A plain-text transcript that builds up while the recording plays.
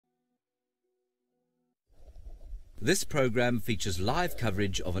This program features live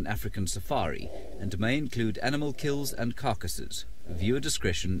coverage of an African safari and may include animal kills and carcasses. Viewer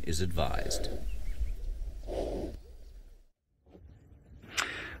discretion is advised.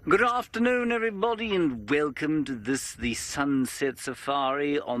 Good afternoon, everybody, and welcome to the Sunset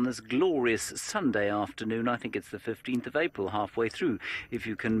Safari on this glorious Sunday afternoon. I think it's the 15th of April, halfway through, if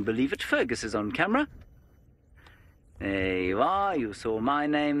you can believe it. Fergus is on camera. There you are, you saw my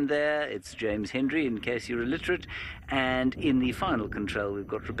name there. It's James Hendry, in case you're illiterate. And in the final control, we've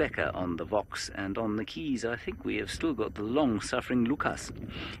got Rebecca on the Vox, and on the keys, I think we have still got the long-suffering Lucas.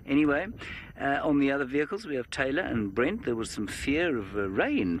 Anyway, on the other vehicles, we have Taylor and Brent. There was some fear of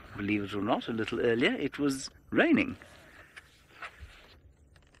rain, believe it or not, a little earlier. It was raining.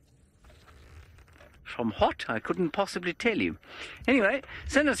 From what? I couldn't possibly tell you. Anyway,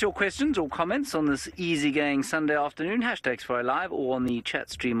 send us your questions or comments on this easygoing Sunday afternoon, #4Live, or on the chat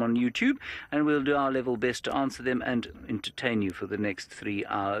stream on YouTube, and we'll do our level best to answer them and entertain you for the next 3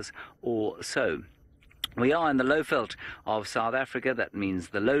 hours or so. We are in the Lowveld of South Africa. That means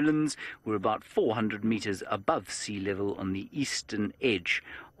the lowlands. We're about 400 metres above sea level on the eastern edge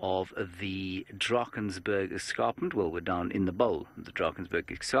of the Drakensberg escarpment. Well, we're down in the bowl of the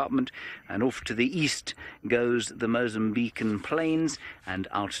Drakensberg escarpment, and off to the east goes the Mozambican plains and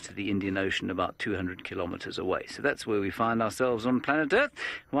out to the Indian Ocean about 200 kilometres away. So that's where we find ourselves on planet Earth,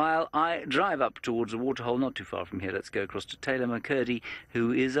 while I drive up towards a waterhole not too far from here. Let's go across to Taylor McCurdy,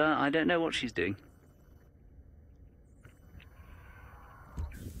 who is, I don't know what she's doing.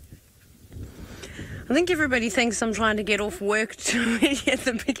 I think everybody thinks I'm trying to get off work at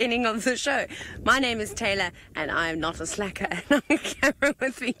the beginning of the show. My name is Taylor, and I am not a slacker. And on camera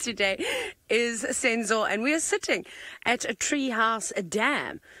with me today is Senzo, and we are sitting at a treehouse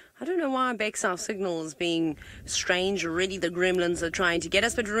dam. I don't know why Bexar signal is being strange. Already the gremlins are trying to get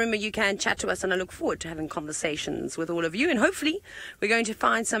us. But remember, you can chat to us, and I look forward to having conversations with all of you. And hopefully we're going to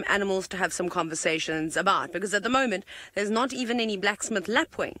find some animals to have some conversations about, because at the moment there's not even any blacksmith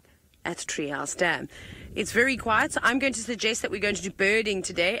lapwing at Treehouse Dam. It's very quiet, so I'm going to suggest that we're going to do birding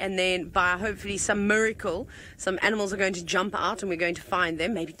today, and then by hopefully some miracle, some animals are going to jump out and we're going to find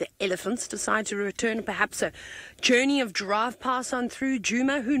them. Maybe the elephants decide to return, perhaps a journey of giraffe pass on through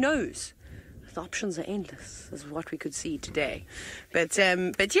Juma, who knows? The options are endless, is what we could see today. But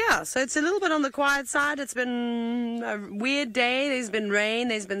yeah, so it's a little bit on the quiet side. It's been a weird day. There's been rain,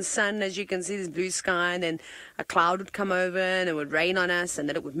 there's been sun. As you can see, there's blue sky, and then a cloud would come over and it would rain on us, and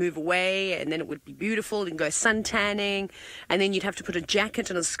then it would move away, and then it would be beautiful and go sun tanning, and then you'd have to put a jacket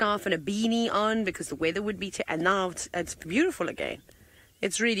and a scarf and a beanie on because the weather would be... and now it's beautiful again.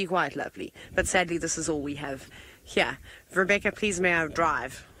 It's really quite lovely. But sadly, this is all we have here. Rebecca, please may I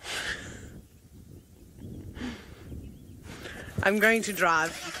drive? I'm going to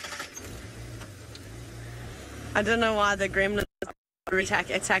drive. I don't know why the gremlins are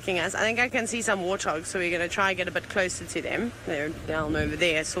attacking us. I think I can see some warthogs, so we're going to try and get a bit closer to them. They're down over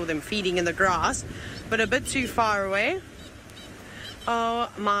there. I saw them feeding in the grass, but a bit too far away.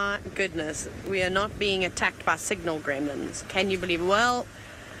 Oh my goodness. We are not being attacked by signal gremlins. Can you believe it? Well,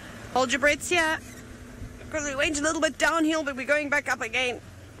 hold your breaths here, because we went a little bit downhill, but we're going back up again.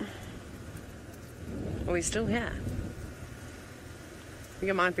 Are we still here? I think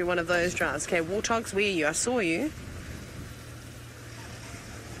it might be one of those drives. Okay, warthogs, where are you? I saw you.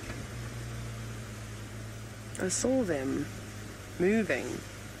 I saw them moving.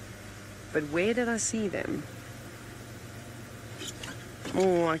 But where did I see them?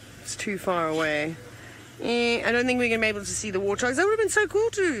 Oh, it's too far away. I don't think we're going to be able to see the warthogs. That would have been so cool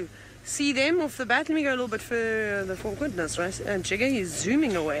to see them off the bat. Let me go a little bit further. For goodness, right? And Jigger is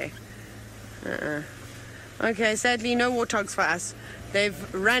zooming away. Okay, sadly, no warthogs for us.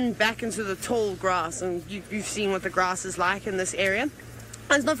 They've run back into the tall grass, and you've seen what the grass is like in this area. And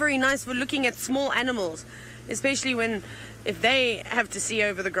it's not very nice for looking at small animals, especially if they have to see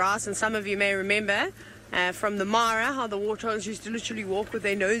over the grass. And some of you may remember from the Mara how the warthogs used to literally walk with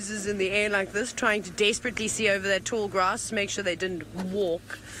their noses in the air like this, trying to desperately see over that tall grass to make sure they didn't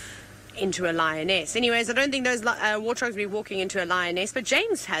walk into a lioness. Anyways, I don't think those warthogs will be walking into a lioness, but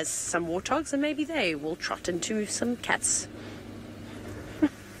James has some warthogs, and maybe they will trot into some cats.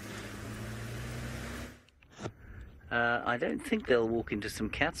 I don't think they'll walk into some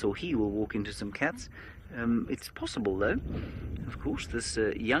cats, or he will walk into some cats. It's possible, though. Of course, this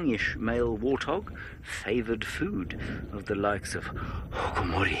youngish male warthog favoured food of the likes of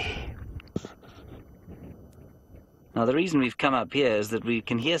hokomori. Now, the reason we've come up here is that we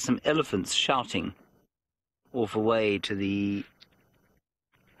can hear some elephants shouting off away to the...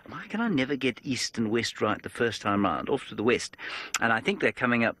 Why can I never get east and west right the first time round? Off to the west. And I think they're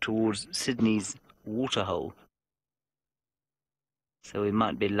coming up towards Sydney's waterhole. So we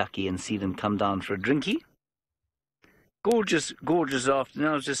might be lucky and see them come down for a drinky. Gorgeous, gorgeous afternoon.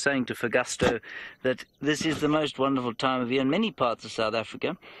 I was just saying to Fagusto that this is the most wonderful time of year in many parts of South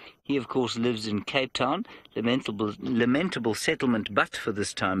Africa. He, of course, lives in Cape Town, lamentable settlement but for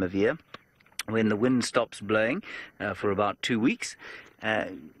this time of year, when the wind stops blowing for about 2 weeks.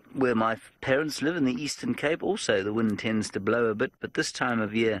 Where my parents live in the Eastern Cape, also the wind tends to blow a bit, but this time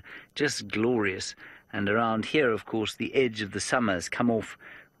of year, just glorious. And around here, of course, the edge of the summer has come off,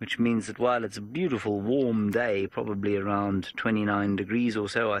 which means that while it's a beautiful warm day, probably around 29 degrees or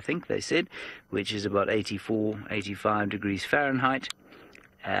so, I think they said, which is about 84, 85 degrees Fahrenheit,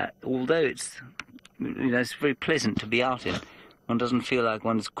 although it's very pleasant to be out in. One doesn't feel like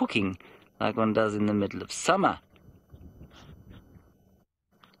one's cooking like one does in the middle of summer.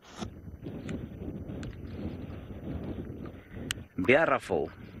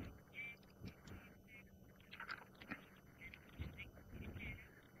 Beautiful.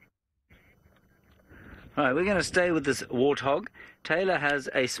 All right, we're going to stay with this warthog. Taylor has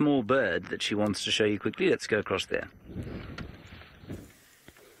a small bird that she wants to show you quickly. Let's go across there.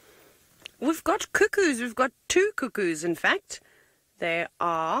 We've got cuckoos. We've got 2 cuckoos, in fact. There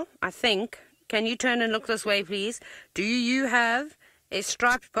are, I think. Can you turn and look this way, please? Do you have a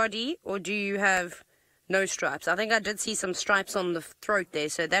striped body or do you have no stripes? I think I did see some stripes on the throat there,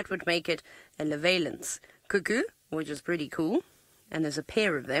 so that would make it a Levalence cuckoo, which is pretty cool. And there's a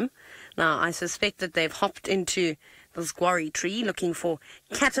pair of them. Now, I suspect that they've hopped into this guarri tree looking for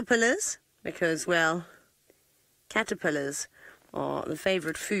caterpillars because, well, caterpillars are the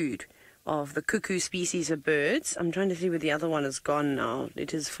favorite food of the cuckoo species of birds. I'm trying to see where the other one has gone now.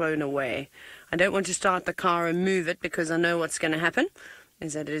 It has flown away. I don't want to start the car and move it because I know what's going to happen,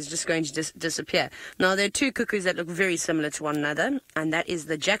 is that it is just going to disappear. Now, there are 2 cuckoos that look very similar to one another, and that is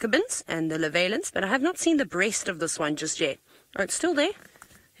the Jacobins and the Levalence, but I have not seen the breast of this one just yet. Oh, it's still there.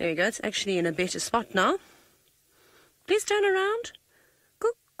 There we go. It's actually in a better spot now. Please turn around.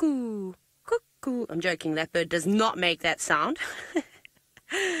 Cuckoo. Cuckoo. I'm joking. That bird does not make that sound.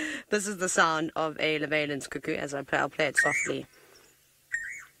 This is the sound of a Levalence cuckoo as I'll play it softly.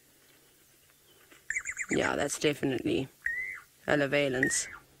 Yeah, that's definitely a Levalence.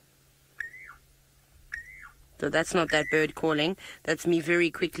 So that's not that bird calling. That's me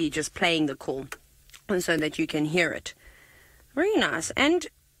very quickly just playing the call so that you can hear it. Very nice. And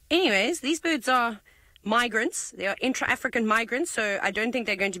anyways, these birds are migrants. They are intra-African migrants, so I don't think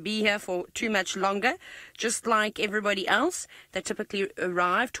they're going to be here for too much longer. Just like everybody else, they typically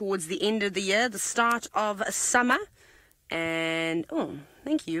arrive towards the end of the year, the start of summer. And, oh,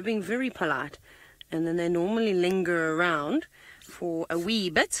 thank you, you're being very polite. And then they normally linger around for a wee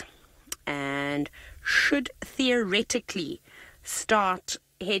bit and should theoretically start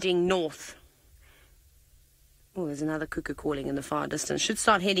heading north. Oh, there's another cuckoo calling in the far distance. Should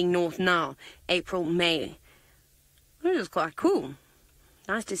start heading north now, April, May. Which is quite cool.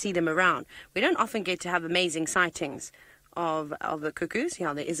 Nice to see them around. We don't often get to have amazing sightings of the cuckoos.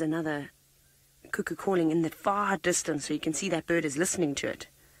 Yeah, there is another cuckoo calling in the far distance, so you can see that bird is listening to it.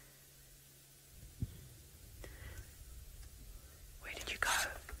 Where did you go?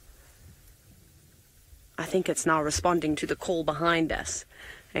 I think it's now responding to the call behind us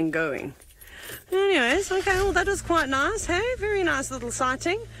and going. Anyways, okay, well, that was quite nice, hey? Very nice little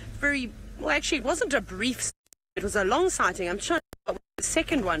sighting. Well, actually, it wasn't a brief, it was a long sighting. I'm trying to know where the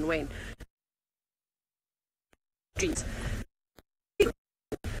second one went. Jeez.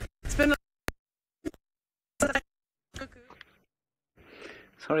 It's been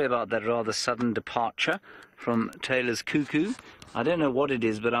Sorry about that rather sudden departure from Taylor's cuckoo. I don't know what it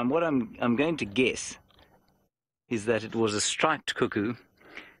is, but what I'm going to guess is that it was a striped cuckoo,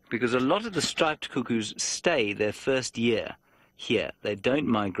 because a lot of the striped cuckoos stay their first year here. They don't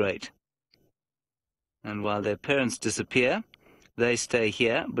migrate. And while their parents disappear, they stay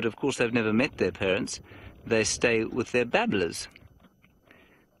here, but of course they've never met their parents. They stay with their babblers.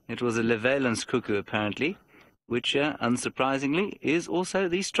 It was a Levalence cuckoo, apparently, which, unsurprisingly, is also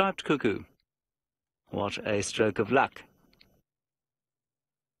the striped cuckoo. What a stroke of luck.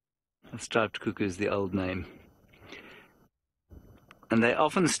 A striped cuckoo is the old name. And they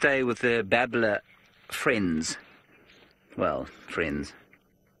often stay with their babbler friends. Well, friends.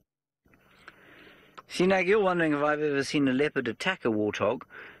 Sinag, you're wondering if I've ever seen a leopard attack a warthog.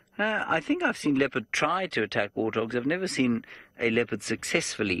 I think I've seen leopard try to attack warthogs. I've never seen a leopard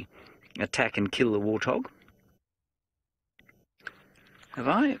successfully attack and kill a warthog. Have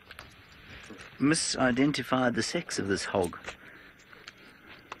I misidentified the sex of this hog?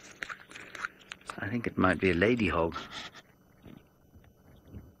 I think it might be a lady hog.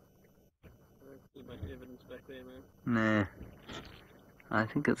 See much evidence back there, man. Nah. I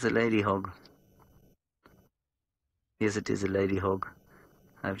think it's a lady hog. Yes, it is a lady hog.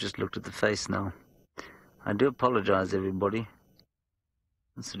 I've just looked at the face now. I do apologize, everybody.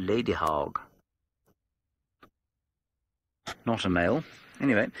 It's a lady hog. Not a male.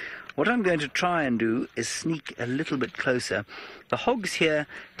 Anyway, what I'm going to try and do is sneak a little bit closer. The hogs here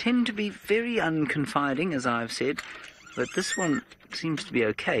tend to be very unconfiding, as I've said, but this one seems to be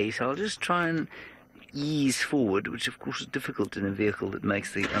okay, so I'll just try and ease forward, which of course is difficult in a vehicle that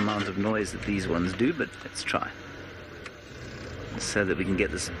makes the amount of noise that these ones do, but let's try. So that we can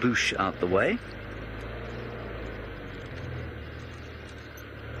get this bush out the way.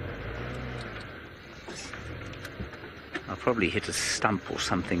 I'll probably hit a stump or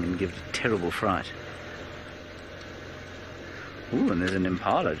something and give it a terrible fright. Ooh, and there's an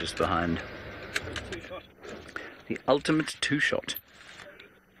impala just behind. The ultimate two-shot.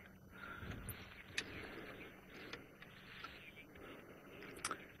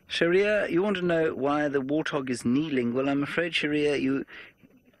 Sharia, you want to know why the warthog is kneeling? Well, I'm afraid, Sharia, you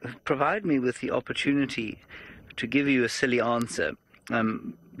provide me with the opportunity to give you a silly answer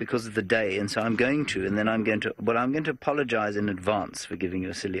because of the day, and so I'm going to, and then I'm going to apologize in advance for giving you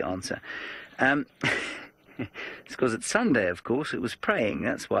a silly answer. It's because it's Sunday, of course. It was praying.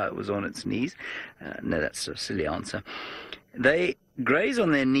 That's why it was on its knees. No, that's a silly answer. They graze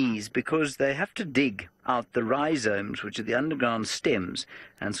on their knees because they have to dig out the rhizomes, which are the underground stems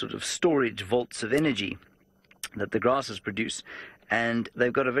and sort of storage vaults of energy that the grasses produce. And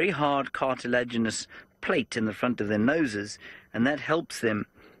they've got a very hard cartilaginous plate in the front of their noses, and that helps them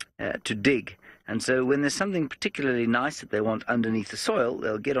to dig. And so when there's something particularly nice that they want underneath the soil,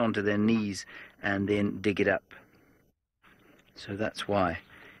 they'll get onto their knees and then dig it up. So that's why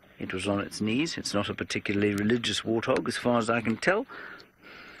it was on its knees. It's not a particularly religious warthog, as far as I can tell.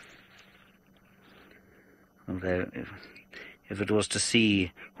 Although, if it was to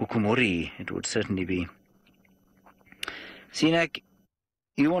see Hukumori, it would certainly be. Sinak,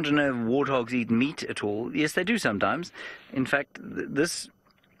 you want to know if warthogs eat meat at all? Yes, they do sometimes. In fact,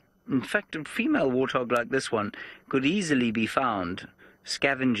 a female warthog like this one could easily be found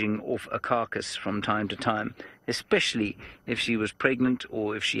scavenging off a carcass from time to time, especially if she was pregnant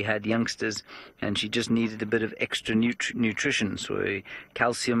or if she had youngsters and she just needed a bit of extra nutrition, so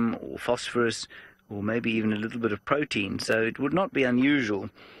calcium or phosphorus or maybe even a little bit of protein. So it would not be unusual,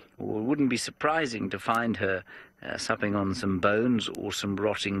 or it wouldn't be surprising to find her supping on some bones or some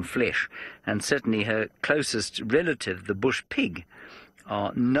rotting flesh. And certainly her closest relative, the bush pig,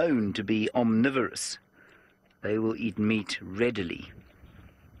 are known to be omnivorous. They will eat meat readily.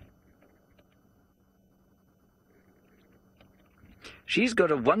 She's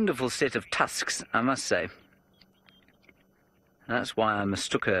got a wonderful set of tusks, I must say. That's why I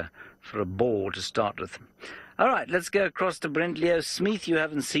mistook her for a boar to start with. All right, let's go across to Brent Leo Smith. You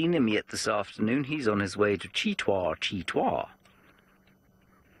haven't seen him yet this afternoon. He's on his way to Cheetwa.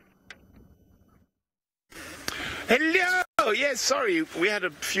 Hello! Yes, sorry, we had a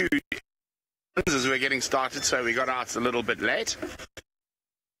few as we were getting started, so we got out a little bit late.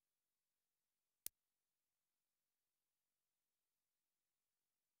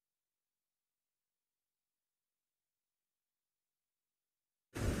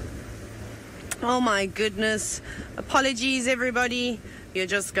 Oh my goodness. Apologies, everybody. You're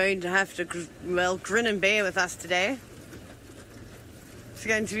just going to have to, grin and bear with us today. It's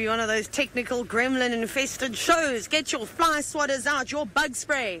going to be one of those technical gremlin-infested shows. Get your fly swatters out, your bug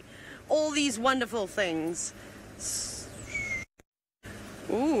spray, all these wonderful things.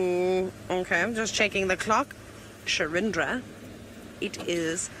 Ooh, okay, I'm just checking the clock. Sharindra, it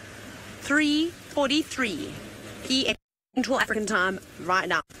is 3:43 p.m. Central African time right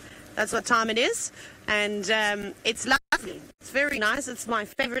now. That's what time it is, and it's lovely. It's very nice. It's my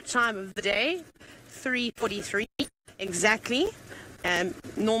favorite time of the day, 3:43 exactly.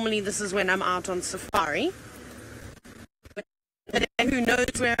 Normally this is when I'm out on safari. But who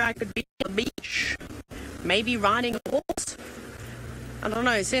knows where I could be on the beach? Maybe riding a horse? I don't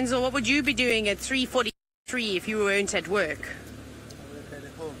know. Senzo, what would you be doing at 3:43 if you weren't at work?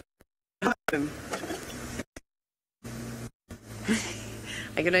 Home.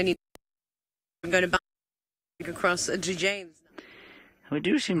 I can only... I'm going to back across to James. We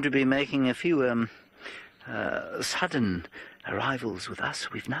do seem to be making a few sudden arrivals with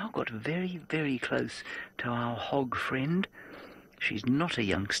us. We've now got very, very close to our hog friend. She's not a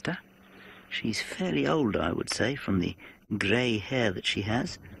youngster. She's fairly old, I would say, from the grey hair that she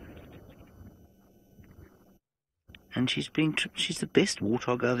has. And she's the best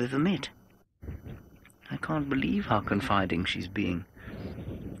warthog I've ever met. I can't believe how confiding she's being.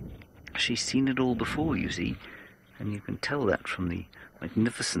 She's seen it all before, you see, And you can tell that from the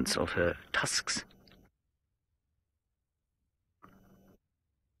magnificence of her tusks.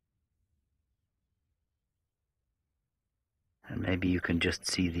 And maybe you can just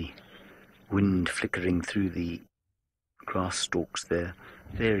see the wind flickering through the grass stalks there.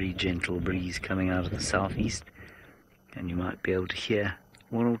 Very gentle breeze coming out of the southeast. And you might be able to hear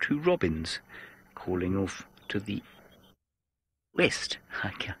one or two robins calling off to the west.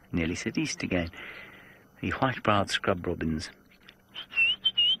 I nearly said east again. The white-browed scrub robins.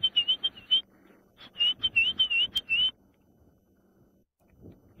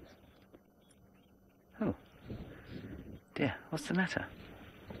 Oh, dear, what's the matter?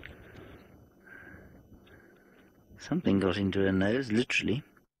 Something got into her nose, literally.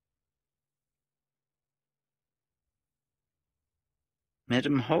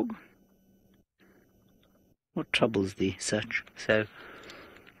 Madam Hog? What troubles thee such? So,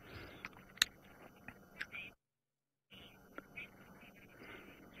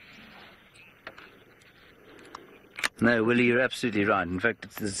 no, Willie, you're absolutely right. In fact,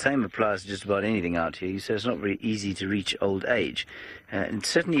 it's the same applies to just about anything out here. You say it's not very easy to reach old age. It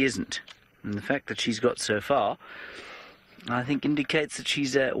certainly isn't. And the fact that she's got so far, I think, indicates that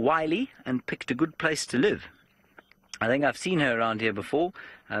she's wily and picked a good place to live. I think I've seen her around here before,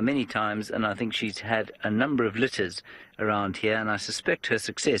 many times, and I think she's had a number of litters around here, and I suspect her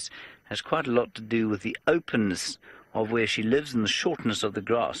success has quite a lot to do with the openness of where she lives and the shortness of the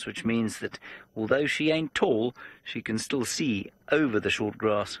grass, which means that although she ain't tall, she can still see over the short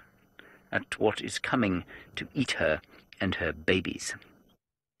grass at what is coming to eat her and her babies.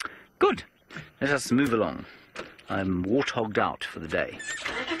 Good. Let us move along. I'm warthogged out for the day.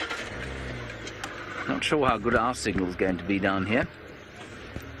 Not sure how good our signal's going to be down here.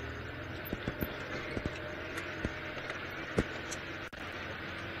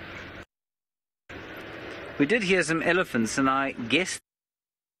 We did hear some elephants, and I guessed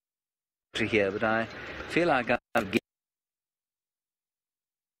to hear, but I feel like I've guessed.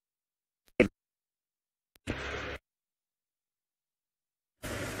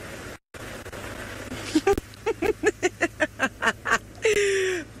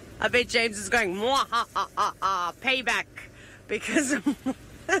 I bet James is going, mwah, ha, ha, ha, ha, payback, because of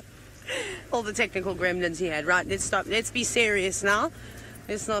all the technical gremlins he had. Right, let's stop. Let's be serious now.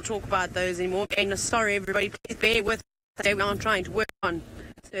 Let's not talk about those anymore. And sorry, everybody, please bear with us. We aren't trying to work on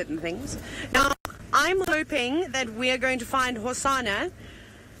certain things. Now, I'm hoping that we're going to find Hosanna,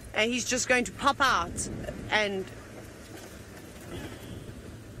 and he's just going to pop out and...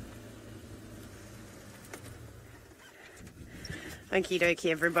 Okie dokie,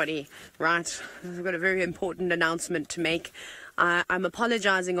 everybody. Right, I've got a very important announcement to make. I'm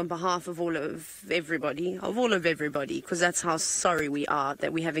apologizing on behalf of all of everybody, because that's how sorry we are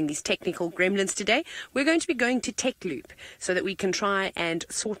that we're having these technical gremlins today. We're going to be going to Tech Loop so that we can try and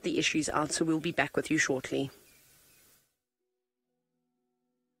sort the issues out, so we'll be back with you shortly.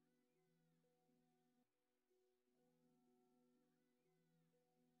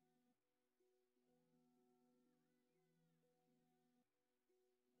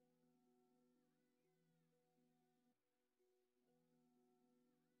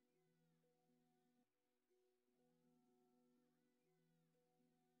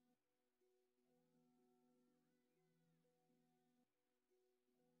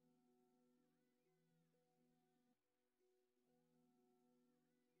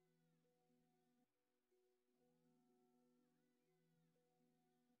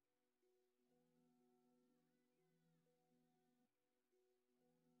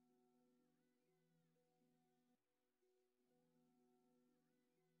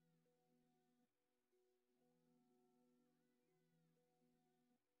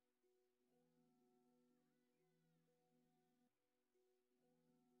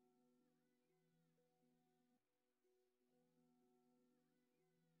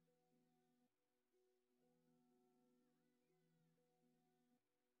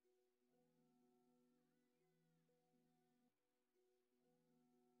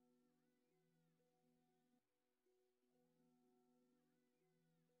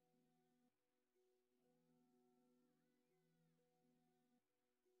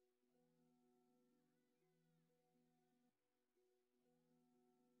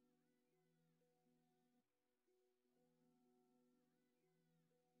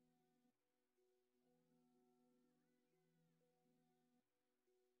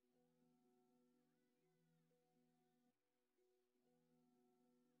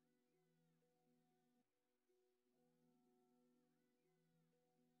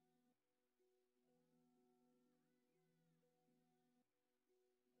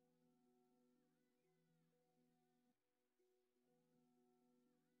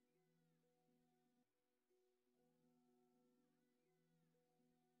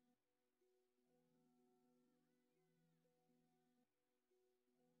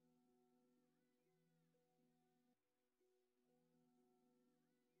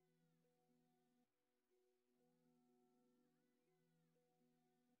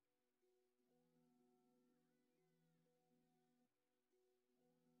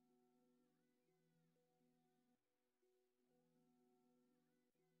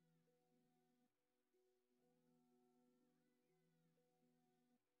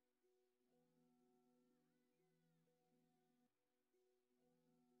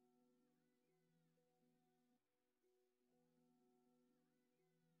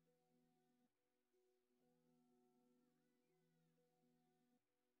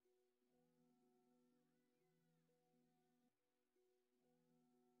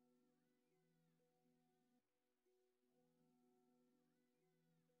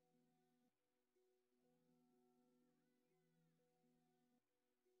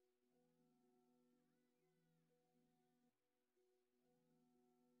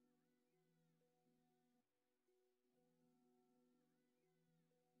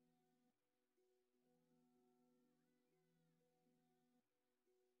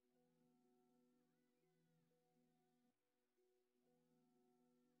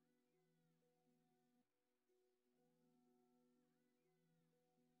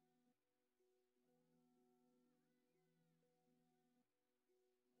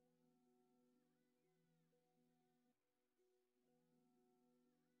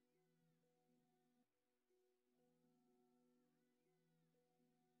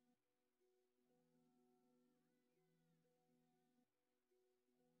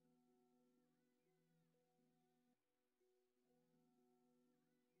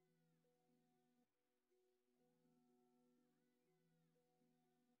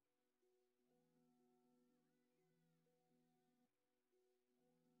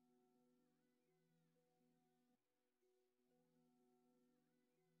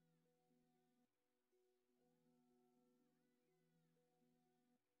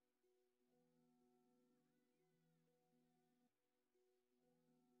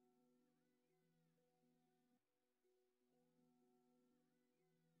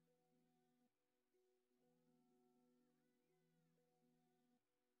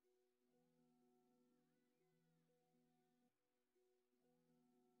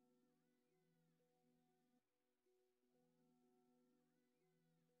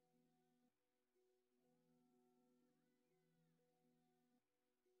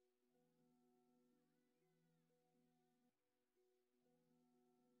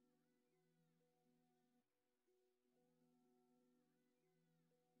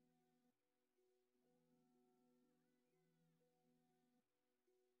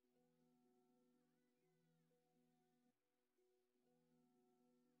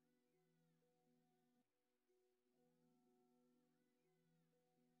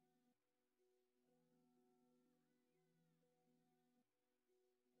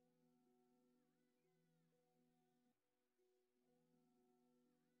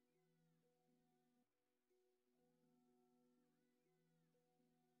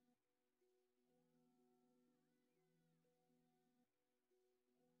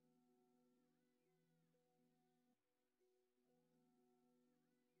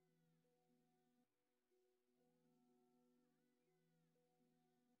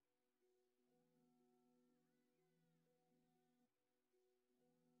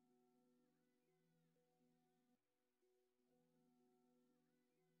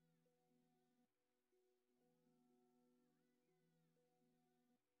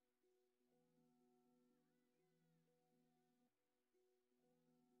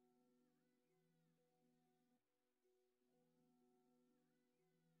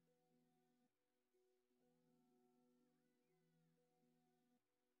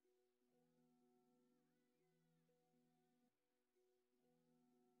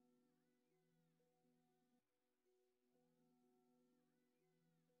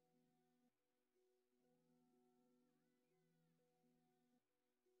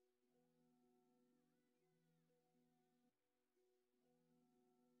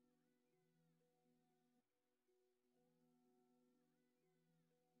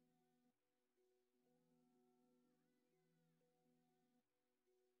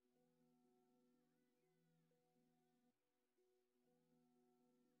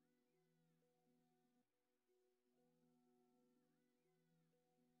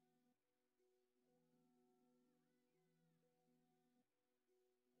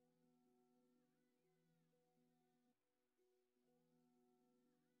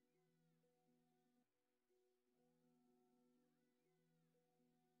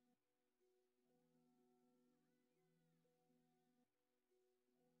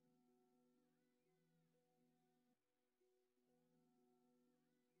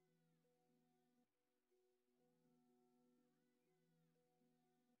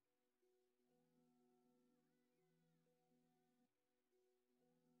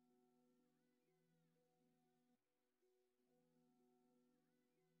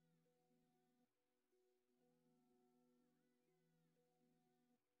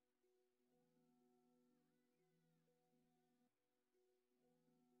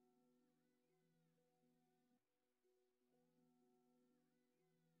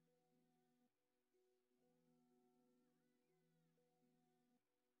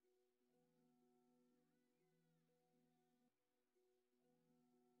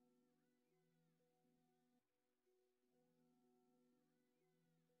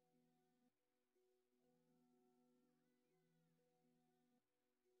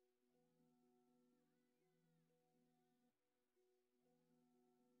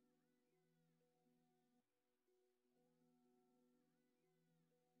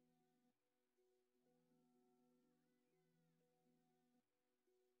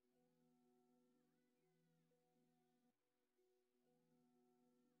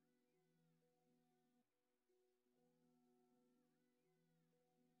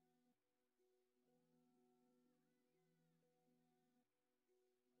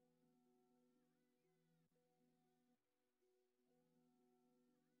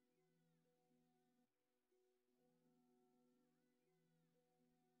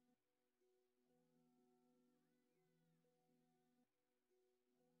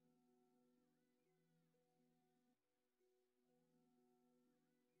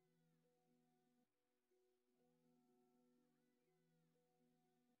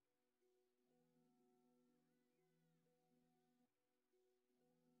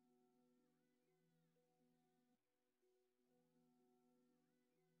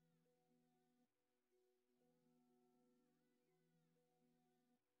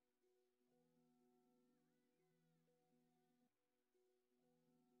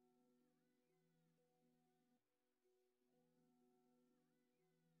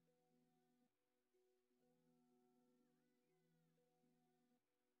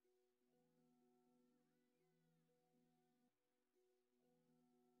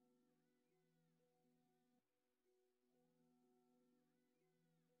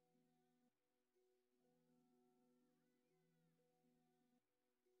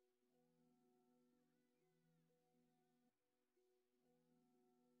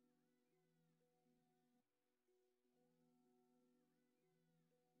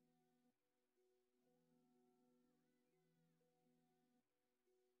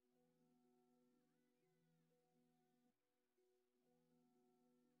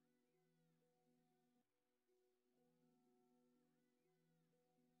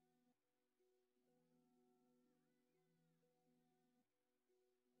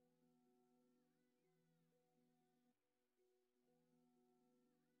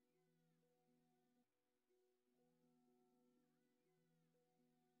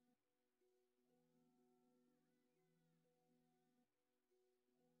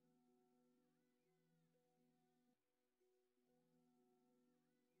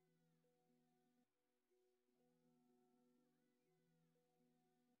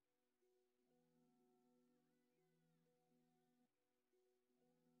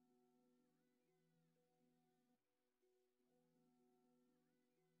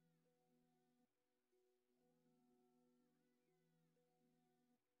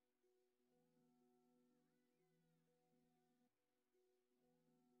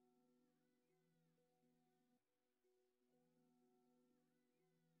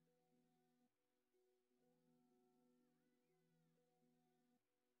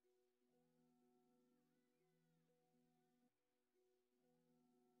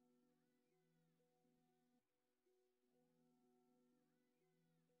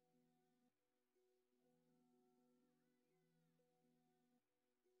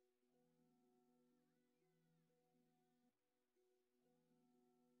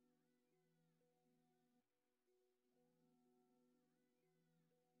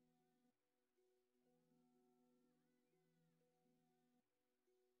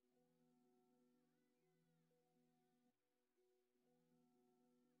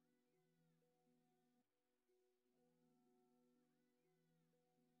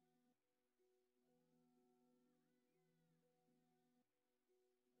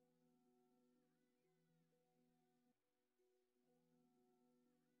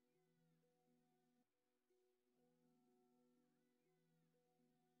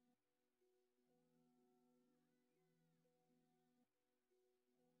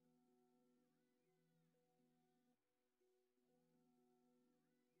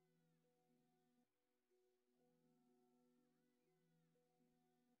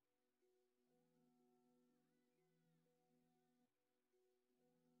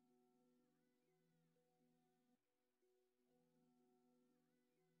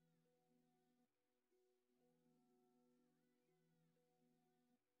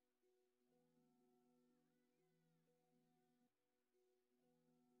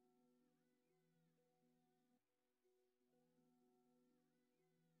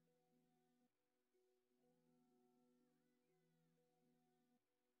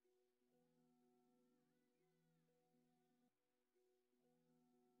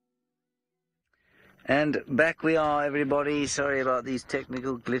 And back we are, everybody. Sorry about these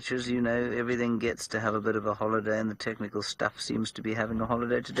technical glitches. You know, everything gets to have a bit of a holiday, and the technical stuff seems to be having a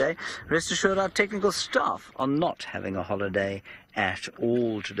holiday today. Rest assured, our technical staff are not having a holiday at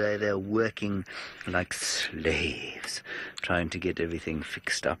all today. They're working like slaves, trying to get everything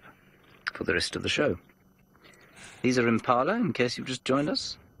fixed up for the rest of the show. These are impala, in case you've just joined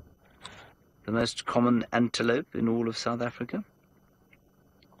us. The most common antelope in all of South Africa.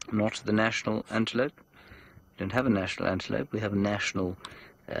 Not the national antelope. We don't have a national antelope. We have a national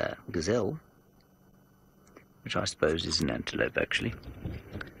gazelle, which I suppose is an antelope, actually.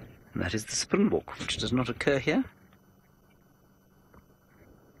 And that is the springbok, which does not occur here.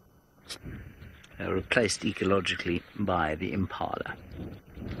 Replaced ecologically by the impala.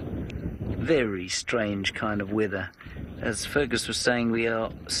 Very strange kind of weather. As Fergus was saying, we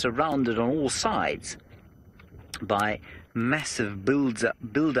are surrounded on all sides by massive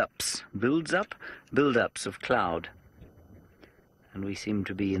build-ups of cloud, and we seem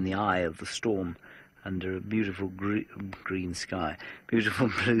to be in the eye of the storm under a beautiful green sky, beautiful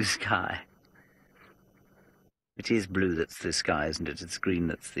blue sky. It is blue that's the sky, isn't it? It's green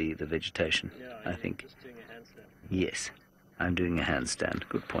that's the vegetation. Yeah, I think. Just doing a handstand. Yes, I'm doing a handstand.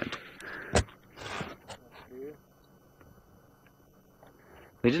 Good point.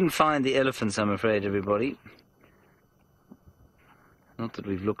 We didn't find the elephants, I'm afraid, everybody. Not that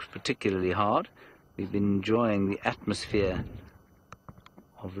we've looked particularly hard. We've been enjoying the atmosphere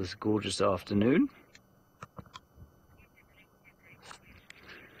of this gorgeous afternoon.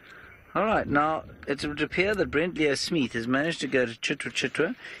 All right, now it would appear that Brent Leo Smith has managed to go to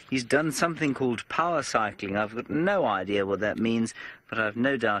Chitwa. He's done something called power cycling. I've got no idea what that means, but I've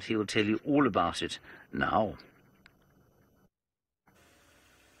no doubt he will tell you all about it now.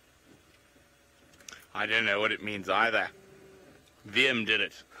 I don't know what it means either. Wiem did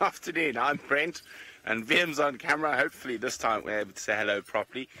it. Afternoon, I'm Brent, and Viem's on camera. Hopefully this time we're able to say hello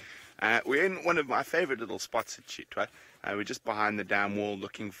properly. We're in one of my favourite little spots at Chitwa. We're just behind the dam wall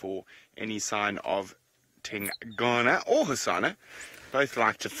looking for any sign of Tingana or Hosana. Both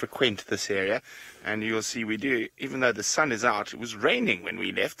like to frequent this area, and you'll see we do. Even though the sun is out, it was raining when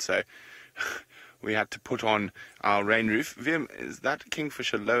we left, so we had to put on our rain roof. Wiem, is that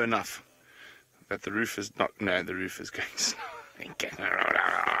kingfisher low enough that the roof is not? No, the roof is going slow.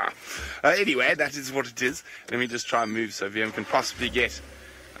 Anyway, that is what it is. Let me just try and move so Wiem can possibly get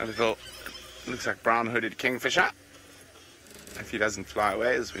a little, looks like brown-hooded kingfisher. If he doesn't fly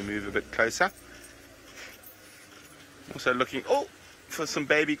away as we move a bit closer. Also looking, for some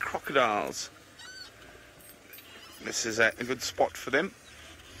baby crocodiles. This is a good spot for them.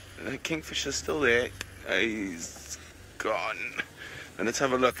 The kingfisher's still there. He's gone. And let's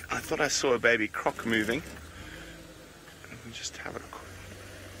have a look. I thought I saw a baby croc moving. Just have a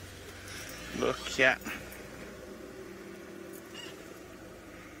look here.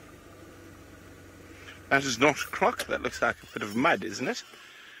 That is not a croc. That looks like a bit of mud, isn't it?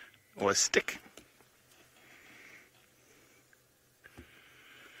 Or a stick.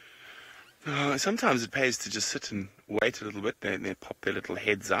 Sometimes it pays to just sit and wait a little bit. They pop their little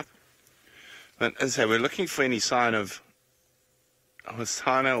heads up. But as I say, we're looking for any sign of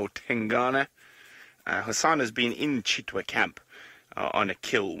Hosana or Tingana. Hosana's been in Chitwa camp on a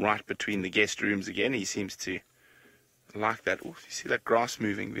kill right between the guest rooms again. He seems to like that. Oh, you see that grass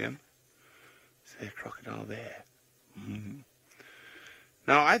moving, Wiem? Is there a crocodile there?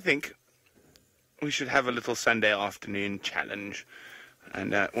 Now, I think we should have a little Sunday afternoon challenge.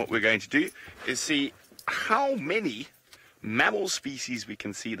 And what we're going to do is see how many mammal species we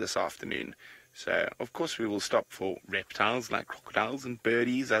can see this afternoon. So, of course, we will stop for reptiles like crocodiles and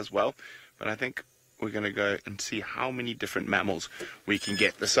birdies as well. But I think we're going to go and see how many different mammals we can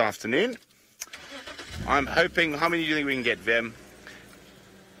get this afternoon. I'm hoping, how many do you think we can get, Vim?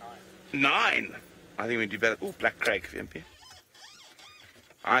 9. I think we can do better. Oh, black crake, Vim.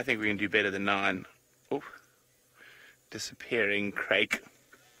 I think we can do better than 9. Oh, disappearing crake.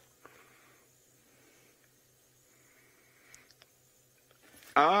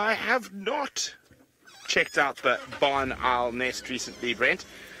 I have not checked out the barn owl nest recently, Brent.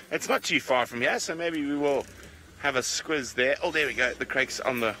 It's not too far from here, so maybe we will have a squiz there. Oh, there we go. The crake's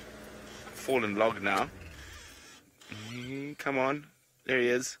on the fallen log now. Come on. There he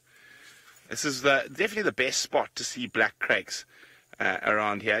is. This is definitely the best spot to see black crakes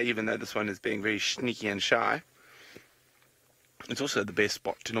around here, even though this one is being very sneaky and shy. It's also the best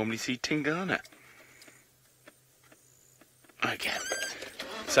spot to normally see Tingana. Okay.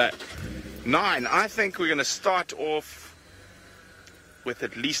 So, 9. I think we're going to start off with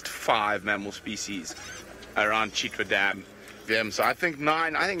at least 5 mammal species around Chitwa Dam. So I think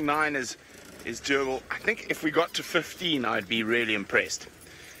 9 is is doable. I think if we got to 15, I'd be really impressed.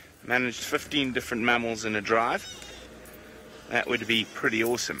 Managed 15 different mammals in a drive. That would be pretty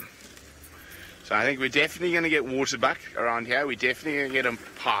awesome. So I think we're definitely going to get waterbuck around here. We're definitely going to get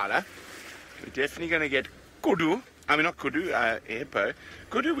impala. We're definitely going to get kudu. I mean, not kudu, hippo.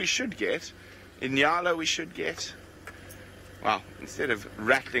 Kudu we should get. Inyala we should get. Well, instead of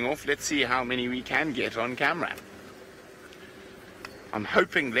rattling off, let's see how many we can get on camera. I'm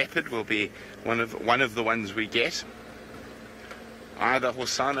hoping leopard will be one of the ones we get. Either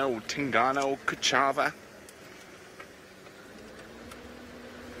Hosana or Tingana or Kuchava.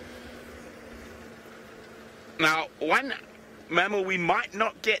 Now, one mammal we might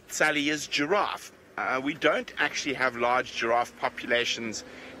not get, Sally, is giraffe. We don't actually have large giraffe populations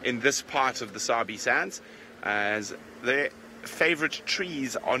in this part of the Sabi Sands, as their favorite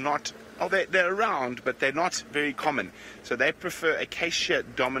trees are not, oh, they're around, but they're not very common. So they prefer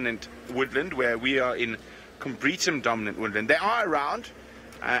acacia-dominant woodland, where we are in Combretum-dominant woodland. They are around,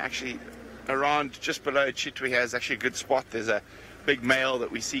 actually around just below Chitwa here is actually a good spot. There's a big male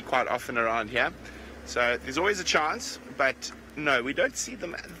that we see quite often around here. So there's always a chance, but no, we don't see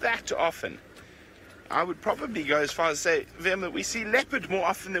them that often. I would probably go as far as say, Vim, that we see leopard more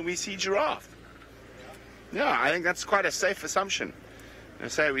often than we see giraffe. Yeah, I think that's quite a safe assumption. I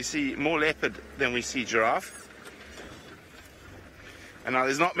say we see more leopard than we see giraffe. And now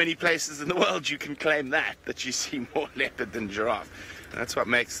there's not many places in the world you can claim that you see more leopard than giraffe. And that's what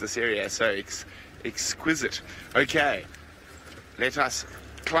makes this area so exquisite. Okay, let us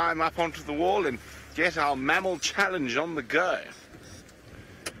climb up onto the wall and get our mammal challenge on the go.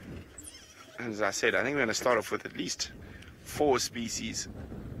 And as I said, I think we're going to start off with at least 4 species.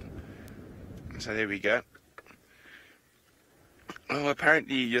 So there we go. Oh,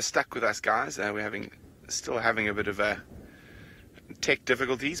 apparently you're stuck with us, guys. We're still having a bit of tech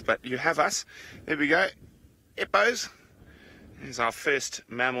difficulties, but you have us. There we go. Hippos. There's our first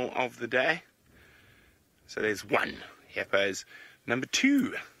mammal of the day. So there's 1 hippos. Number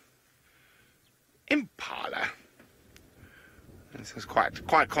 2, impala. And so I was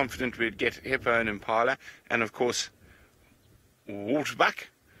quite confident we'd get hippo and impala, and of course waterbuck.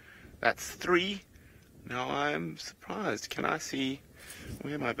 That's 3. Now I'm surprised. Can I see?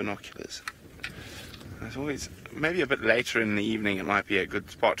 Where are my binoculars? There's always, maybe a bit later in the evening it might be a good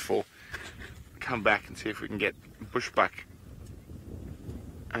spot for come back and see if we can get bushbuck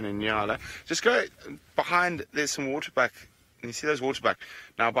and inyala. Just go behind, there's some waterbuck. You see those waterbuck?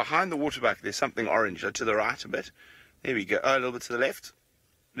 Now behind the waterbuck there's something orange, to the right a bit. There we go. Oh, a little bit to the left.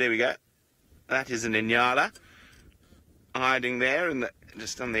 There we go. That is an inyala hiding there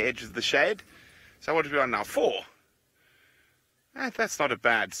just on the edge of the shade. So what are we on now? 4. That's not a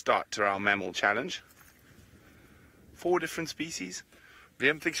bad start to our mammal challenge. 4 different species.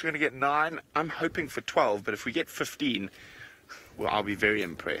 Liam thinks we're going to get 9. I'm hoping for 12, but if we get 15, well, I'll be very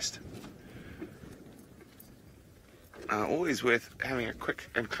impressed. Always worth having a quick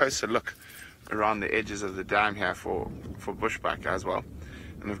and closer look around the edges of the dam here for bushbuck as well.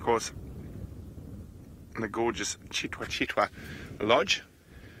 And of course, the gorgeous Chitwa Lodge.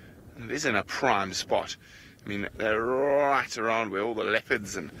 It is in a prime spot. I mean, they're right around where all the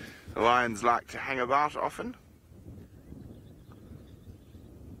leopards and the lions like to hang about often.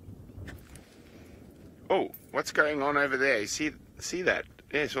 Oh, what's going on over there? You see that?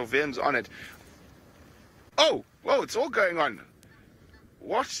 Yes, well, Vim's on it. Oh, whoa, it's all going on.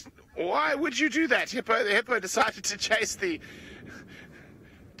 What? Why would you do that, hippo? The hippo decided to chase the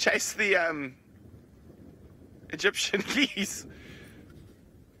Egyptian geese.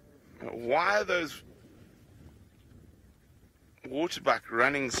 Why are those waterbuck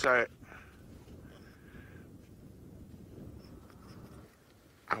running so?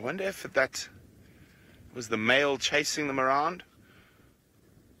 I wonder if that was the male chasing them around,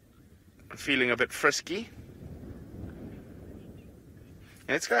 feeling a bit frisky.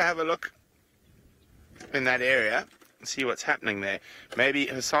 Let's go have a look in that area and see what's happening there. Maybe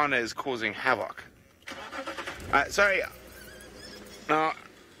Hasana is causing havoc. Sorry. Now,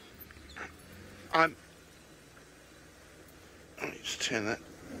 let me just turn that.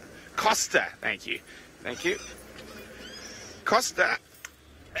 Costa, thank you. Thank you. Costa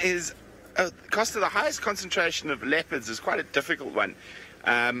is... Costa, the highest concentration of leopards is quite a difficult one.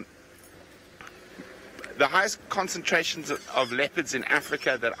 The highest concentrations of leopards in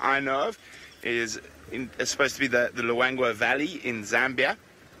Africa that I know of is supposed to be the Luangwa Valley in Zambia.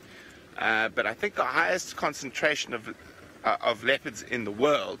 But I think the highest concentration of leopards in the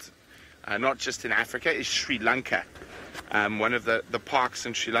world, not just in Africa, is Sri Lanka. One of the parks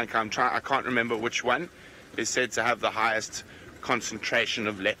in Sri Lanka, I can't remember which one, is said to have the highest concentration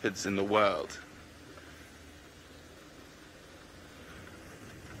of leopards in the world.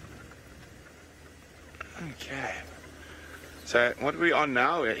 Okay. So what are we on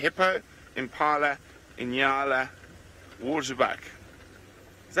now? We're at hippo, impala, inyala, waterbuck.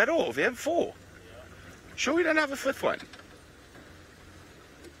 Is that all? We have 4. Sure we don't have a 5th one?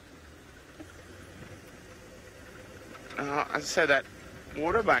 As I said, that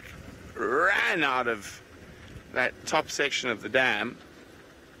waterbuck ran out of that top section of the dam.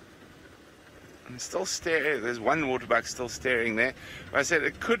 And still staring. There's one waterbuck still staring there. But I said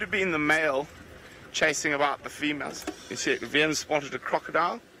it could have been the male chasing about the females. You see, Vim spotted a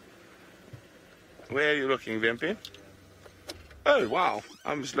crocodile. Where are you looking, Vimpy? Oh, wow.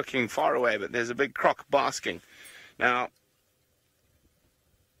 I was looking far away, but there's a big croc basking. Now,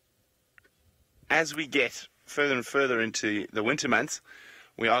 as we get further and further into the winter months,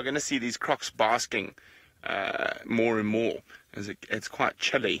 we are going to see these crocs basking more and more, as it's quite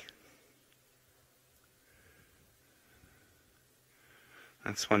chilly.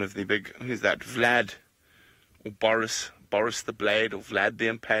 That's one of the big, who's that, Vlad, or Boris the Blade, or Vlad the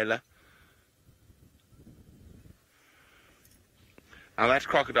Impaler. Now that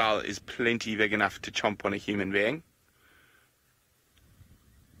crocodile is plenty big enough to chomp on a human being.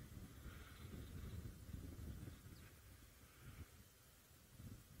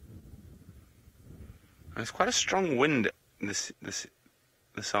 There's quite a strong wind this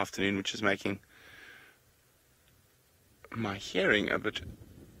afternoon, which is making my hearing a bit,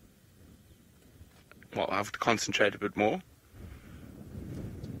 well, I have to concentrate a bit more.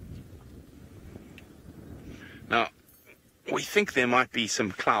 Now, we think there might be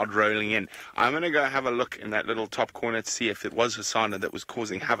some cloud rolling in. I'm going to go have a look in that little top corner to see if it was Hosanna that was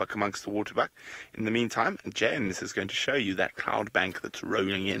causing havoc amongst the waterbuck. In the meantime, James is going to show you that cloud bank that's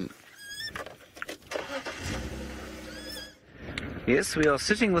rolling in. Yes, we are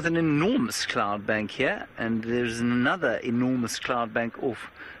sitting with an enormous cloud bank here, and there's another enormous cloud bank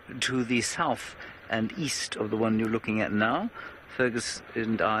off to the south and east of the one you're looking at now. Fergus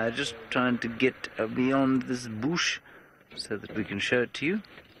and I are just trying to get beyond this bush so that we can show it to you.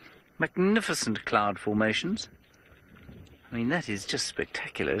 Magnificent cloud formations. I mean, that is just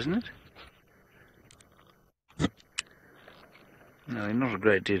spectacular, isn't it? No, not a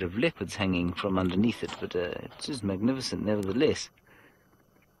great deal of leopards hanging from underneath it, but it's just magnificent nevertheless.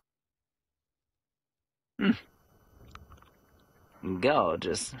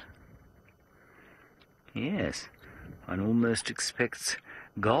 Gorgeous. Yes, one almost expects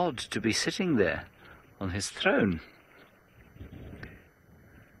God to be sitting there on his throne.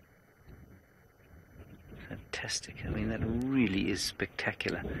 Fantastic. I mean, that really is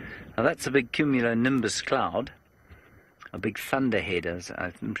spectacular. Now, that's a big cumulonimbus cloud. A big thunderhead, as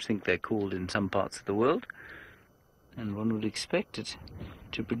I think they're called in some parts of the world. And one would expect it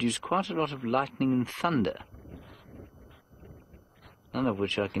to produce quite a lot of lightning and thunder. None of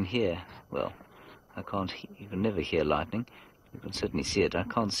which I can hear. Well, I can't. You can never hear lightning. You can certainly see it. I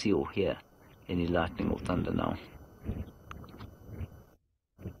can't see or hear any lightning or thunder now.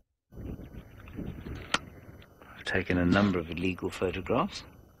 I've taken a number of illegal photographs.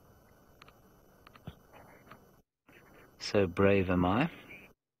 So brave am I.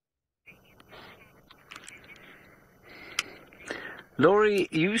 Laurie,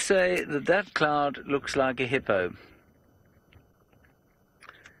 you say that that cloud looks like a hippo.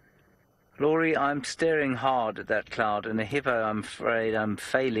 Laurie, I'm staring hard at that cloud, and a hippo I'm afraid I'm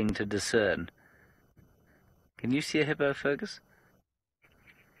failing to discern. Can you see a hippo, Fergus?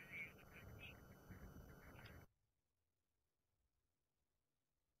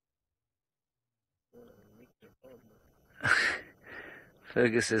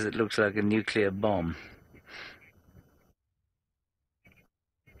 Fergus says it looks like a nuclear bomb.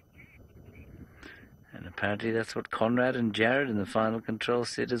 And apparently that's what Conrad and Jared in the final control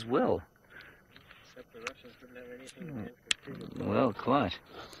said as well. Except the Russians didn't have anything to prove it. Well, quite.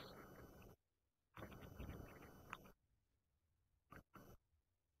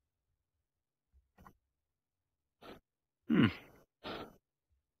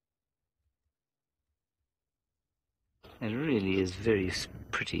 It really is very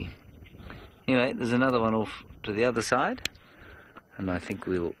pretty. Anyway, there's another one off to the other side, and I think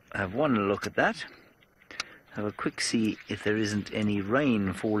we'll have one look at that. Have a quick see if there isn't any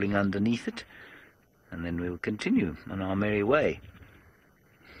rain falling underneath it, and then we'll continue on our merry way.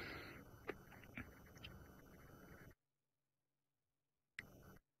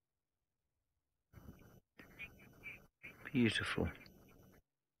 Beautiful.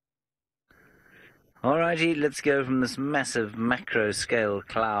 Alrighty, let's go from this massive macro scale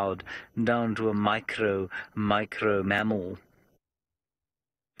cloud down to a micro mammal.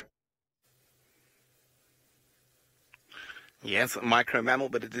 Yes, a micro mammal,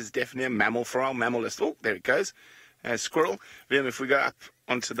 but it is definitely a mammal for our mammalist. Oh, there it goes. Squirrel. Then if we go up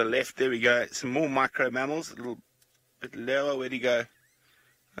onto the left, there we go. Some more micro mammals. A little bit lower. Where'd he go?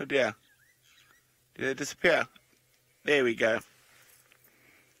 Oh dear. Did they disappear? There we go.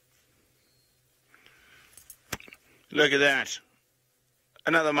 Look at that.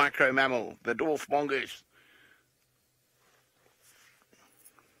 Another micro mammal, the dwarf mongoose.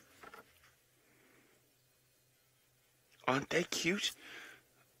 Aren't they cute?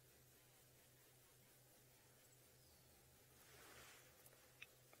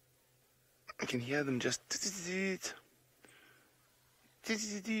 I can hear them just...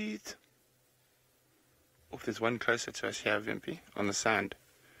 Oh, there's one closer to us here, Vimpy, on the sand,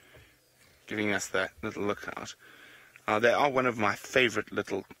 giving us that little lookout. They are one of my favourite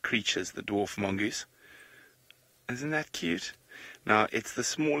little creatures, the dwarf mongoose. Isn't that cute? Now, it's the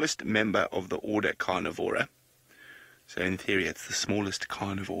smallest member of the order Carnivora. So in theory, it's the smallest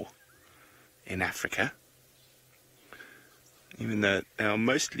carnivore in Africa. Even though they are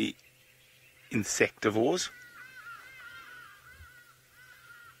mostly insectivores.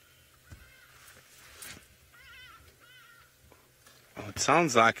 Oh, it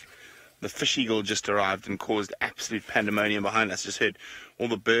sounds like the fish eagle just arrived and caused absolute pandemonium behind us. Just heard all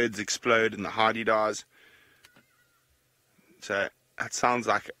the birds explode and the hardy-dars. So that sounds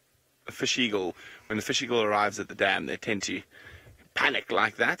like a fish eagle. When the fish eagle arrives at the dam, they tend to panic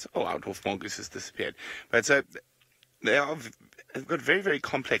like that. Oh, our dwarf mongoose has disappeared. But so they've got very, very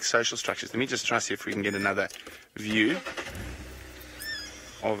complex social structures. Let me just try to see if we can get another view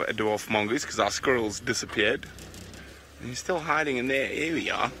of a dwarf mongoose, because our squirrel's disappeared. And he's still hiding in there. Here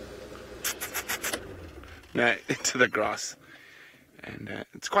we are. No, into the grass. And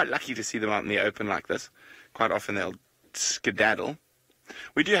it's quite lucky to see them out in the open like this. Quite often they'll skedaddle.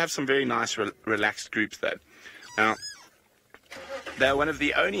 We do have some very nice relaxed groups though. Now, they're one of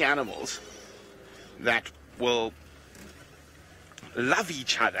the only animals that will love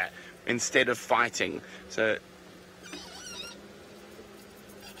each other instead of fighting. So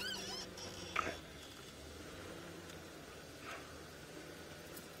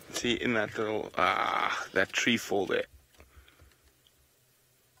see in that little that tree fall there.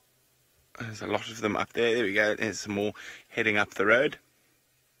 There's a lot of them up there. There we go. There's some more heading up the road.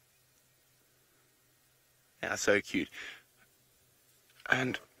 Yeah, so cute.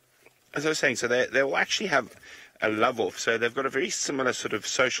 And as I was saying, so they will actually have a love-off. So they've got a very similar sort of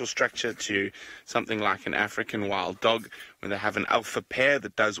social structure to something like an African wild dog, where they have an alpha pair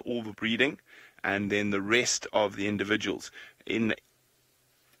that does all the breeding, and then the rest of the individuals in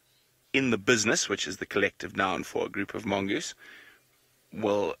the business, which is the collective noun for a group of mongoose,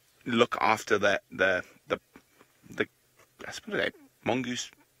 will look after the I suppose they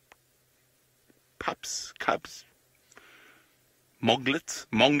mongoose pups, cubs, monglets.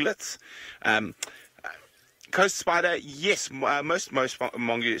 Coast spider, yes, most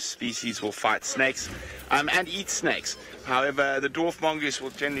mongoose species will fight snakes and eat snakes. However, the dwarf mongoose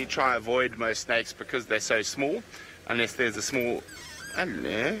will generally try avoid most snakes because they're so small, unless there's a small...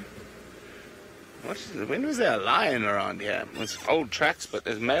 Hello. When was there a lion around here? It's old tracks, but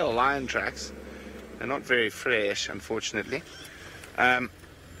there's male lion tracks. They're not very fresh, unfortunately.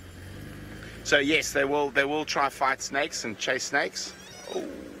 So yes, they will try fight snakes and chase snakes. Oh.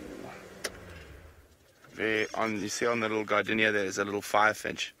 You see on the little gardenia there's a little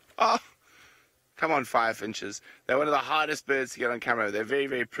firefinch. Oh, come on, firefinches. They're one of the hardest birds to get on camera. They're very,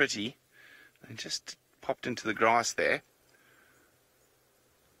 very pretty. They just popped into the grass there.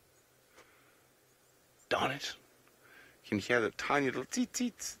 Darn it. You can hear the tiny little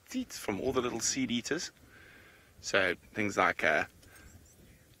teets from all the little seed eaters. So things like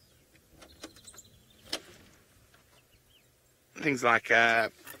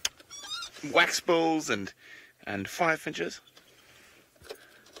waxbills and firefinches.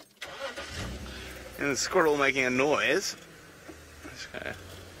 And the squirrel making a noise. Okay.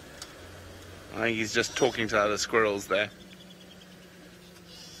 I think he's just talking to other squirrels there.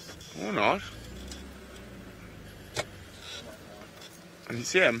 Or not. Can you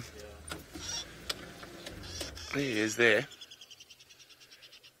see him? There he is there.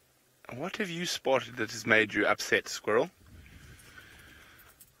 What have you spotted that has made you upset, squirrel?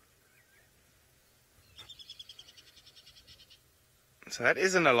 So that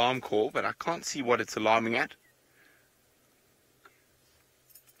is an alarm call, but I can't see what it's alarming at.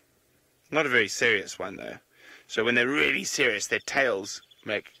 Not a very serious one, though. So when they're really serious, their tails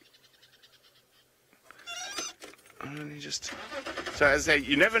make... So as I say,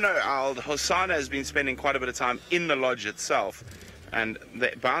 you never know. Hosana has been spending quite a bit of time in the lodge itself, and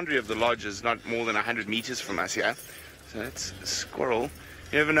the boundary of the lodge is not more than 100 meters from us here. So that's a squirrel.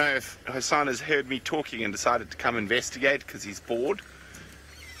 You never know if Hassan has heard me talking and decided to come investigate because he's bored.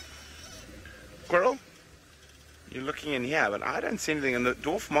 Squirrel? You're looking in here, but I don't see anything. And the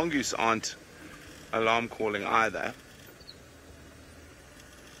dwarf mongoose aren't alarm calling either.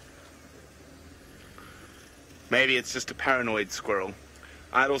 Maybe it's just a paranoid squirrel.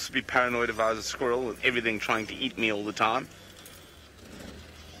 I'd also be paranoid if I was a squirrel with everything trying to eat me all the time.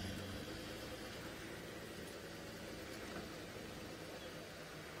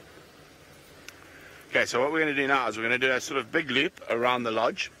 Okay, so what we're going to do now is we're going to do a sort of big loop around the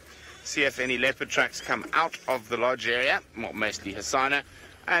lodge, see if any leopard tracks come out of the lodge area, well, mostly Hassana,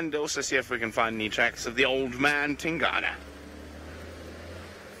 and also see if we can find any tracks of the old man Tingana.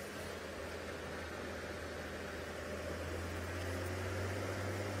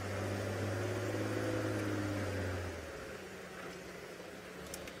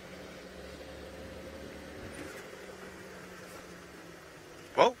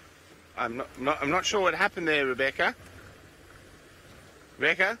 Well, I'm not sure what happened there, Rebecca.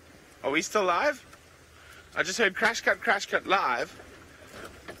 Rebecca, are we still live? I just heard crash cut live.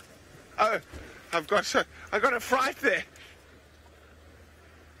 Oh, I got a fright there.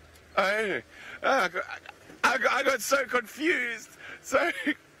 Oh, I got so confused. So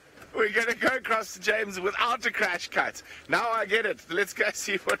we're going to go across to James without a crash cut. Now I get it. Let's go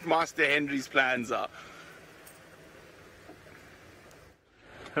see what Master Henry's plans are.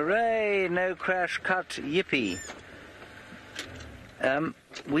 Hooray, no crash cut, yippee.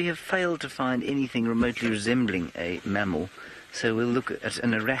 We have failed to find anything remotely resembling a mammal, so we'll look at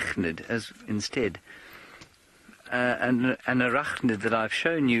an arachnid as instead. An arachnid that I've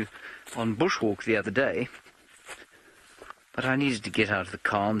shown you on Bushwalk the other day, but I needed to get out of the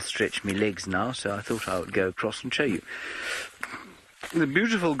car and stretch my legs now, so I thought I would go across and show you. The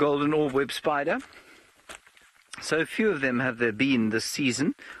beautiful golden orb-web spider. So few of them have there been this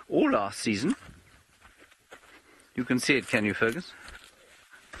season, or last season. You can see it, can you, Fergus?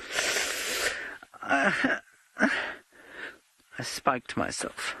 I spiked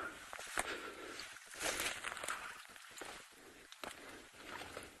myself.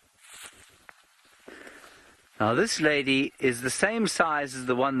 Now this lady is the same size as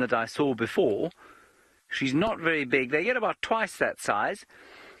the one that I saw before. She's not very big. They get about twice that size.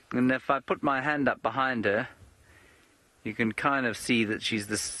 And if I put my hand up behind her, you can kind of see that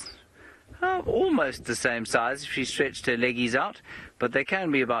she's almost the same size if she stretched her leggies out, but they can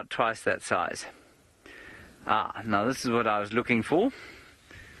be about twice that size. Now this is what I was looking for.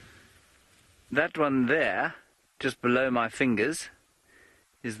 That one there, just below my fingers,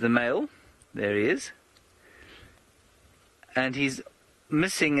 is the male. There he is. And he's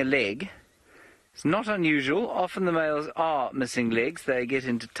missing a leg. It's not unusual. Often the males are missing legs. They get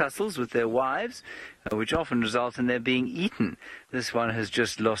into tussles with their wives, which often result in their being eaten. This one has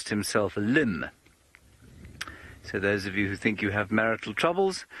just lost himself a limb. So those of you who think you have marital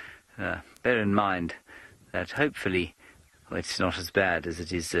troubles, bear in mind that hopefully it's not as bad as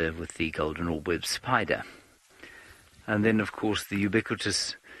it is with the golden orb-web spider. And then, of course, the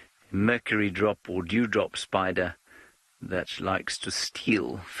ubiquitous mercury drop or dewdrop spider that likes to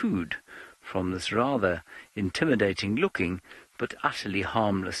steal food from this rather intimidating looking but utterly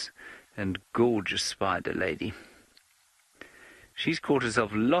harmless and gorgeous spider lady. She's caught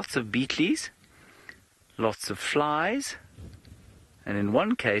herself lots of beetles, lots of flies, and in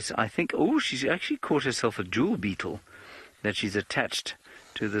one case I think, she's actually caught herself a jewel beetle that she's attached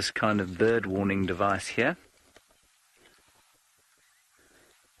to this kind of bird warning device here.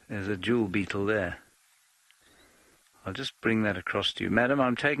 There's a jewel beetle there. I'll just bring that across to you. Madam,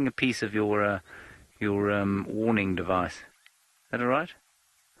 I'm taking a piece of your warning device. Is that all right?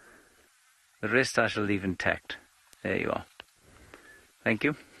 The rest I shall leave intact. There you are. Thank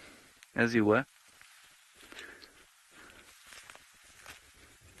you. As you were.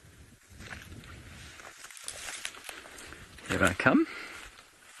 Here I come.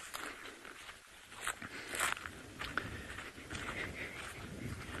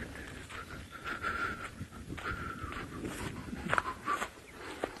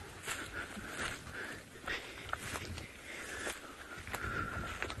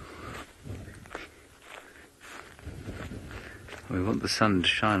 We want the sun to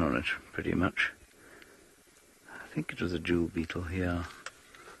shine on it, pretty much. I think it was a jewel beetle here.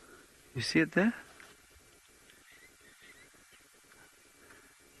 You see it there?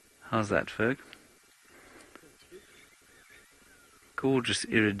 How's that, Ferg? Gorgeous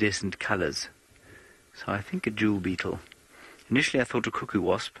iridescent colours. So I think a jewel beetle. Initially I thought a cuckoo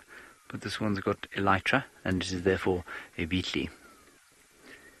wasp, but this one's got elytra, and it is therefore a beetly.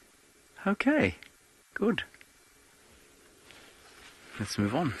 Okay, good. let's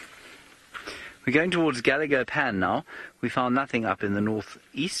move on. We're going towards Gallagher Pan now. We found nothing up in the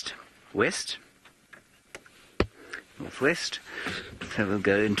northeast, west, northwest, so we'll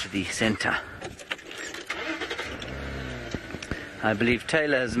go into the centre. I believe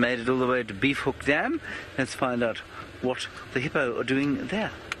Taylor has made it all the way to Beef Hook Dam. Let's find out what the hippo are doing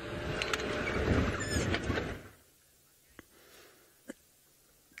there.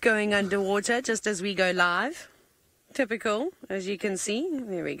 Going underwater just as we go live. Typical, as you can see.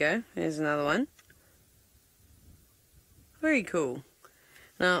 There we go. There's another one. Very cool.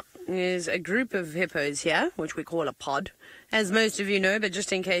 Now, there's a group of hippos here, which we call a pod, as most of you know, but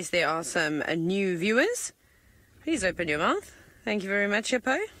just in case there are some new viewers, please open your mouth. Thank you very much,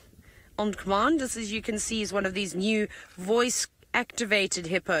 hippo. On command, this, as you can see, is one of these new voice-activated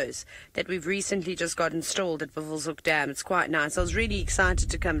hippos that we've recently just got installed at Buffelshoek Dam. It's quite nice. I was really excited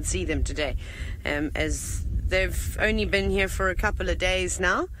to come and see them today, as they've only been here for a couple of days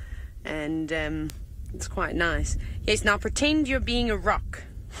now, and it's quite nice. Yes, now pretend you're being a rock.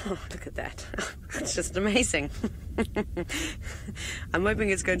 Oh, look at that. It's just amazing. I'm hoping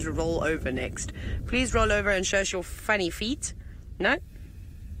it's going to roll over next. Please roll over and show us your funny feet. No?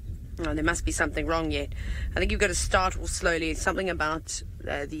 Oh, there must be something wrong yet. I think you've got to start slowly. Something about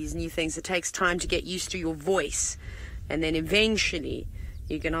these new things. It takes time to get used to your voice. And then eventually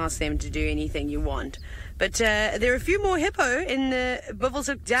you can ask them to do anything you want. But there are a few more hippo in the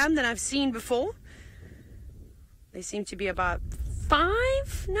Buffelshoek Dam than I've seen before. They seem to be about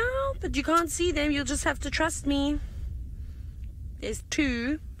 5 now, but you can't see them. You'll just have to trust me. There's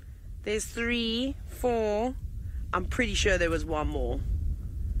 2. There's 3, 4. I'm pretty sure there was one more.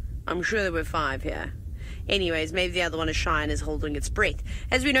 I'm sure there were 5 here. Anyways, maybe the other one is shy and is holding its breath.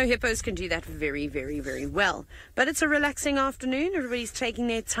 As we know, hippos can do that very, very, very well. But it's a relaxing afternoon. Everybody's taking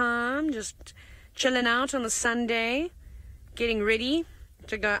their time, just chilling out on a Sunday, getting ready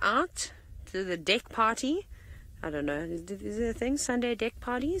to go out to the deck party. I don't know, is there a thing? Sunday deck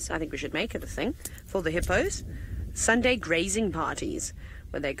parties? I think we should make it a thing for the hippos. Sunday grazing parties,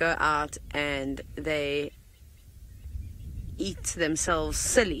 where they go out and they eat themselves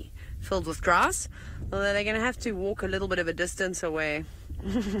silly, filled with grass. Although they're going to have to walk a little bit of a distance away.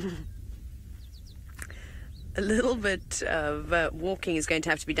 A little bit of walking is going to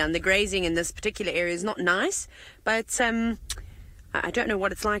have to be done. The grazing in this particular area is not nice, but I don't know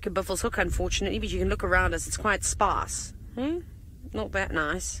what it's like at Buffelshoek, unfortunately, but you can look around us. It's quite sparse. Not that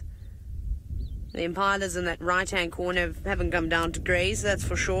nice. The impalas in that right-hand corner haven't come down to graze, that's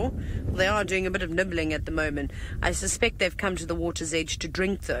for sure. Well, they are doing a bit of nibbling at the moment. I suspect they've come to the water's edge to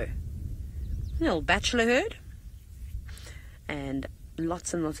drink, though. A little bachelor herd. And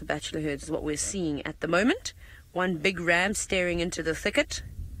lots and lots of bachelor herds is what we're seeing at the moment. One big ram staring into the thicket.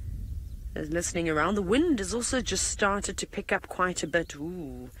 Is listening around. The wind has also just started to pick up quite a bit.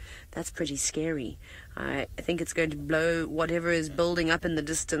 Ooh, that's pretty scary. I think it's going to blow whatever is building up in the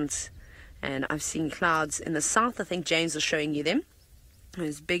distance. And I've seen clouds in the south. I think James is showing you them.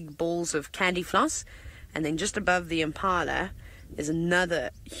 Those big balls of candy floss. And then just above the impala is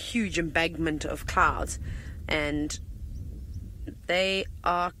another huge embankment of clouds. And they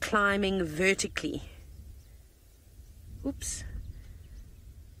are climbing vertically. Oops.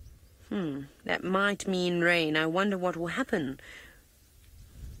 That might mean rain. I wonder what will happen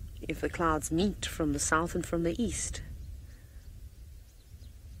if the clouds meet from the south and from the east.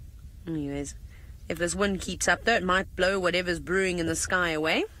 Anyways, if this wind keeps up though, it might blow whatever's brewing in the sky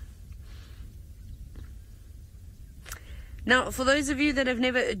away. Now, for those of you that have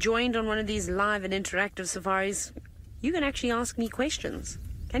never joined on one of these live and interactive safaris, you can actually ask me questions.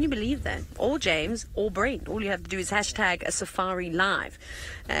 Can you believe that? Or James, or Brent. All you have to do is hashtag a safari live.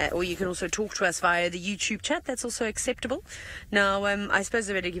 Or you can also talk to us via the YouTube chat. That's also acceptable. Now, I suppose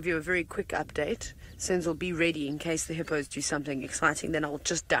I better give you a very quick update. Since I'll be ready in case the hippos do something exciting, then I'll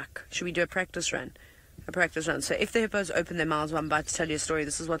just duck. Should we do a practice run? A practice run. So if the hippos open their mouths while I'm about to tell you a story,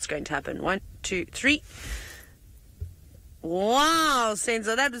 this is what's going to happen. 1, 2, 3. Wow,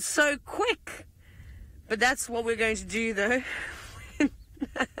 Senzo, that was so quick. But that's what we're going to do, though.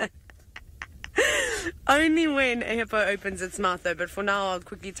 Only when a hippo opens its mouth, though. But for now, I'll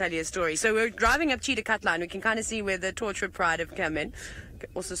quickly tell you a story. So we're driving up Cheetah Cut Line. We can kind of see where the Torchwood Pride have come in.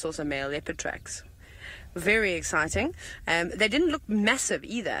 Also saw some male leopard tracks. Very exciting. They didn't look massive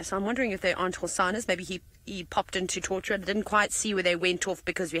either. So I'm wondering if they aren't Hosannas. Maybe he popped into Torchwood. I didn't quite see where they went off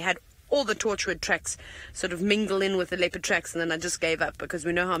because we had all the Torchwood tracks sort of mingle in with the leopard tracks, and then I just gave up because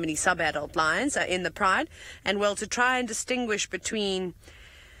we know how many sub-adult lions are in the Pride. And well, to try and distinguish between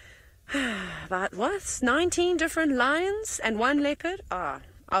about 19 different lions and one leopard, I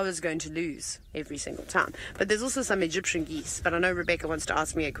I was going to lose every single time. But there's also some Egyptian geese. But I know Rebecca wants to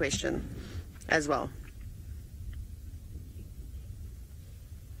ask me a question as well.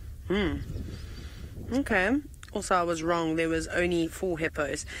 Okay. Also, I was wrong. There was only 4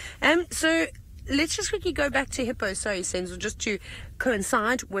 hippos. So let's just quickly go back to hippos. Sorry, Senzo, just to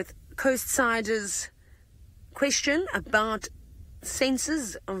coincide with Coastsider's question about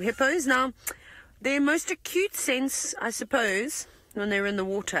senses of hippos. Now, their most acute sense, I suppose, when they're in the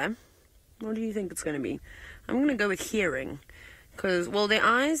water, what do you think it's going to be? I'm going to go with hearing. Because, well, their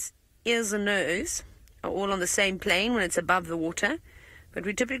eyes, ears and nose are all on the same plane when it's above the water. But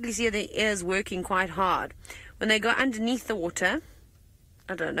we typically see their ears working quite hard. When they go underneath the water,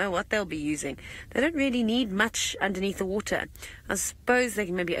 I don't know what they'll be using. They don't really need much underneath the water. I suppose they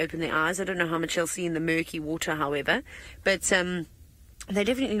can maybe open their eyes. I don't know how much they'll see in the murky water, however. But they're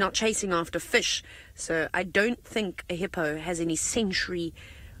definitely not chasing after fish. So I don't think a hippo has any sensory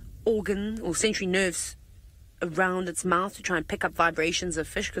organ or sensory nerves around its mouth to try and pick up vibrations of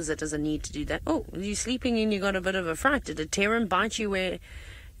fish, because it doesn't need to do that. Oh, you're sleeping and you got a bit of a fright. Did it tear and bite you where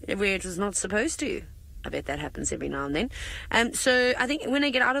it was not supposed to? I bet that happens every now and then. So I think when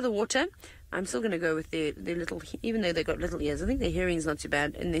they get out of the water, I'm still going to go with their little, even though they've got little ears, I think their hearing's not too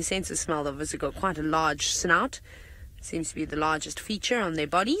bad. And their sense of smell, they've obviously got quite a large snout. It seems to be the largest feature on their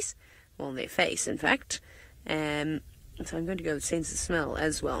bodies, well, on their face, in fact. So I'm going to go with sense of smell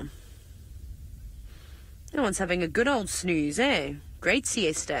as well. No one's having a good old snooze, eh? Great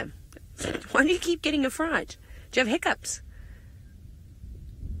siesta. Why do you keep getting a fright? Do you have hiccups?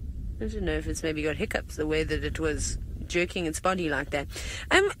 I don't know if it's maybe got hiccups, the way that it was jerking its body like that.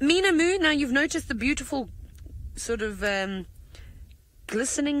 Mina Moo, now you've noticed the beautiful sort of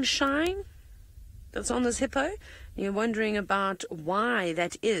glistening shine that's on this hippo. You're wondering about why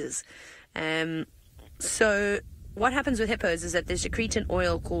that is. So what happens with hippos is that they secrete an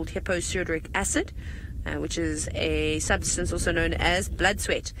oil called hipposudoric acid, which is a substance also known as blood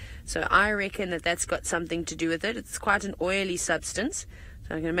sweat. So I reckon that that's got something to do with it. It's quite an oily substance.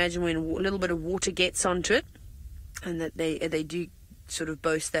 So I can imagine when a little bit of water gets onto it, and that they do sort of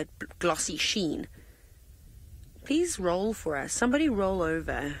boast that glossy sheen. Please roll for us. Somebody roll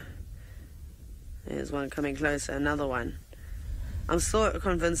over. There's one coming closer, another one. I'm still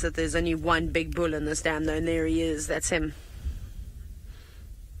convinced that there's only one big bull in this dam, though, and there he is. That's him.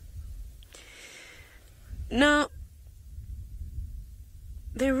 Now,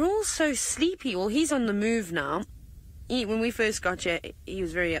 they're all so sleepy. Well, he's on the move now. When we first got here, he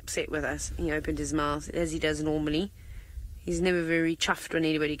was very upset with us. He opened his mouth, as he does normally. He's never very chuffed when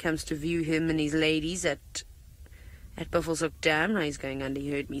anybody comes to view him and his ladies at Buffelshoek Dam. Now he's going under,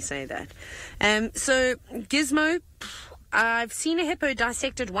 you heard me say that. So, Gizmo, I've seen a hippo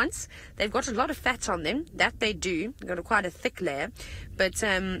dissected once. They've got a lot of fat on them. That they do. They've got quite a thick layer. But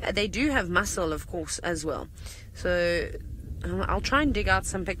they do have muscle, of course, as well. So I'll try and dig out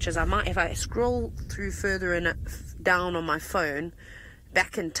some pictures. I might, if I scroll through further down on my phone,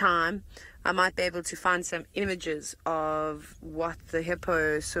 back in time, I might be able to find some images of what the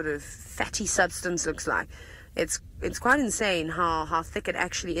hippo sort of fatty substance looks like. It's quite insane how thick it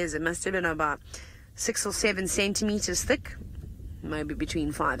actually is. It must have been about 6 or 7 centimeters thick, maybe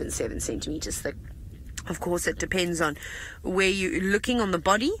between 5 and 7 centimeters thick. Of course, it depends on where you're looking on the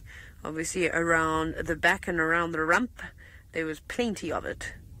body. Obviously, around the back and around the rump, there was plenty of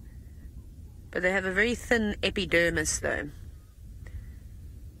it. But they have a very thin epidermis, though.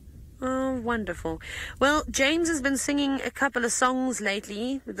 Oh, wonderful. Well, James has been singing a couple of songs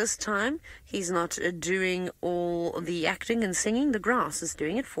lately. This time, he's not doing all the acting and singing. The grass is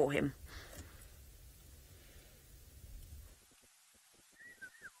doing it for him.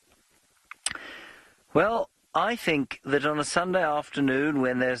 Well, I think that on a Sunday afternoon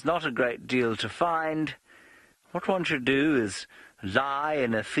when there's not a great deal to find, what one should do is lie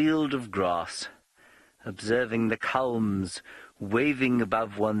in a field of grass, observing the culms waving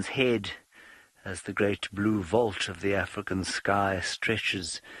above one's head as the great blue vault of the African sky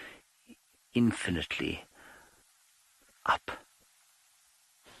stretches infinitely up.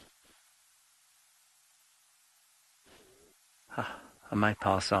 I might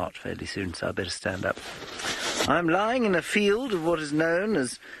pass out fairly soon, so I better stand up. I'm lying in a field of what is known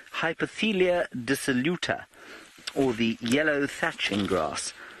as Hypothelia dissoluta, or the yellow thatching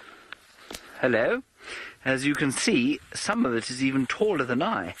grass. Hello. As you can see, some of it is even taller than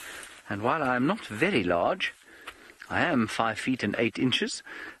I, and while I am not very large, I am 5 feet and 8 inches,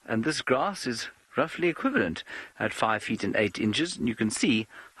 and this grass is roughly equivalent at 5 feet and 8 inches, and you can see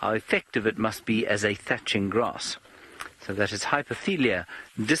how effective it must be as a thatching grass. So that is Hypothelia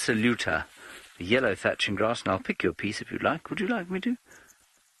dissoluta, the yellow thatching grass, and I'll pick you a piece if you like. Would you like me to?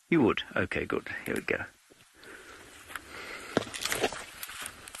 You would? Okay, good. Here we go.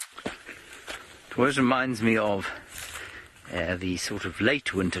 It always reminds me of the sort of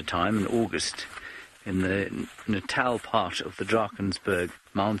late winter time in August in the Natal part of the Drakensberg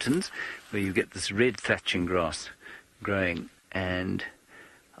Mountains, where you get this red thatching grass growing, and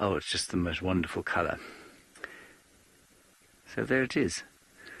oh, it's just the most wonderful colour. So there it is.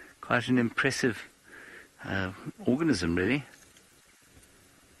 Quite an impressive organism, really.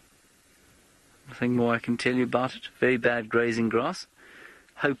 Nothing more I can tell you about it. Very bad grazing grass.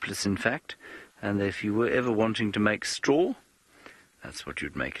 Hopeless, in fact. And if you were ever wanting to make straw, that's what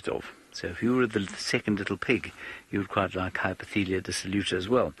you'd make it of. So if you were the second little pig, you would quite like Hypothelia dissoluta as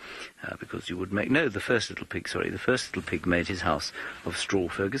well, because you would make... No, the first little pig, sorry. The first little pig made his house of straw,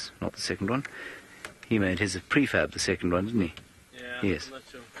 Fergus, not the second one. He made his of prefab, the second one, didn't he? Yeah, yes. I'm not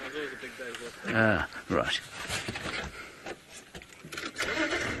sure. I was always a big day's work. Ah, right.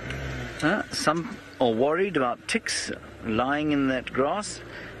 Some are worried about ticks lying in that grass.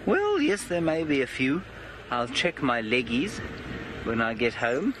 Well, yes, there may be a few. I'll check my leggies when I get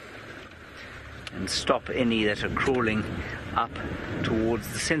home and stop any that are crawling up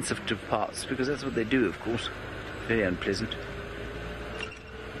towards the sensitive parts, because that's what they do, of course. Very unpleasant.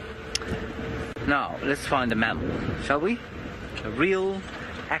 Now, let's find a mammal, shall we? A real,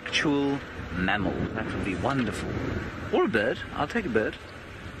 actual mammal. That would be wonderful. Or a bird. I'll take a bird.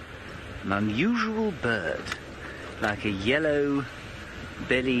 An unusual bird, like a yellow-bellied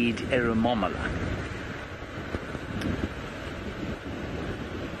eremomola.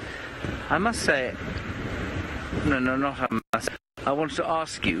 I must say, no, not I must. I want to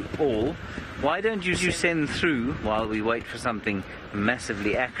ask you all, why don't you send through, while we wait for something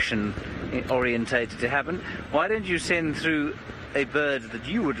massively action-orientated to happen, why don't you send through a bird that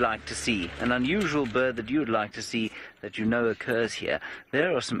you would like to see, an unusual bird that you would like to see that you know occurs here?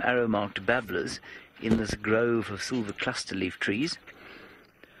 There are some arrow-marked babblers in this grove of silver cluster leaf trees.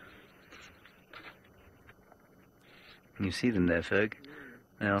 You see them there, Ferg?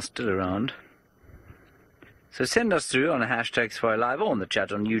 They are still around. So send us through on a #SafariLive or on the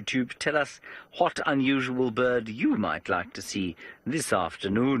chat on YouTube. Tell us what unusual bird you might like to see this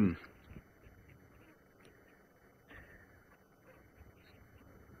afternoon.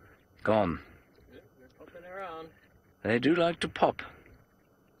 Gone. They're popping around. They do like to pop.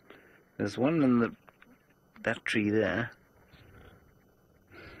 There's one in that tree there.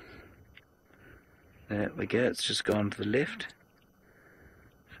 There we go, it's just gone to the left.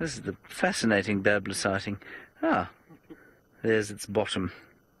 This is the fascinating babbler sighting. Ah, there's its bottom.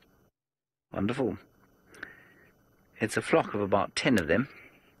 Wonderful. It's a flock of about 10 of them.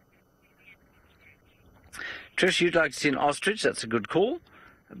 Trish, you'd like to see an ostrich? That's a good call.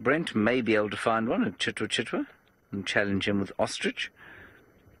 Brent may be able to find one at Chitwa and challenge him with ostrich.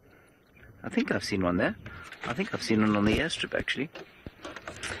 I think I've seen one there. I think I've seen one on the airstrip, actually.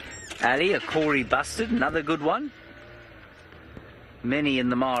 Ali, a Corey bustard, another good one. Many in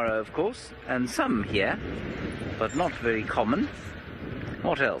the Mara, of course, and some here, but not very common.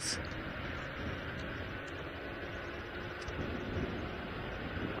 What else?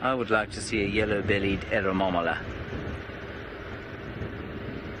 I would like to see a yellow-bellied eremomola.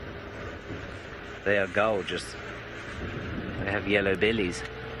 They are gorgeous. They have yellow bellies.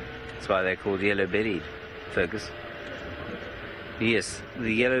 That's why they're called yellow-bellied, Fergus. Yes,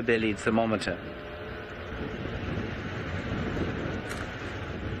 the yellow-bellied thermometer.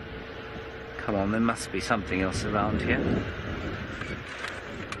 Come on, there must be something else around here.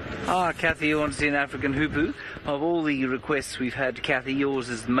 Ah, Kathy, you want to see an African hoopoe? Of all the requests we've had, Kathy, yours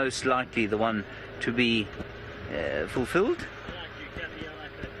is most likely the one to be fulfilled.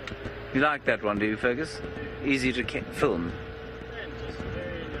 You like that one, do you, Fergus? Easy to film.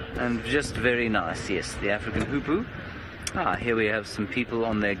 And just very nice, yes, the African hoopoe. Ah, here we have some people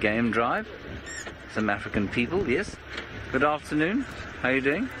on their game drive. Some African people, yes. Good afternoon. How are you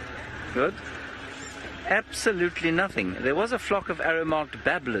doing? Good. Absolutely nothing. There was a flock of arrow-marked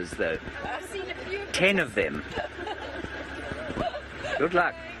babblers, though. I've seen a few. 10 of them. Good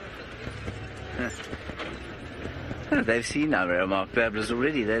luck. Oh, they've seen our arrow-marked babblers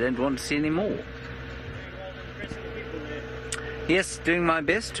already. They don't want to see any more. Yes, doing my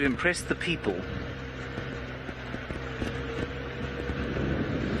best to impress the people.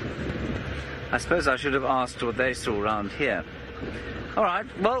 I suppose I should have asked what they saw around here. All right,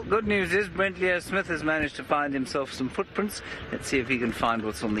 well, good news is Brent Leo Smith has managed to find himself some footprints. Let's see if he can find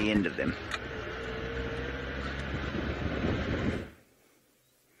what's on the end of them.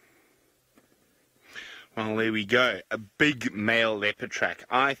 Well, there we go. A big male leopard track.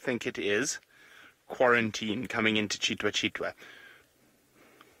 I think it is quarantine coming into Chitwa.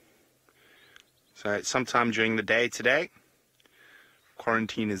 So sometime during the day today,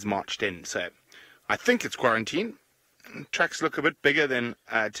 quarantine is marched in. So I think it's quarantine. Tracks look a bit bigger than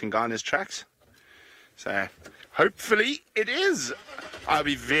Tingana's tracks. So hopefully it is. I'll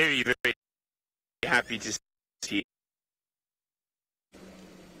be very, very happy to see.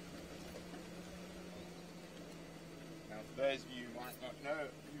 Now, for those of you who might not know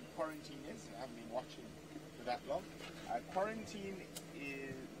who quarantine is, and haven't been watching for that long, quarantine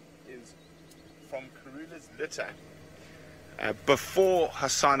is from Karula's litter before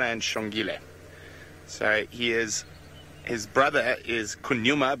Hasana and Shongile. So his brother is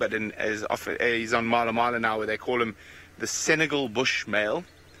Kunyuma, but he's on Mala Mala now, where they call him the Senegal bush male,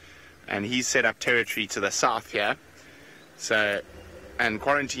 and he's set up territory to the south here. So, and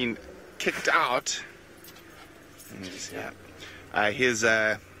quarantine kicked out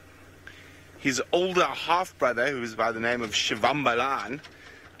his older half brother, who was by the name of Shivambalan,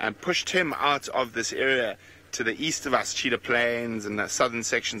 and pushed him out of this area to the east of us, Cheetah Plains and the southern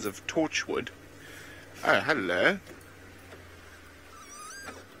sections of Torchwood. Oh, hello.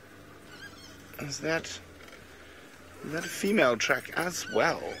 Is that a female track as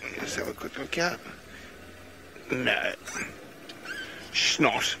well? Let's have a quick look at. No.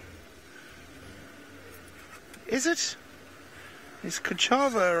 Snot. Is it? Is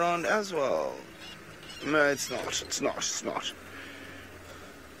Kachava around as well? No, it's not. It's not.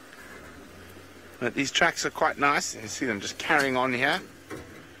 But these tracks are quite nice. You see them just carrying on here.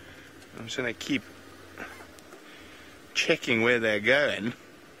 I'm just going to keep checking where they're going.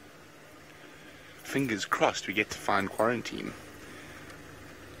 Fingers crossed we get to find quarantine.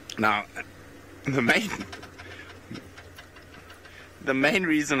 Now, the main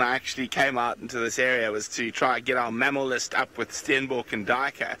reason I actually came out into this area was to try and get our mammal list up with Steenbok and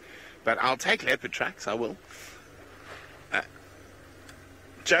Duiker, but I'll take leopard tracks, I will.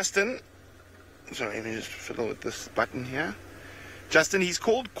 Justin, sorry, let me just fiddle with this button here. Justin, he's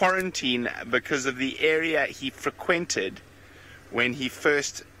called quarantine because of the area he frequented when he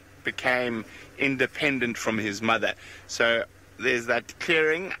first became independent from his mother. So there's that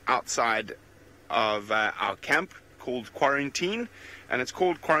clearing outside of our camp called Quarantine, and it's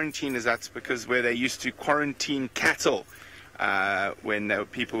called Quarantine as that's because where they used to quarantine cattle when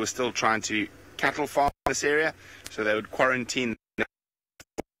people were still trying to cattle farm in this area, so they would quarantine.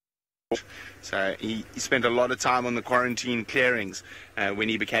 So he spent a lot of time on the quarantine clearings when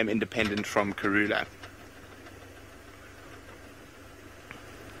he became independent from Karula.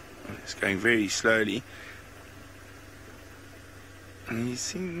 It's going very slowly, and he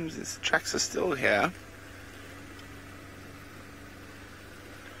seems his tracks are still here.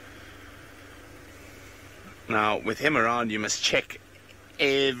 Now, with him around, you must check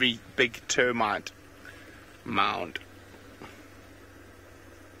every big termite mound.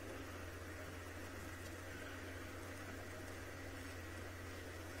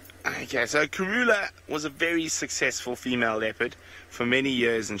 Okay, so Karula was a very successful female leopard for many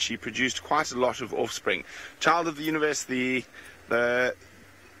years, and she produced quite a lot of offspring. Child of the universe, the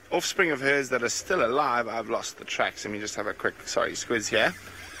offspring of hers that are still alive, I've lost the tracks. Let me just have a quick, squiz here.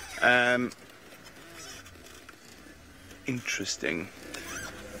 Interesting.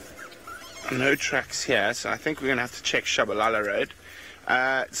 No tracks here, so I think we're going to have to check Shabalala Road.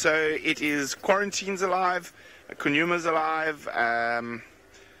 So it is Quarantine's alive, Kunyuma's alive,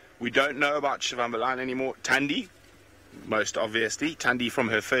 we don't know about Shivambalan anymore. Tandi, most obviously. Tandi from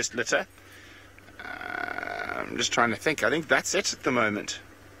her first litter. I'm just trying to think. I think that's it at the moment.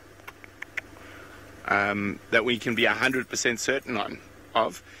 That we can be 100% certain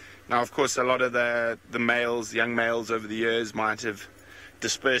of. Now, of course, a lot of the males, young males over the years might have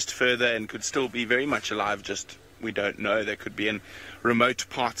dispersed further and could still be very much alive, just we don't know. They could be in remote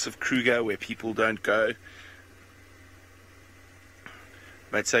parts of Kruger where people don't go.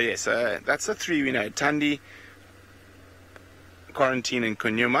 But so yes, that's the three we know. Tandi, Quarantine and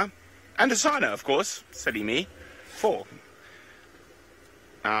Kunyuma. And Asana, of course. Silly me. 4.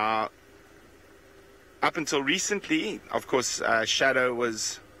 Up until recently, of course, Shadow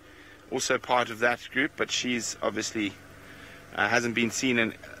was also part of that group, but she's obviously hasn't been seen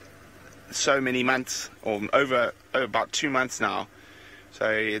in so many months, or over about 2 months now. So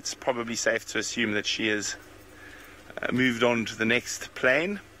it's probably safe to assume that she is moved on to the next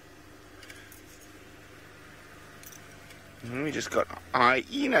plane. And we just got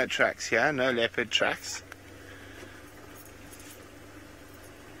hyena tracks here, no leopard tracks.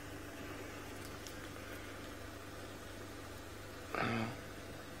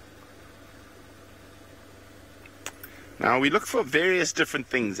 Now we look for various different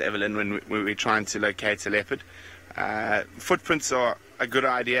things, Evelyn, when we're trying to locate a leopard. Footprints are a good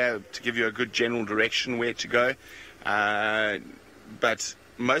idea to give you a good general direction where to go, but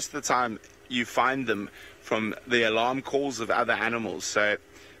most of the time you find them from the alarm calls of other animals. So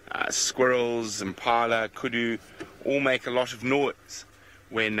squirrels, impala, kudu all make a lot of noise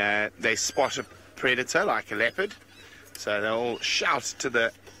when they spot a predator like a leopard. So they all shout to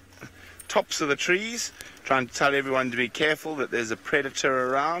the tops of the trees, trying to tell everyone to be careful that there's a predator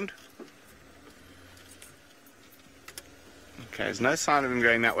around. Okay, there's no sign of him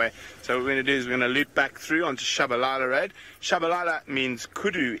going that way. So what we're going to do is we're going to loop back through onto Shabalala Road. Shabalala means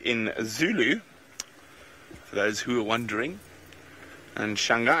kudu in Zulu, for those who are wondering. And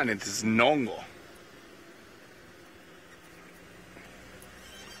Shangaan, it is Nongo.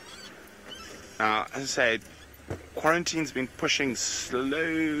 Now, as I say, quarantine's been pushing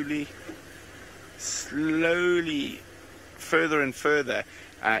slowly further and further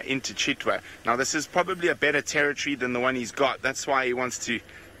into Chitwa. Now, this is probably a better territory than the one he's got. That's why he wants to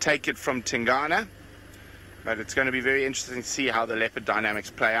take it from Tingana. But it's going to be very interesting to see how the leopard dynamics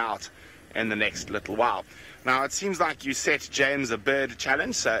play out in the next little while. Now, it seems like you set James a bird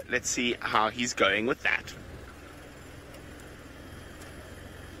challenge, so let's see how he's going with that.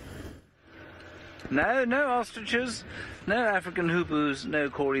 No ostriches, no African hoopoes, no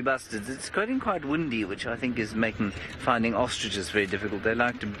Cory bustards. It's getting quite windy, which I think is making finding ostriches very difficult. They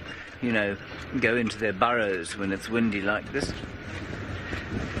like to, go into their burrows when it's windy like this.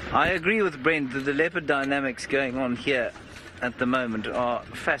 I agree with Brent that the leopard dynamics going on here at the moment are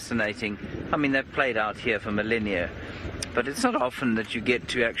fascinating. I mean, they've played out here for millennia, but it's not often that you get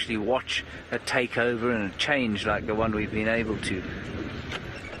to actually watch a takeover and a change like the one we've been able to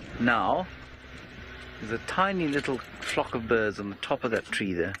now. There's a tiny little flock of birds on the top of that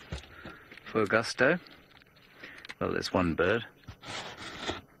tree there for gusto. Well, there's one bird.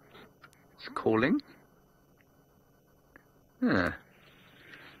 It's calling.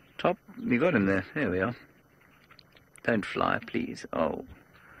 Top, you got him there. There we are. Don't fly, please. Oh.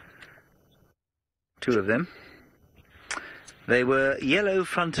 Two of them. They were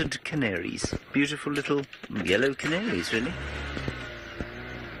yellow-fronted canaries. Beautiful little yellow canaries, really.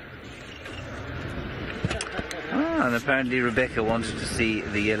 And apparently Rebecca wanted to see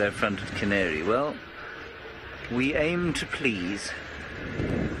the yellow-fronted canary. Well, we aim to please.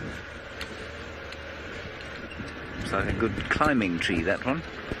 Looks like a good climbing tree, that one.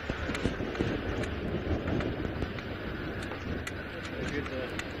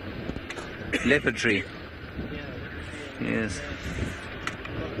 Leopard tree. Yes.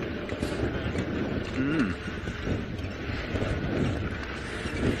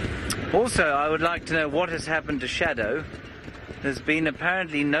 Also, I would like to know what has happened to Shadow. There's been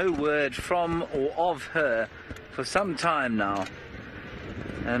apparently no word from or of her for some time now.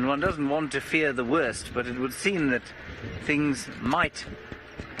 And one doesn't want to fear the worst, but it would seem that things might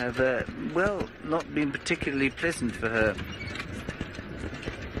have, not been particularly pleasant for her.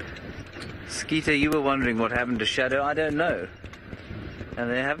 Skeeter, you were wondering what happened to Shadow. I don't know. And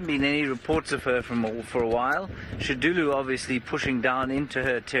there haven't been any reports of her for a while. Shadulu obviously pushing down into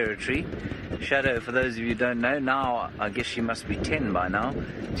her territory. Shadow, for those of you who don't know, now I guess she must be 10 by now.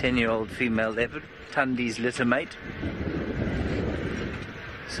 10-year-old female leopard, Tundi's litter mate.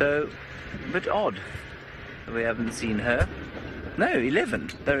 So, a bit odd that we haven't seen her. No,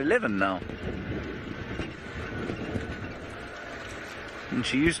 11. They're 11 now. And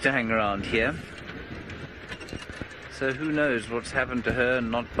she used to hang around here. So who knows what's happened to her and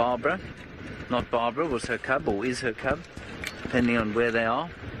not Barbara. Not Barbara was her cub, or is her cub, depending on where they are,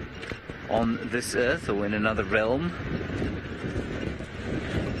 on this earth or in another realm.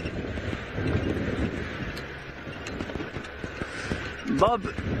 Bob,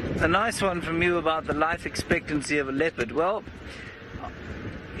 a nice one from you about the life expectancy of a leopard. Well,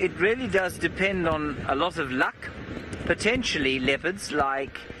 it really does depend on a lot of luck. Potentially leopards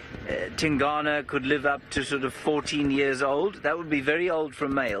like Tingana could live up to sort of 14 years old. That would be very old for a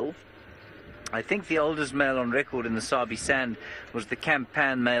male. I think the oldest male on record in the Sabi Sand was the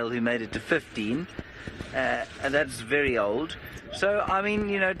Campan male who made it to 15. And that's very old. So, I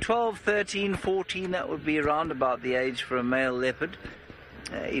mean, 12, 13, 14, that would be around about the age for a male leopard,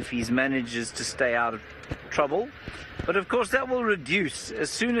 if he manages to stay out of trouble. But of course that will reduce as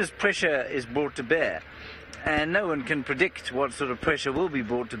soon as pressure is brought to bear. And no one can predict what sort of pressure will be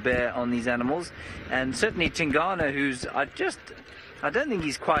brought to bear on these animals. And certainly Tingana, who's, I don't think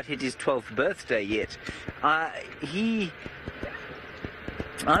he's quite hit his 12th birthday yet. I'm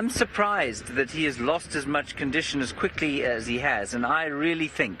surprised that he has lost as much condition as quickly as he has. And I really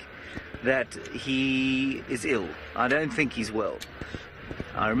think that he is ill. I don't think he's well.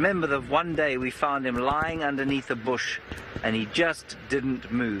 I remember that one day we found him lying underneath a bush and he just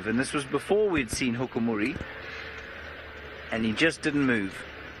didn't move. And this was before we'd seen Hukumuri, and he just didn't move.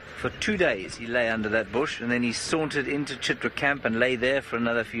 For 2 days he lay under that bush, and then he sauntered into Chitra camp and lay there for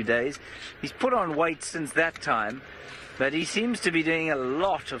another few days. He's put on weight since that time, but he seems to be doing a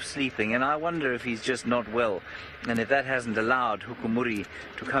lot of sleeping, and I wonder if he's just not well, and if that hasn't allowed Hukumuri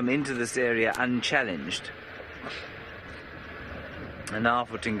to come into this area unchallenged. And now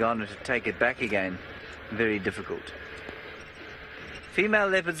for Tingana to take it back again, very difficult. Female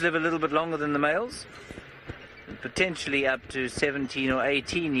leopards live a little bit longer than the males, potentially up to 17 or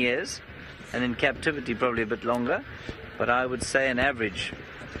 18 years, and in captivity probably a bit longer, but I would say an average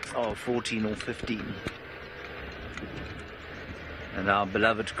of 14 or 15. And our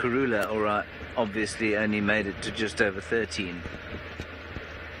beloved Karula obviously only made it to just over 13.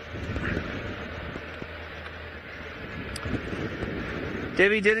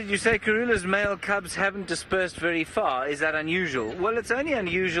 Debbie, did you say Karula's male cubs haven't dispersed very far? Is that unusual? Well, it's only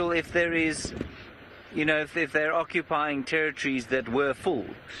unusual if there is, you know, if they're occupying territories that were full.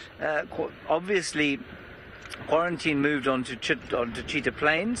 Obviously, Quarantine moved onto Cheetah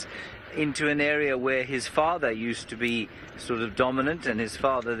Plains, into an area where his father used to be sort of dominant, and his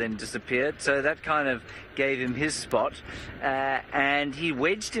father then disappeared, so that kind of gave him his spot, and he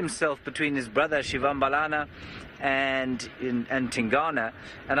wedged himself between his brother Shivambalana and Tingana,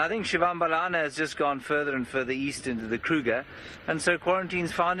 and I think Shivambalana has just gone further and further east into the Kruger, and so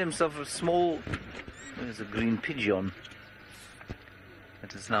Quarantine's found himself a small, there's a green pigeon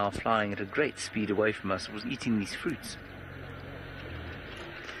that is now flying at a great speed away from us. It was eating these fruits.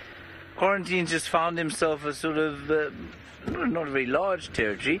 Quarantine's just found himself a sort of, not a very large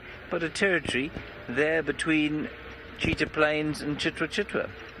territory, but a territory there between Cheetah Plains and Chitwa,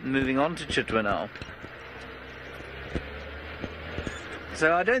 moving on to Chitwa now.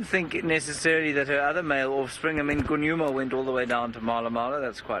 So I don't think necessarily that her other male offspring, I mean, Gunyuma went all the way down to Maasai Mara,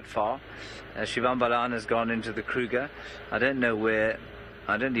 that's quite far. Shivambalana has gone into the Kruger. I don't know where,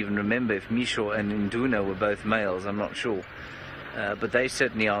 I don't even remember if Misho and Induna were both males, I'm not sure. But they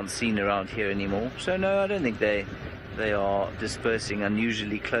certainly aren't seen around here anymore. So no, I don't think they are dispersing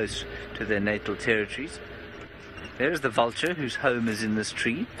unusually close to their natal territories. There's the vulture whose home is in this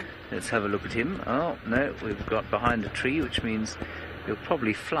tree. Let's have a look at him. Oh, no, we've got behind a tree, which means he'll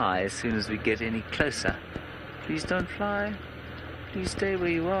probably fly as soon as we get any closer. Please don't fly. Please stay where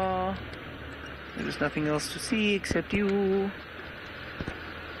you are. There's nothing else to see except you.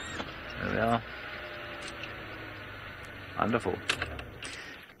 There we are. Wonderful.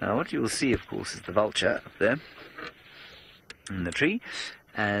 Now what you will see, of course, is the vulture up there in the tree,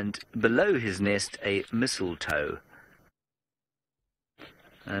 and below his nest a mistletoe.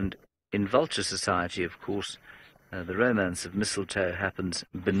 And in vulture society, of course, the romance of mistletoe happens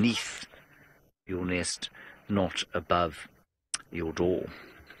beneath your nest, not above your door.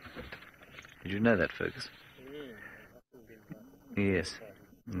 Did you know that, Fergus? Yes,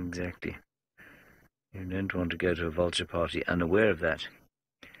 exactly. You don't want to go to a vulture party unaware of that.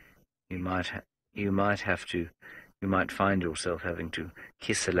 You might find yourself having to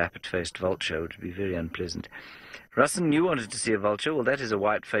kiss a lappet-faced vulture, which would be very unpleasant. Russin, you wanted to see a vulture. Well, that is a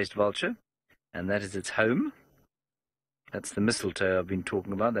white-faced vulture, and that is its home. That's the mistletoe I've been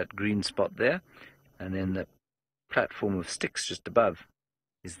talking about, that green spot there, and then the platform of sticks just above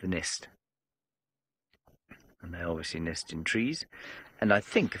is the nest. And they obviously nest in trees. And I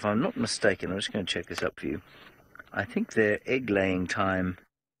think, if I'm not mistaken, I'm just going to check this up for you, I think their egg-laying time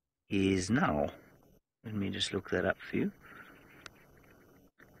is now. Let me just look that up for you.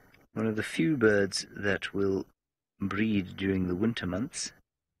 One of the few birds that will breed during the winter months.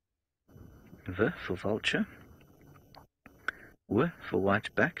 V for vulture. W for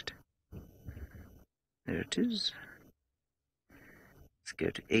white-backed. There it is. Let's go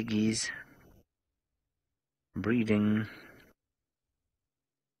to eggies. Breeding.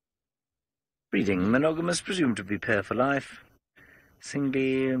 Monogamous, presumed to be pair for life.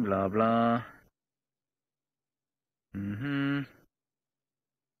 Singly, blah blah.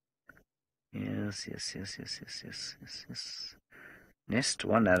 Yes. Nest,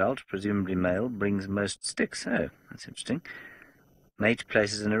 one adult, presumably male, brings most sticks. Oh, that's interesting. Mate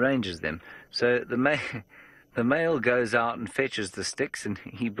places and arranges them. So the male goes out and fetches the sticks, and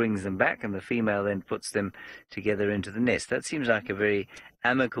he brings them back, and the female then puts them together into the nest. That seems like a very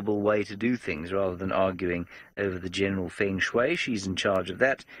amicable way to do things, rather than arguing over the general feng shui. She's in charge of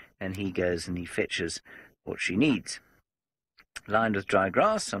that, and he goes and he fetches what she needs. Lined with dry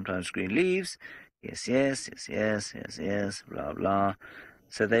grass, sometimes green leaves. Yes, blah, blah.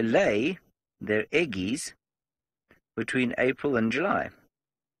 So they lay their eggies between April and July.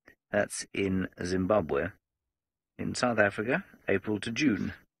 That's in Zimbabwe. In South Africa, April to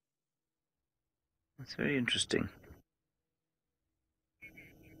June. That's very interesting.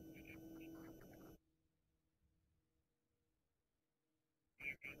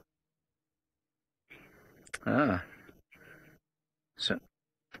 Ah. So,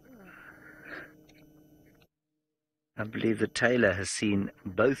 I believe the tailor has seen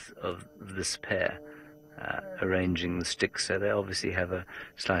both of this pair arranging the sticks, so they obviously have a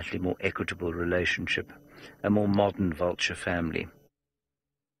slightly more equitable relationship, a more modern vulture family.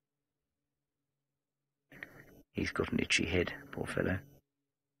 He's got an itchy head, poor fellow.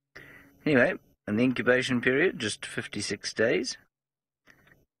 Anyway, and the incubation period, just 56 days.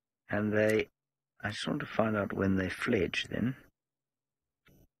 And I just want to find out when they fledge then.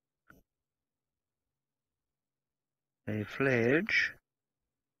 They fledge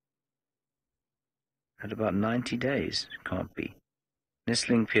at about 90 days, can't be.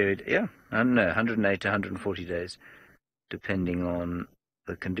 Nestling period, yeah, I don't know, 108 to 140 days, depending on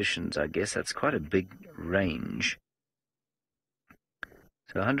the conditions, I guess. That's quite a big range.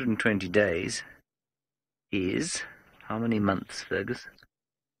 So 120 days is how many months, Fergus?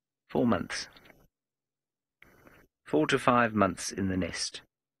 4 months. 4 to 5 months in the nest.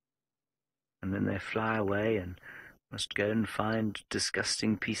 And then they fly away and must go and find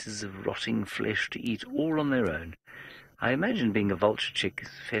disgusting pieces of rotting flesh to eat, all on their own. I imagine being a vulture chick is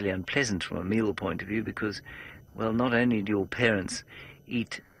fairly unpleasant from a meal point of view because, well, not only do your parents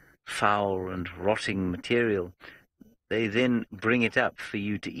eat foul and rotting material, they then bring it up for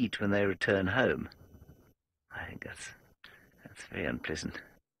you to eat when they return home. I think that's very unpleasant.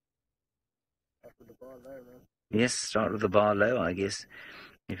 Start with the bar low, man. Yes, start with the bar low, I guess.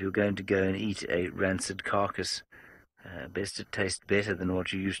 If you're going to go and eat a rancid carcass, best it tastes better than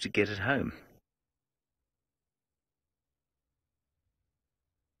what you used to get at home.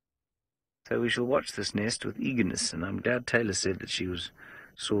 So we shall watch this nest with eagerness, and I'm glad Taylor said that she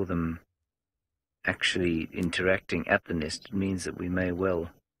saw them actually interacting at the nest. It means that we may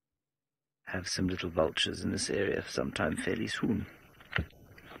well have some little vultures in this area sometime fairly soon.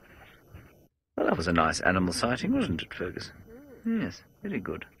 Well, that was a nice animal sighting, wasn't it, Fergus? Yes, very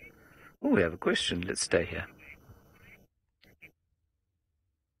good. Oh, we have a question. Let's stay here.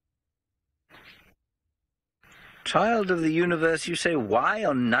 Child of the universe, you say, why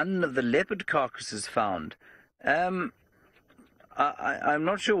are none of the leopard carcasses found? I'm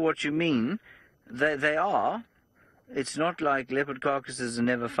not sure what you mean. They are. It's not like leopard carcasses are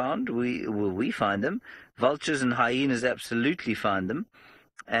never found. We find them. Vultures and hyenas absolutely find them.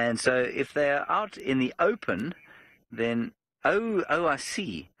 And so if they're out in the open, then... Oh, I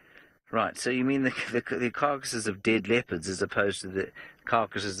see. Right, so you mean the carcasses of dead leopards as opposed to the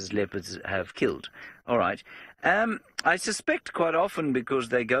carcasses leopards have killed. All right. I suspect quite often because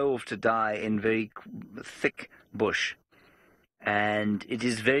they go off to die in very thick bush. And it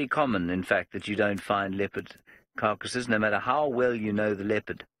is very common, in fact, that you don't find leopard carcasses, no matter how well you know the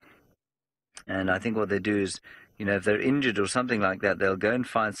leopard. And I think what they do is, if they're injured or something like that, they'll go and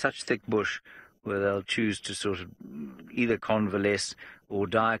find such thick bush where they'll choose to sort of either convalesce or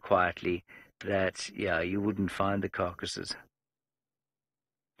die quietly that, you wouldn't find the carcasses.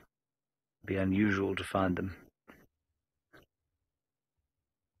 It'd be unusual to find them.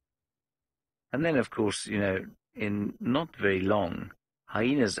 And then, of course, in not very long,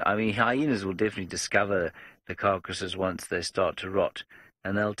 hyenas will definitely discover the carcasses once they start to rot,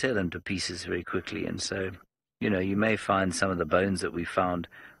 and they'll tear them to pieces very quickly. And so, you may find some of the bones that we found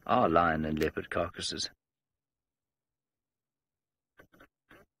are lion and leopard carcasses.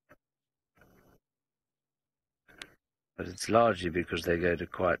 But it's largely because they go to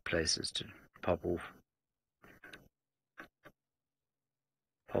quiet places to pop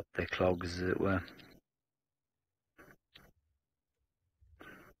their clogs, as it were.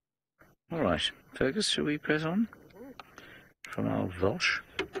 All right, Fergus, shall we press on from our Welsh?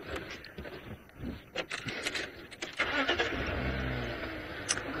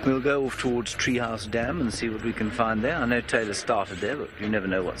 We'll go off towards Treehouse Dam and see what we can find there. I know Taylor started there, but you never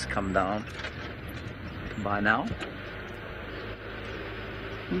know what's come down by now.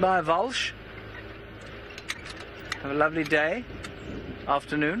 Bye, Welsh. Have a lovely day.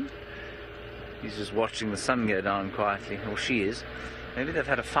 Afternoon. He's just watching the sun go down quietly, or she is. Maybe they've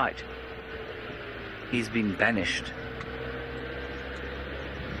had a fight. He's been banished.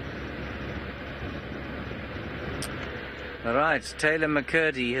 All right, Taylor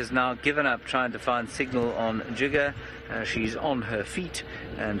McCurdy has now given up trying to find signal on Jigger. She's on her feet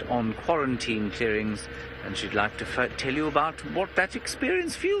and on quarantine clearings, and she'd like to tell you about what that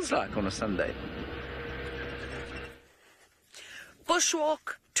experience feels like on a Sunday.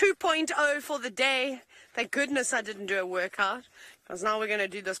 Bushwalk 2.0 for the day. Thank goodness I didn't do a workout, because now we're going to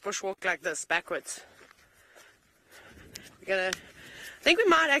do this bushwalk like this, backwards. I think we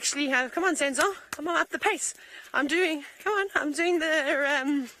might actually have, come on Senzo, come on, up the pace. I'm doing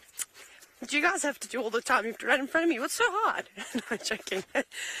the, what you guys have to do all the time, you have to run in front of me. What's so hard? No, I'm joking.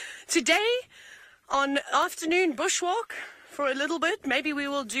 Today, on afternoon bushwalk, for a little bit, maybe we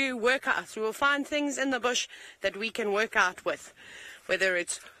will do workouts. We will find things in the bush that we can work out with. Whether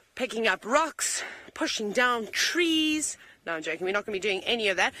it's picking up rocks, pushing down trees. No, I'm joking, we're not going to be doing any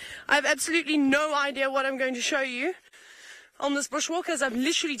of that. I have absolutely no idea what I'm going to show you on this bushwalk, as I've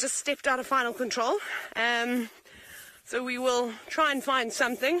literally just stepped out of final control. So we will try and find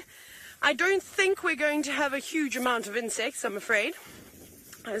something. I don't think we're going to have a huge amount of insects, I'm afraid,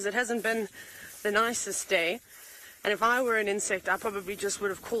 as it hasn't been the nicest day. And if I were an insect, I probably just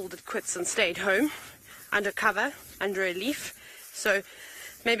would have called it quits and stayed home, under cover, under a leaf. So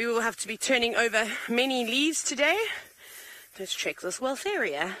maybe we'll have to be turning over many leaves today. Let's check this wealth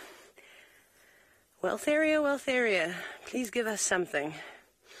area. Wealth area, please give us something.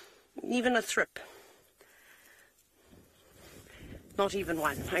 Even a thrip. Not even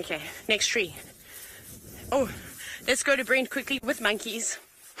one. Okay, next tree. Oh, let's go to Brent quickly with monkeys.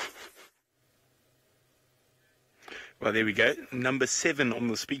 Well, there we go. Number 7 on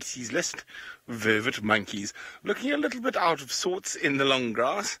the species list, vervet monkeys. Looking a little bit out of sorts in the long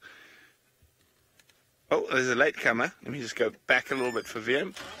grass. Oh, there's a latecomer. Let me just go back a little bit for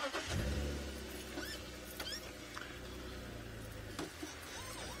VM.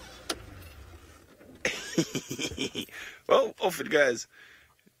 Well, off it goes.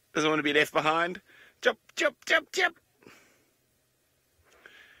 Doesn't want to be left behind. Jump, jump, jump, jump.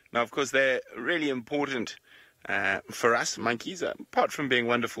 Now, of course, they're really important for us, monkeys. Apart from being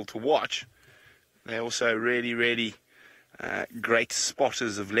wonderful to watch, they're also really, really great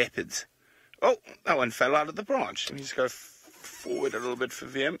spotters of leopards. Oh, that one fell out of the branch. Let me just go forward a little bit for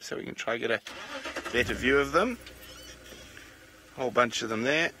VM so we can try to get a better view of them. Whole bunch of them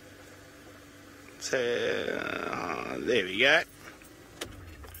there. So, there we go.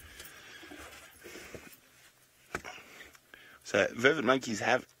 So, vervet monkeys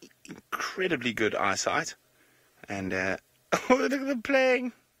have incredibly good eyesight. And, oh, look at them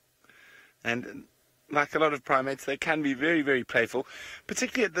playing. And like a lot of primates, they can be very, very playful,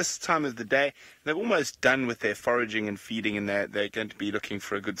 particularly at this time of the day. They're almost done with their foraging and feeding, and they're going to be looking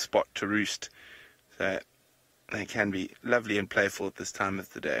for a good spot to roost. So, they can be lovely and playful at this time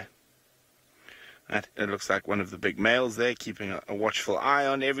of the day. It looks like one of the big males there, keeping a watchful eye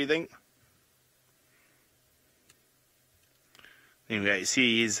on everything. Anyway, you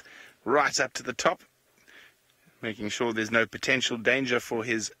see he's right up to the top, making sure there's no potential danger for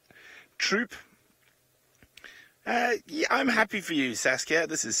his troop. Yeah, I'm happy for you, Saskia.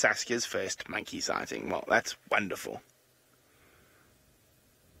 This is Saskia's first monkey sighting. Well, that's wonderful.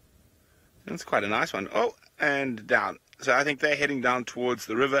 That's quite a nice one. Oh, and down. So I think they're heading down towards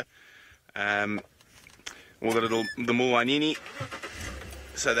the river. Or the Mulwanini,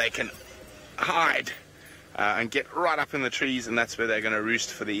 so they can hide and get right up in the trees, and that's where they're going to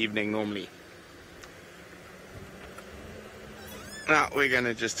roost for the evening normally. Now we're going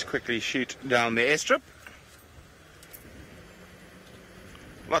to just quickly shoot down the airstrip.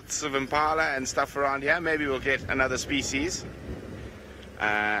 Lots of impala and stuff around here. Maybe we'll get another species.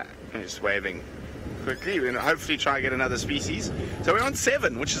 I'm just waving quickly. We're going to hopefully try and get another species. So we're on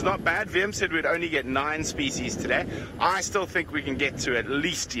 7, which is not bad. VM said we'd only get 9 species today. I still think we can get to at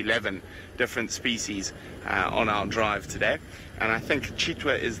least 11 different species on our drive today. And I think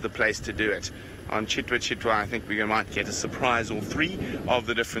Chitwa is the place to do it. On Chitwa, I think we might get a surprise or 3 of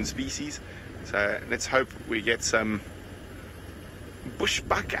the different species. So let's hope we get some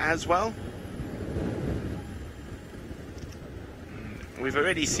bushbuck as well. We've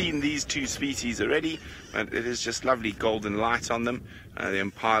already seen these 2 species already, but it is just lovely golden light on them, the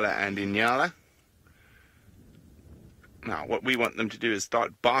impala and inyala. Now, what we want them to do is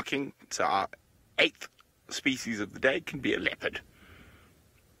start barking, so our 8th species of the day can be a leopard.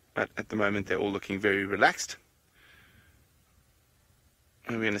 But at the moment, they're all looking very relaxed.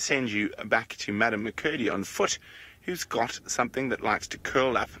 And we're going to send you back to Madam McCurdy on foot, who's got something that likes to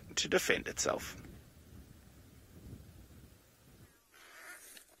curl up to defend itself.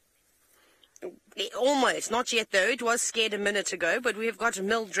 Almost, not yet though. It was scared a minute ago, but we've got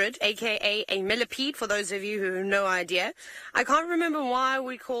Mildred, aka a millipede, for those of you who have no idea. I can't remember why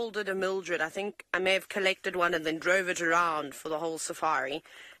we called it a Mildred. I think I may have collected one and then drove it around for the whole safari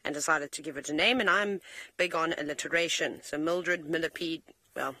and decided to give it a name, and I'm big on alliteration. So Mildred, millipede,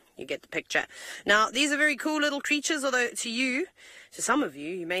 well, you get the picture. Now, these are very cool little creatures, although to some of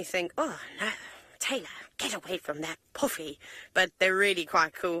you, you may think, oh, no, Taylor, get away from that puffy. But they're really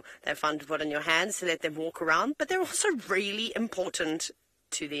quite cool. They're fun to put in your hands to let them walk around, but they're also really important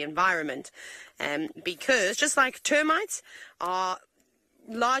to the environment. Because just like termites are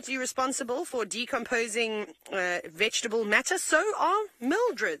largely responsible for decomposing vegetable matter, so are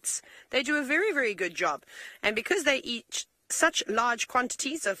mildreds. They do a very, very good job. And because they eat such large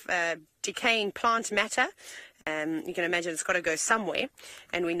quantities of decaying plant matter, you can imagine it's got to go somewhere.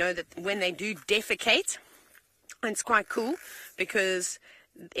 And we know that when they do defecate, it's quite cool because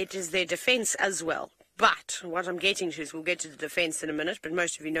it is their defense as well. But what I'm getting to is, we'll get to the defense in a minute, but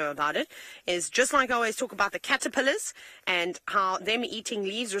most of you know about it, is just like I always talk about the caterpillars and how them eating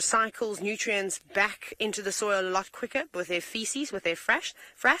leaves recycles nutrients back into the soil a lot quicker with their feces, with their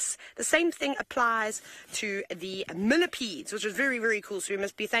frass. The same thing applies to the millipedes, which is very, very cool, so we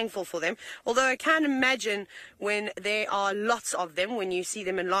must be thankful for them. Although I can imagine when there are lots of them, when you see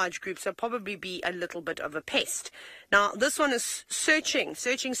them in large groups, they'll probably be a little bit of a pest. Now, this one is searching,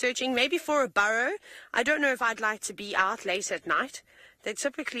 maybe for a burrow. I don't know if I'd like to be out late at night. They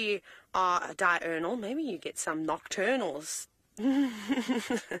typically are diurnal. Maybe you get some nocturnals.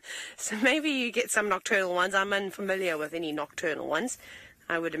 So maybe you get some nocturnal ones. I'm unfamiliar with any nocturnal ones.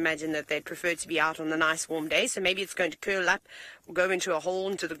 I would imagine that they'd prefer to be out on the nice warm day. So maybe it's going to curl up or go into a hole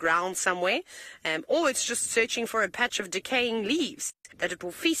into the ground somewhere. Or it's just searching for a patch of decaying leaves that it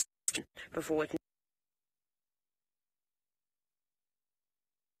will feast on before it.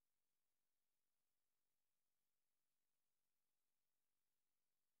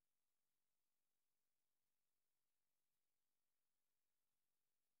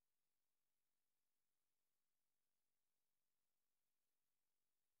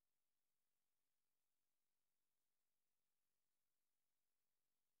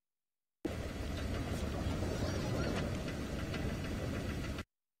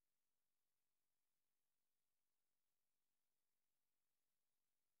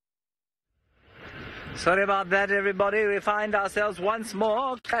 Sorry about that, everybody. We find ourselves once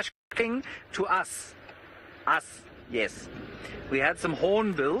more crashing to us. Us, yes. We had some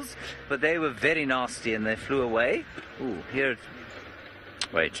hornbills, but they were very nasty and they flew away. Ooh, here.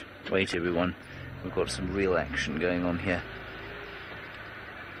 Wait, everyone. We've got some real action going on here.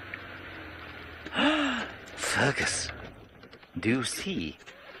 Fergus, do you see?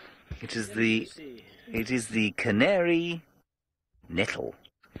 It is the canary nettle.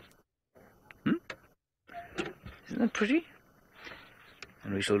 Isn't that pretty?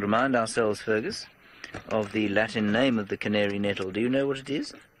 And we shall remind ourselves, Fergus, of the Latin name of the canary nettle. Do you know what it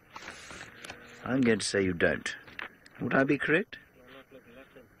is? I'm going to say you don't. Would I be correct?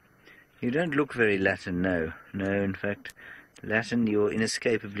 You don't look very Latin, no. No, in fact, Latin you're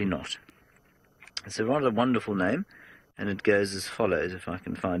inescapably not. It's a rather wonderful name, and it goes as follows, if I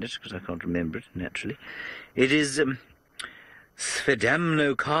can find it, because I can't remember it, naturally. It is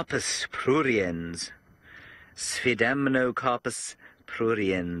Sphedamnocarpus pruriens. Sphedamnocarpus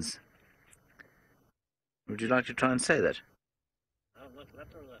pruriens. Would you like to try and say that?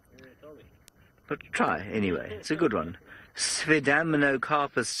 But try, anyway. It's a good one.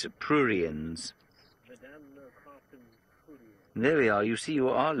 Sphedamnocarpus pruriens. There we are. You see, you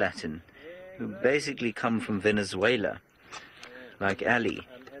are Latin. You basically come from Venezuela, like Ali.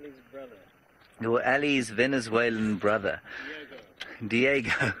 You're Ali's Venezuelan brother.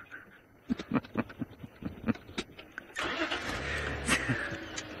 Diego.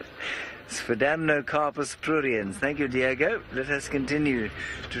 Sphedamnocarpus pruriens. Thank you, Diego. Let us continue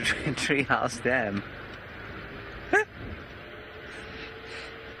to Treehouse Dam.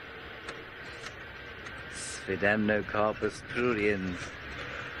 Sphedamnocarpus pruriens.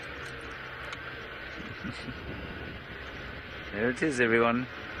 There it is, everyone.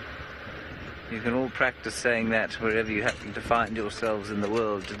 You can all practice saying that wherever you happen to find yourselves in the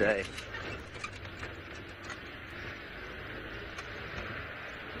world today.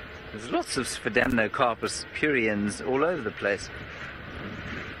 There's lots of Sphedamnocarpus pruriens all over the place.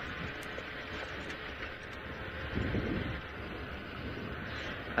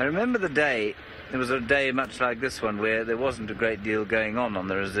 I remember the day, there was a day much like this one where there wasn't a great deal going on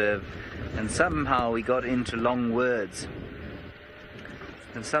the reserve, and somehow we got into long words.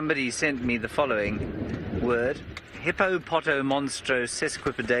 And somebody sent me the following word,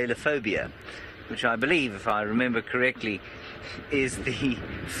 hippopotomonstrosesquipedalophobia, which I believe, if I remember correctly, is the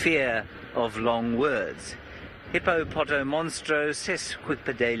fear of long words.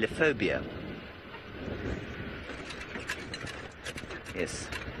 Hippopotomonstrosesquipedalophobia. Yes,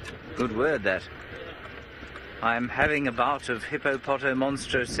 good word that. I'm having a bout of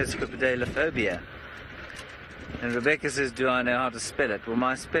hippopotomonstrosesquipedalophobia. And Rebecca says, do I know how to spell it? Well,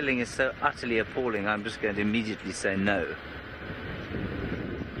 my spelling is so utterly appalling, I'm just going to immediately say no.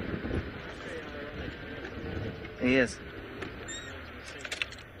 Yes.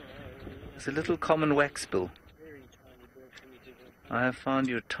 It's a little common waxbill. I have found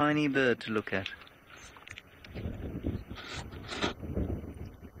you a tiny bird to look at.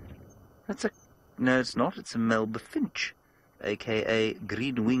 That's a... No, it's not. It's a Melba finch, a.k.a.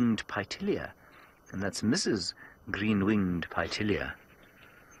 green-winged pytilia. And that's Mrs. Green-winged pytilia.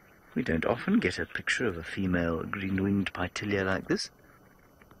 We don't often get a picture of a female green-winged pytilia like this.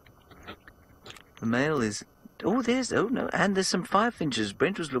 The male is... Oh, there's... Oh, no. And there's some firefinches.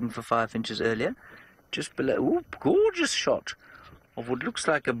 Brent was looking for firefinches earlier. Just below... Oh, gorgeous shot of what looks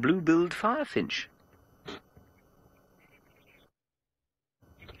like a blue-billed firefinch.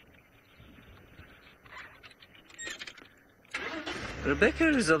 Rebecca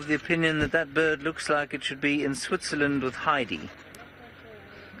is of the opinion that that bird looks like it should be in Switzerland with Heidi.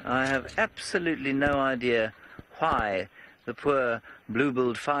 I have absolutely no idea why the poor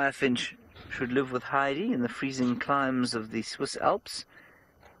blue-billed firefinch should live with Heidi in the freezing climes of the Swiss Alps.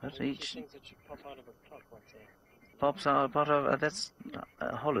 But each Things that should pop out of a clock once there. pops out part of that's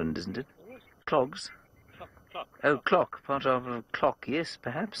Holland, isn't it? Clogs. Clock. Oh, clock. Part of a clock. Yes,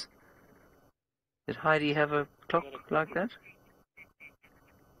 perhaps. Did Heidi have a clock like that?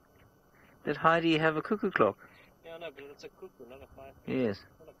 Did Heidi have a cuckoo clock? Yeah, no, but it's a cuckoo, not a firefinch. Yes.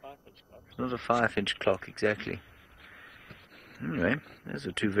 Not a firefinch clock. It's not a firefinch clock, exactly. Anyway, those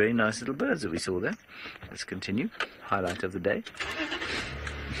are two very nice little birds that we saw there. Let's continue. Highlight of the day. You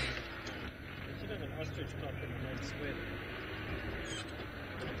should have an ostrich clock in the night square.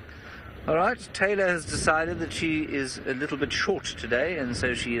 All right, Taylor has decided that she is a little bit short today, and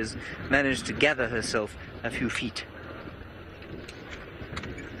so she has managed to gather herself a few feet.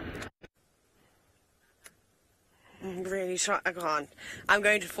 Really try. I can't. I'm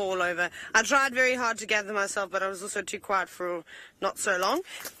going to fall over. I tried very hard to gather myself, but I was also too quiet for not so long.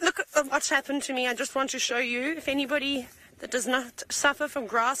 Look at what's happened to me. I just want to show you, if anybody that does not suffer from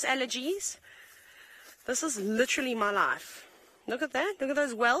grass allergies, this is literally my life. Look at that. Look at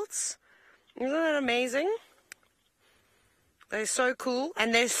those welts. Isn't that amazing? They're so cool,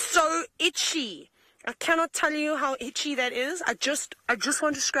 and they're so itchy. I cannot tell you how itchy that is. I just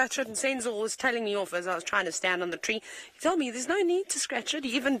want to scratch it, and Senzo was telling me off as I was trying to stand on the tree. He told me there's no need to scratch it.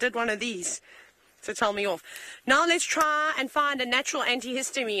 He even did one of these to tell me off. Now let's try and find a natural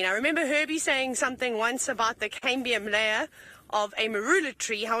antihistamine. I remember Herbie saying something once about the cambium layer of a marula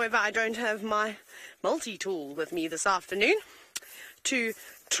tree. However, I don't have my multi-tool with me this afternoon to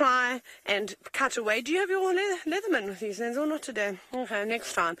try and cut away. Do you have your Leatherman with you, Senzo? Not today. Okay,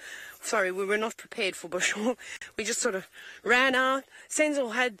 next time. Sorry, we were not prepared for bushwalk. We just sort of ran out.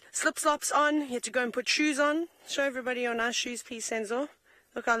 Senzo had slip-slops on. He had to go and put shoes on. Show everybody your nice shoes, please, Senzo.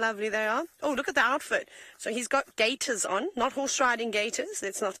 Look how lovely they are. Oh, look at the outfit. So he's got gaiters on, not horse-riding gaiters.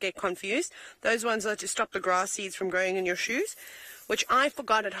 Let's not get confused. Those ones are to stop the grass seeds from growing in your shoes, which I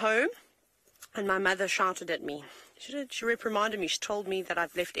forgot at home, and my mother shouted at me. She reprimanded me. She told me that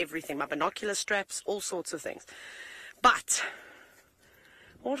I've left everything, my binocular straps, all sorts of things. But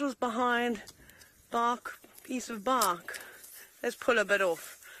what was behind bark, piece of bark? Let's pull a bit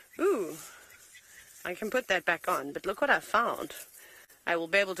off. Ooh, I can put that back on, but look what I found. I will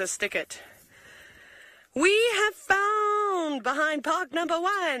be able to stick it. We have found behind park number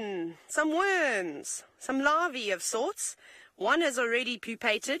 1 some worms, some larvae of sorts. One has already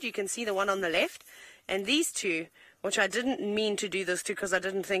pupated. You can see the one on the left. And these two, which I didn't mean to do this to because I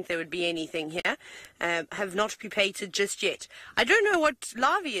didn't think there would be anything here, have not pupated just yet. I don't know what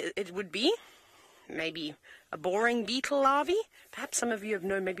larvae it would be. Maybe a boring beetle larvae. Perhaps some of you have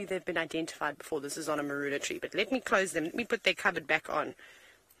known, maybe they've been identified before. This is on a marula tree. But let me close them. Let me put their cupboard back on.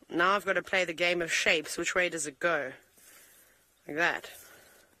 Now I've got to play the game of shapes. Which way does it go? Like that.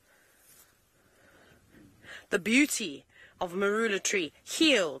 The beauty of a marula tree.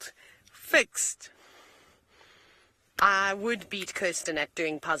 Healed. Fixed. I would beat Kirsten at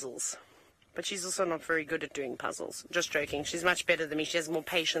doing puzzles, but she's also not very good at doing puzzles. Just joking. She's much better than me. She has more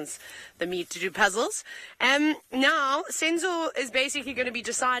patience than me to do puzzles. Now, Senzo is basically going to be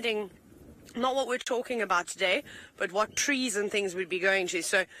deciding not what we're talking about today, but what trees and things we'd be going to.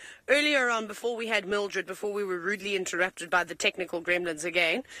 So earlier on, before we had Mildred, before we were rudely interrupted by the technical gremlins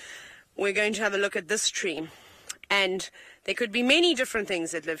again, we're going to have a look at this tree. And there could be many different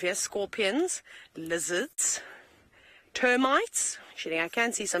things that live here. Scorpions, lizards, termites. Actually, I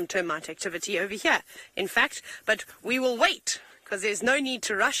can see some termite activity over here, in fact, but we will wait, because there's no need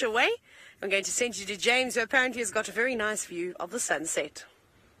to rush away. I'm going to send you to James, who apparently has got a very nice view of the sunset.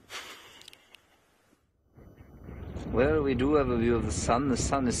 Well, we do have a view of the sun. The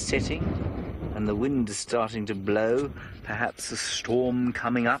sun is setting and the wind is starting to blow. Perhaps a storm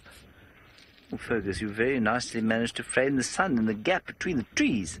coming up. Well, Fergus, you very nicely managed to frame the sun in the gap between the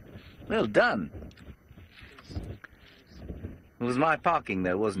trees. Well done. It was my parking,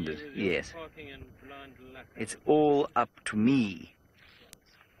 though, wasn't it? Yes. Parking and blind luck. It's all up to me.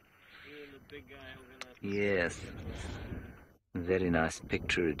 You and the big guy organized. Yes. Very nice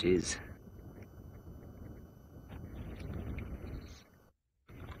picture it is.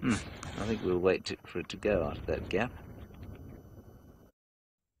 I think we'll wait for it to go out of that gap.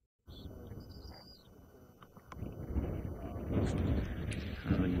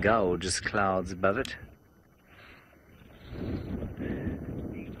 And the gull just clouds above it.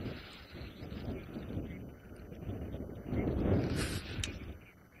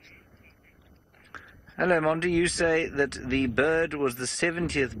 Hello, Monty. You say that the bird was the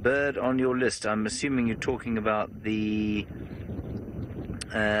 70th bird on your list. I'm assuming you're talking about the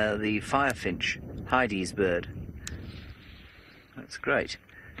firefinch, Heidi's bird. That's great.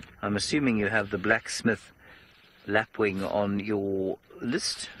 I'm assuming you have the blacksmith lapwing on your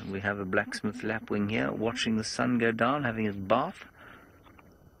list. We have a blacksmith lapwing here, watching the sun go down, having his bath.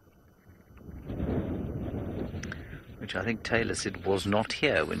 Which I think Taylor said was not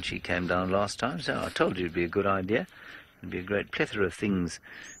here when she came down last time, so I told you it'd be a good idea. There'd be a great plethora of things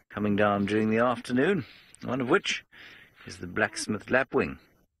coming down during the afternoon, one of which is the blacksmith lapwing.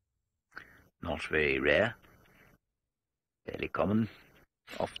 Not very rare, fairly common,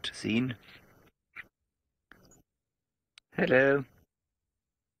 oft seen. Hello.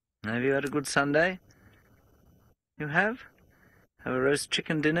 Have you had a good Sunday? You have? Have a roast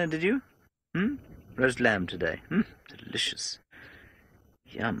chicken dinner, did you? Roast lamb today. Delicious.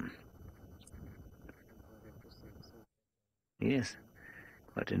 Yum. Yes.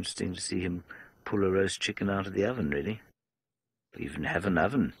 Quite interesting to see him pull a roast chicken out of the oven, really. We even have an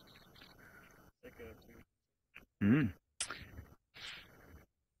oven. There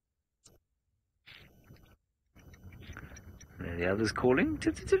the others calling.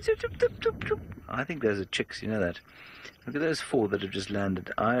 Tip, tip, tip, tip, tip, tip, tip, tip. I think those are chicks, you know that. Look at those 4 that have just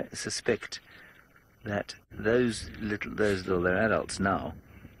landed. I suspect that those little, they're adults now,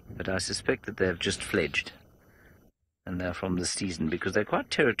 but I suspect that they have just fledged. And they're from this season because they're quite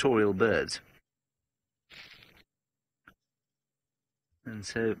territorial birds. And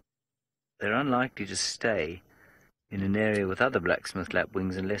so they're unlikely to stay in an area with other blacksmith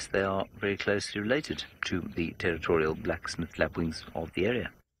lapwings unless they are very closely related to the territorial blacksmith lapwings of the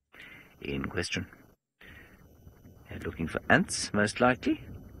area in question. They're looking for ants, most likely,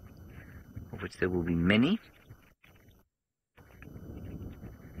 of which there will be many.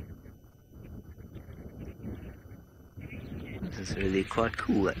 This is really quite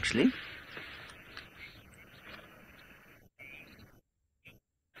cool, actually.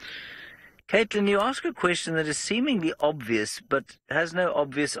 Caitlin, you ask a question that is seemingly obvious, but has no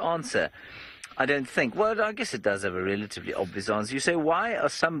obvious answer. I don't think. Well, I guess it does have a relatively obvious answer. You say, why are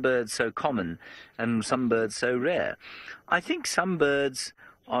some birds so common and some birds so rare? I think some birds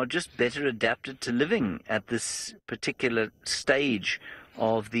are just better adapted to living at this particular stage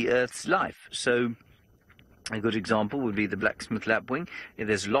of the Earth's life. So a good example would be the blacksmith lapwing.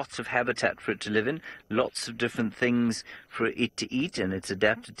 There's lots of habitat for it to live in, lots of different things for it to eat, and it's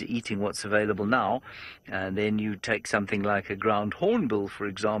adapted to eating what's available now. And then you take something like a ground hornbill, for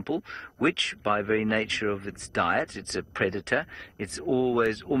example, which, by very nature of its diet, it's a predator. It's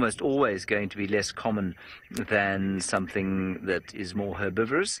almost always going to be less common than something that is more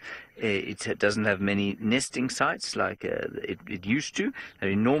herbivorous. It doesn't have many nesting sites like it used to.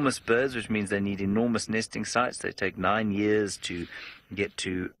 They're enormous birds, which means they need enormous nesting sites. They take 9 years to get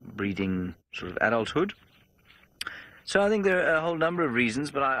to breeding sort of adulthood. So I think there are a whole number of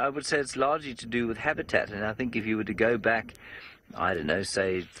reasons, but I would say it's largely to do with habitat. And I think if you were to go back, I don't know,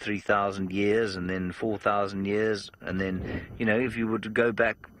 say 3,000 years and then 4,000 years, and then, if you were to go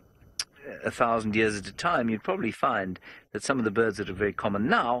back 1,000 years at a time, you'd probably find that some of the birds that are very common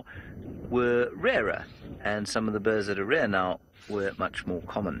now were rarer, and some of the birds that are rare now were much more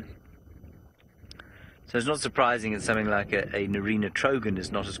common. So it's not surprising that something like a Narina trogon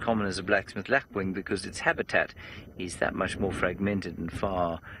is not as common as a blacksmith lapwing, because its habitat is that much more fragmented and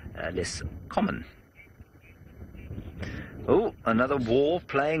far less common. Oh, another war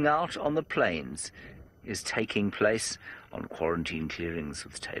playing out on the plains is taking place on Quarantine Clearings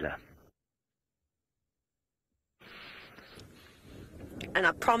with Taylor. And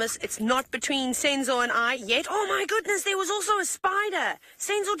I promise it's not between Senzo and I yet. Oh my goodness, there was also a spider.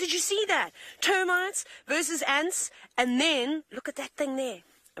 Senzo, did you see that? Termites versus ants. And then, look at that thing there.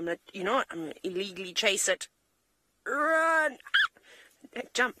 I'm going to, you know what? I'm going to illegally chase it. Run!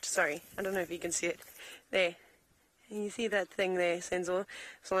 It jumped, sorry. I don't know if you can see it. There. You see that thing there, Senzo?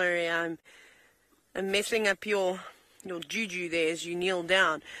 Sorry, I'm messing up your juju there as you kneel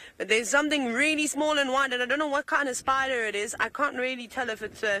down. But there's something really small and white, and I don't know what kind of spider it is. I can't really tell if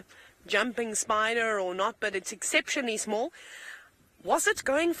it's a jumping spider or not, but it's exceptionally small. Was it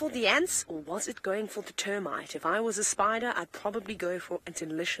going for the ants or was it going for the termite? If I was a spider, I'd probably go for a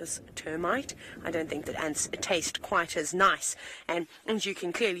delicious termite. I don't think that ants taste quite as nice. And as you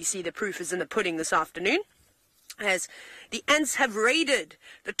can clearly see, the proof is in the pudding this afternoon. As the ants have raided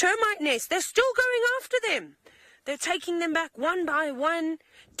the termite nest, they're still going after them. They're taking them back one by one,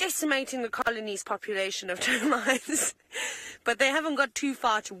 decimating the colony's population of termites. But they haven't got too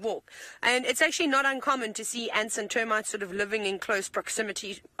far to walk. And it's actually not uncommon to see ants and termites sort of living in close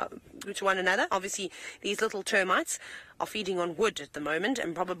proximity to one another. Obviously, these little termites are feeding on wood at the moment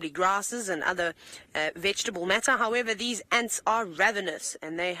and probably grasses and other vegetable matter. However, these ants are ravenous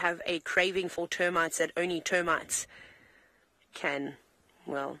and they have a craving for termites that only termites can,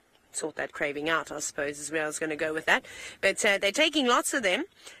 well, sort that craving out, I suppose, is where I was going to go with that. But they're taking lots of them.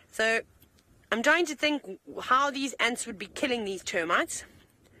 So I'm trying to think how these ants would be killing these termites.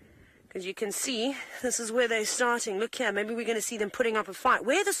 Because you can see, this is where they're starting. Look here, maybe we're going to see them putting up a fight.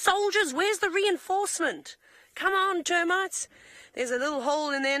 Where are the soldiers? Where's the reinforcement? Come on, termites. There's a little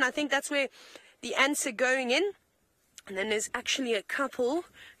hole in there, and I think that's where the ants are going in. And then there's actually a couple,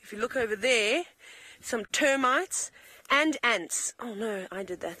 if you look over there, some termites and ants. Oh no, I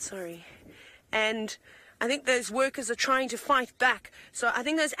did that, sorry. And I think those workers are trying to fight back. So I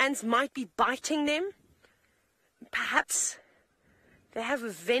think those ants might be biting them. Perhaps they have a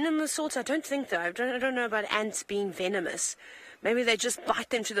venomous sort. I don't think though. I don't know about ants being venomous. Maybe they just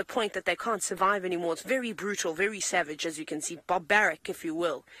bite them to the point that they can't survive anymore. It's very brutal, very savage, as you can see. Barbaric, if you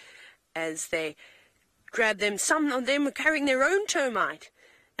will. As they grab them. Some of them are carrying their own termite.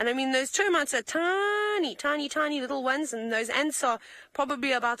 And I mean, those termites are tiny, tiny, tiny little ones, and those ants are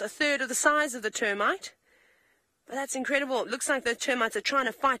probably about a third of the size of the termite. But that's incredible. It looks like those termites are trying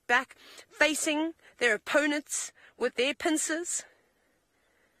to fight back, facing their opponents with their pincers.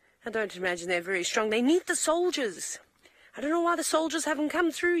 I don't imagine they're very strong. They need the soldiers. I don't know why the soldiers haven't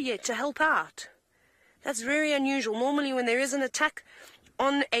come through yet to help out. That's very unusual. Normally when there is an attack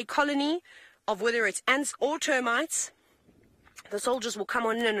on a colony of whether it's ants or termites, the soldiers will come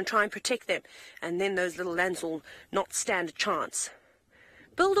on in and try and protect them. And then those little ants will not stand a chance.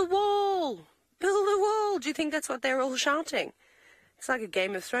 Build a wall! Build a wall! Do you think that's what they're all shouting? It's like a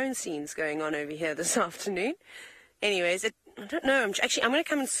Game of Thrones scenes going on over here this afternoon. Anyways, I don't know. I'm going to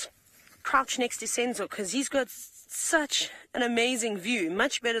come and crouch next to Senzo because he's got such an amazing view.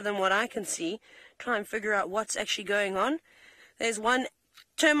 Much better than what I can see. Try and figure out what's actually going on. There's one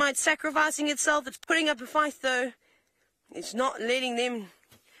termite sacrificing itself. It's putting up a fight though. It's not letting them,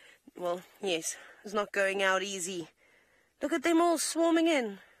 well, yes, it's not going out easy. Look at them all swarming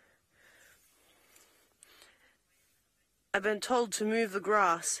in. I've been told to move the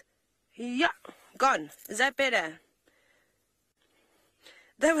grass. Yeah, gone. Is that better?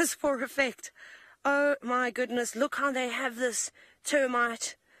 That was for effect. Oh my goodness, look how they have this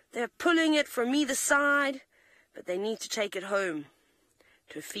termite. They're pulling it from either side, but they need to take it home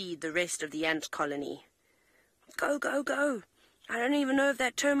to feed the rest of the ant colony. Go, go, go. I don't even know if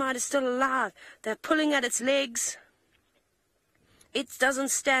that termite is still alive. They're pulling at its legs. It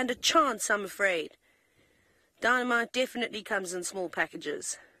doesn't stand a chance, I'm afraid. Dynamite definitely comes in small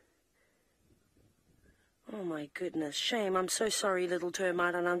packages. Oh my goodness, shame. I'm so sorry, little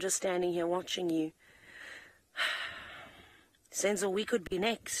termite, and I'm just standing here watching you. Senzo, we could be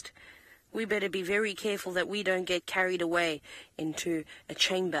next. We better be very careful that we don't get carried away into a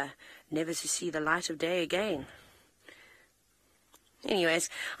chamber, never to see the light of day again. Anyways,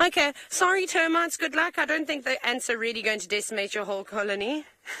 okay, sorry termites, good luck. I don't think the ants are really going to decimate your whole colony.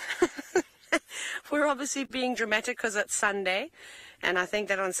 We're obviously being dramatic because it's Sunday, and I think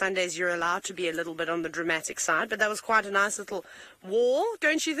that on Sundays you're allowed to be a little bit on the dramatic side, but that was quite a nice little war,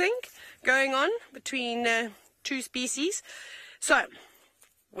 don't you think, going on between two species. So,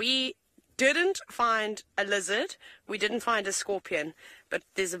 we didn't find a lizard, we didn't find a scorpion, but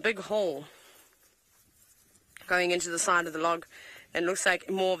there's a big hole going into the side of the log. And looks like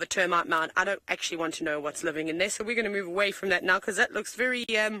more of a termite mound. I don't actually want to know what's living in there, so we're going to move away from that now because that looks very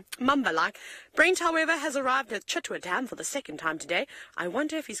Mamba-like. Brent, however, has arrived at Chitwa Dam for the second time today. I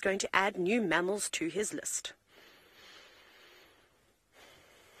wonder if he's going to add new mammals to his list.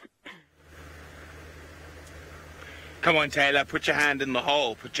 Come on, Taylor, put your hand in the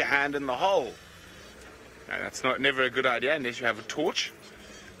hole. Put your hand in the hole. No, that's never a good idea unless you have a torch.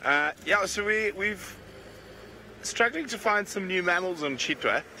 Yeah, so we've struggling to find some new mammals on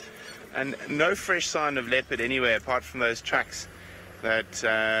Chitwa, and no fresh sign of leopard anywhere apart from those tracks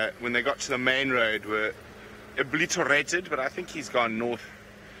that when they got to the main road were obliterated, but I think he's gone north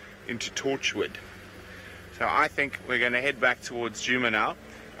into Torchwood. So I think we're going to head back towards Djuma now.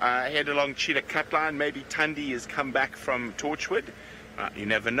 Head along Cheetah Cut Line. Maybe Tundi has come back from Torchwood. You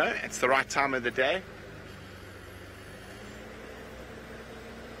never know. It's the right time of the day.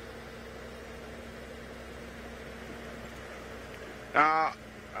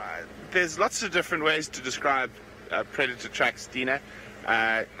 There's lots of different ways to describe predator tracks, Dina.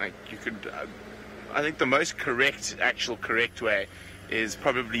 Like you could, I think the most correct way is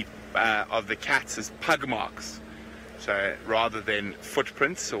probably of the cats is pug marks. So rather than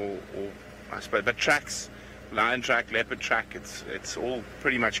footprints or I suppose, but tracks, lion track, leopard track, it's all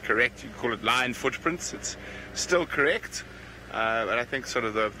pretty much correct. You call it lion footprints, it's still correct. But I think sort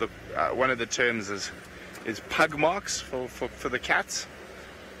of the one of the terms is pug marks for the cats,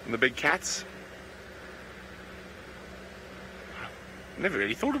 and the big cats. Never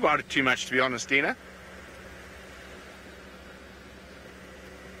really thought about it too much, to be honest, Dina.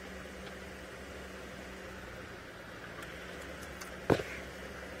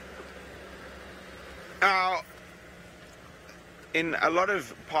 Now, in a lot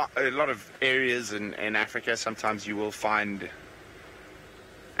of areas in Africa, sometimes you will find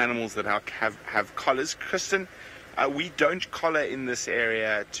animals that have collars. Kristen, we don't collar in this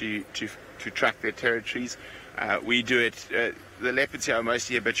area to track their territories. We do it. The leopards here are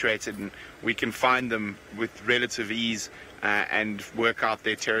mostly habituated, and we can find them with relative ease and work out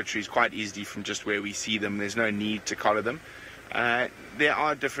their territories quite easily from just where we see them. There's no need to collar them. There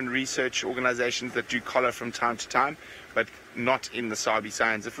are different research organizations that do collar from time to time, but not in the Sabi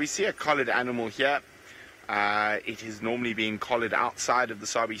Sands. If we see a collared animal here, it is normally being collared outside of the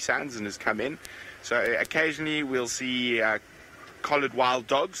Sabi Sands and has come in. So occasionally we'll see collared wild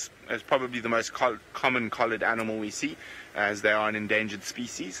dogs as probably the most common collared animal we see, as they are an endangered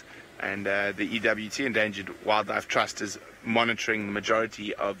species. And the EWT, Endangered Wildlife Trust, is monitoring the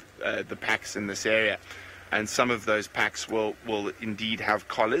majority of the packs in this area. And some of those packs will indeed have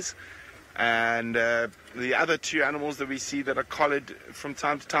collars. And the other two animals that we see that are collared from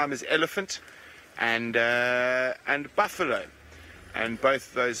time to time is elephant and buffalo. And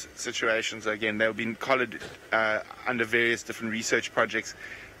both those situations, again, they've been collared under various different research projects,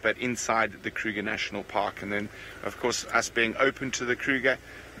 but inside the Kruger National Park. And then, of course, us being open to the Kruger,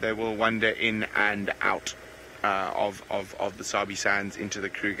 they will wander in and out of the Sabi Sands into the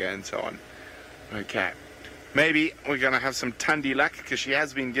Kruger and so on. Okay. Maybe we're going to have some Tundi luck, because she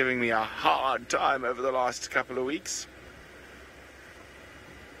has been giving me a hard time over the last couple of weeks.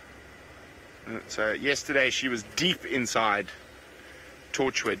 So yesterday she was deep inside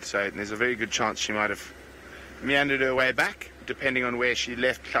Torchwood, so there's a very good chance she might have meandered her way back, depending on where she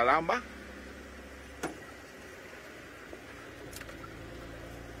left Kalamba.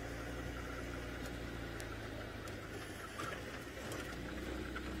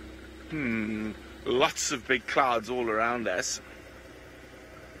 Lots of big clouds all around us.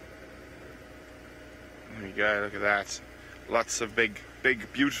 There we go, look at that. Lots of big,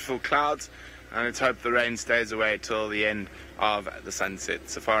 beautiful clouds. And let's hope the rain stays away till the end of the sunset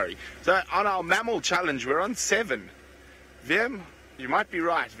safari. So on our mammal challenge, we're on 7. Wiem, you might be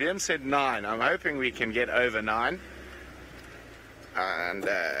right. Wiem said 9. I'm hoping we can get over 9. And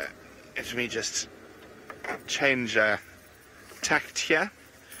let me just change tact here.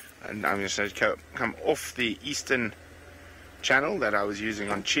 And I'm just going to come off the eastern channel that I was using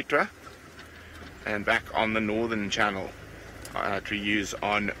on Chitwa and back on the northern channel to use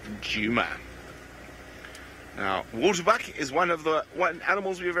on Djuma. Now, waterbuck is one of the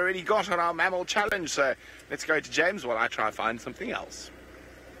animals we've already got on our mammal challenge, so let's go to James while I try to find something else.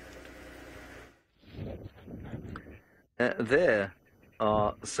 There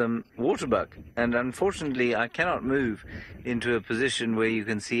are some waterbuck, and unfortunately I cannot move into a position where you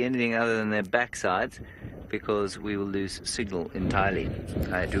can see anything other than their backsides, because we will lose signal entirely.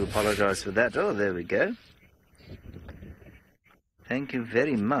 I do apologize for that. Oh, there we go. Thank you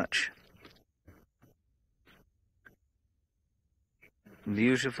very much.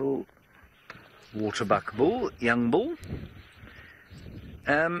 Beautiful waterbuck bull, young bull.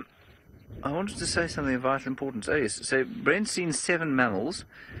 I wanted to say something of vital importance. Oh yes, so Brent's seen 7 mammals.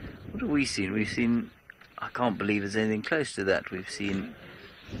 What have we seen? We've seen, I can't believe there's anything close to that. We've seen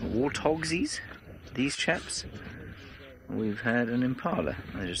warthogsies, these chaps. We've had an impala.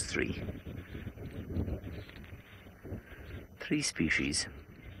 There's 3. 3 species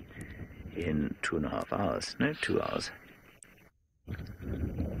in 2.5 hours. No, 2 hours.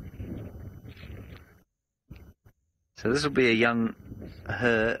 So this will be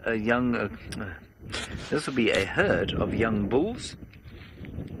this will be a herd of young bulls,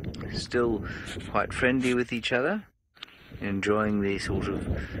 still quite friendly with each other, enjoying the sort of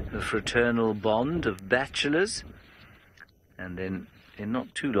the fraternal bond of bachelors, and then in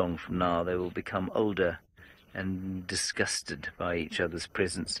not too long from now they will become older and disgusted by each other's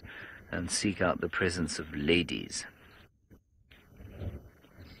presence and seek out the presence of ladies.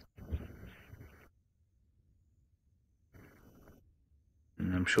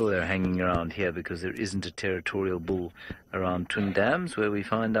 And I'm sure they're hanging around here because there isn't a territorial bull around Twin Dams where we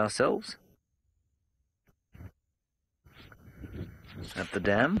find ourselves. At the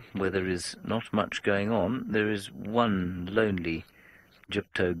dam, where there is not much going on, there is one lonely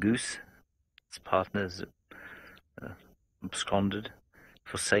gypto goose. Its partners absconded,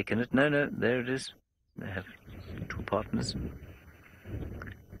 forsaken it. No, there it is. They have 2 partners.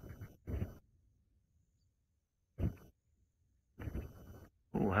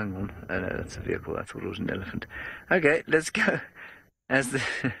 Oh, hang on. Oh, no, that's a vehicle. I thought it was an elephant. Okay, let's go. As the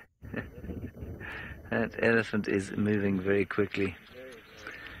that elephant is moving very quickly.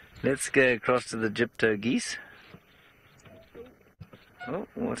 Let's go across to the gypto geese. Oh,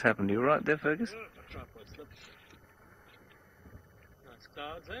 what happened? You right there, Fergus? Nice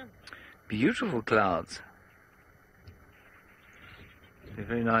clouds there. Beautiful clouds. It'd be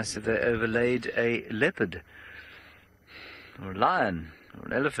very nice if they overlaid a leopard, or a lion, or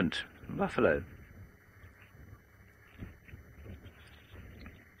an elephant, a buffalo.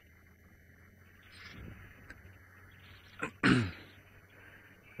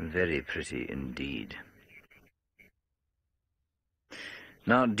 Very pretty indeed.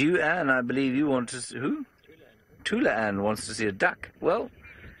 Now, Anne, I believe you want to see who? Tula Anne wants to see a duck. Well,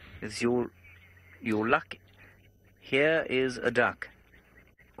 it's your luck. Here is a duck,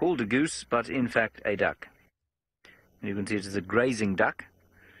 called a goose, but in fact a duck. And you can see it is a grazing duck.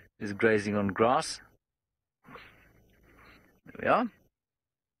 It is grazing on grass. There we are.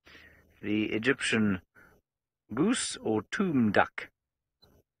 The Egyptian goose or tomb duck.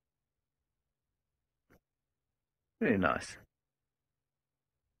 Very nice.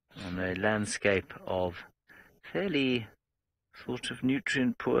 On a landscape of fairly sort of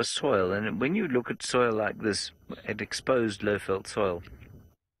nutrient-poor soil. And when you look at soil like this, at exposed low-felt soil,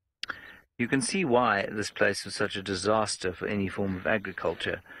 you can see why this place was such a disaster for any form of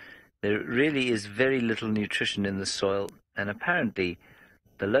agriculture. There really is very little nutrition in the soil, and apparently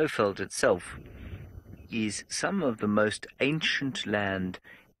the low-felt itself is some of the most ancient land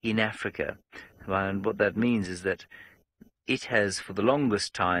in Africa. And what that means is that it has, for the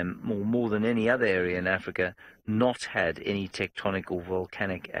longest time, more than any other area in Africa, not had any tectonic or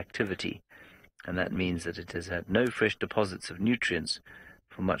volcanic activity. And that means that it has had no fresh deposits of nutrients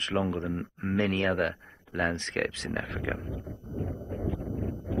for much longer than many other landscapes in Africa.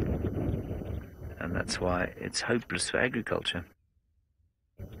 And that's why it's hopeless for agriculture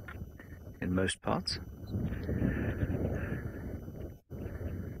in most parts.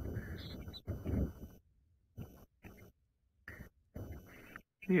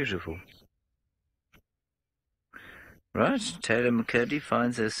 Beautiful. Right, Taylor McCurdy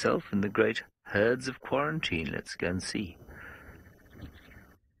finds herself in the great herds of quarantine. Let's go and see.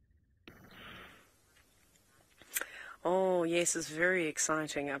 Oh, yes, it's very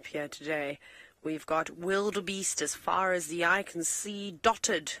exciting up here today. We've got wildebeest as far as the eye can see,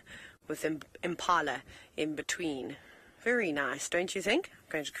 dotted with impala in between. Very nice, don't you think?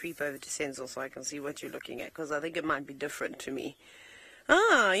 I'm going to creep over to Senzel so I can see what you're looking at, because I think it might be different to me.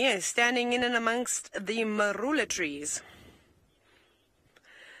 Ah, yes, standing in and amongst the marula trees.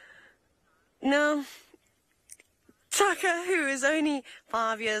 Now, Tucker, who is only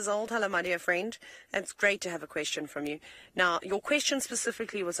 5 years old, hello, my dear friend. It's great to have a question from you. Now, your question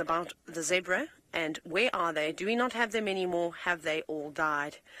specifically was about the zebra, and where are they? Do we not have them anymore? Have they all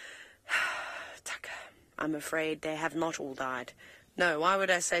died? Tucker, I'm afraid they have not all died. No, why would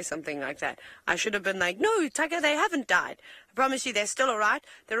I say something like that? I should have been like, no, Tucker, they haven't died. I promise you they're still all right.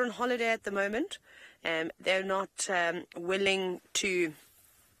 They're on holiday at the moment. They're not willing to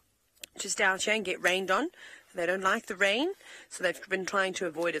stay out here and get rained on. They don't like the rain, so they've been trying to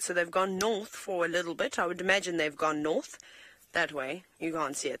avoid it. So they've gone north for a little bit. I would imagine they've gone north that way. You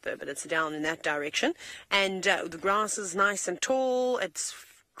can't see it, though, but it's down in that direction. And the grass is nice and tall. It's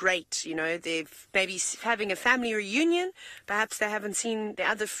great. You know, they're maybe having a family reunion. Perhaps they haven't seen their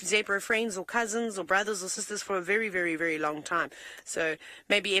other zebra friends or cousins or brothers or sisters for a very, very, very long time. So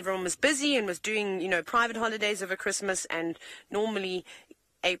maybe everyone was busy and was doing, you know, private holidays over Christmas, and normally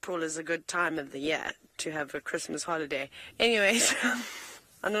April is a good time of the year to have a Christmas holiday. Anyways,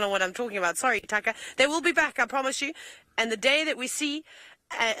 I don't know what I'm talking about. Sorry, Tucker. They will be back, I promise you. And the day that we see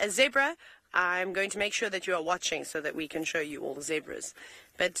a zebra, I'm going to make sure that you are watching so that we can show you all the zebras.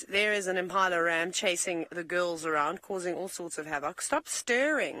 But there is an impala ram chasing the girls around, causing all sorts of havoc. Stop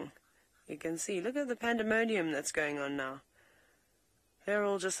stirring. You can see, look at the pandemonium that's going on now. They're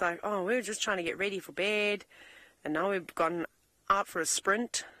all just like, oh, we're just trying to get ready for bed. And now we've gone out for a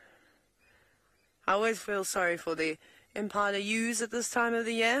sprint. I always feel sorry for the impala ewes at this time of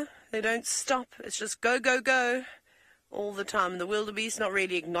the year. They don't stop. It's just go, go, go all the time. The wildebeest not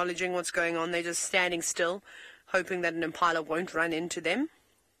really acknowledging what's going on. They're just standing still, hoping that an impala won't run into them.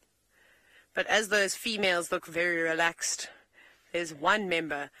 But as those females look very relaxed, there's one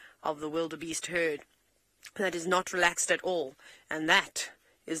member of the wildebeest herd that is not relaxed at all, and that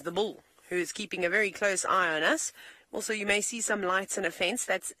is the bull, who is keeping a very close eye on us. Also, you may see some lights and a fence.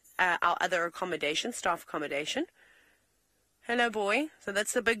 That's our other accommodation, staff accommodation. Hello, boy. So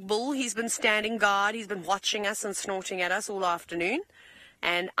that's the big bull. He's been standing guard. He's been watching us and snorting at us all afternoon.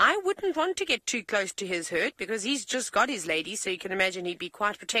 And I wouldn't want to get too close to his herd because he's just got his ladies, so you can imagine he'd be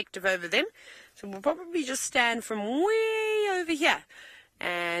quite protective over them. So we'll probably just stand from way over here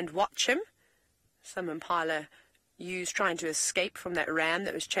and watch him. Some impala ewes trying to escape from that ram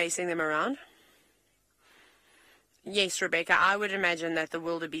that was chasing them around. Yes, Rebecca, I would imagine that the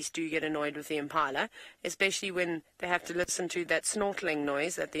wildebeest do get annoyed with the impala, especially when they have to listen to that snortling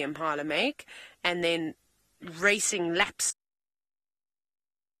noise that the impala make, and then racing laps.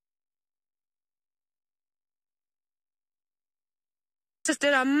 Just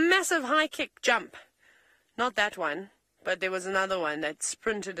did a massive high kick jump. Not that one, but there was another one that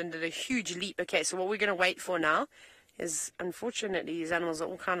sprinted and did a huge leap. Okay, so what we're going to wait for now is, unfortunately, these animals are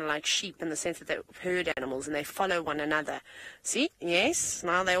all kind of like sheep in the sense that they're herd animals and they follow one another. See? Yes.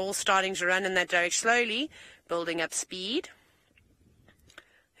 Now they're all starting to run in that direction slowly, building up speed.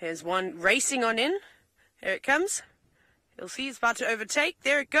 There's one racing on in. Here it comes. You'll see it's about to overtake.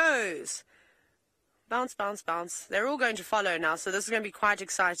 There it goes. Bounce, bounce, bounce. They're all going to follow now, so this is going to be quite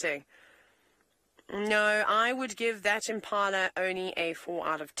exciting. No, I would give that impala only a 4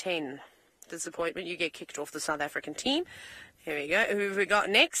 out of 10. Disappointment. You get kicked off the South African team. Here we go. Who have we got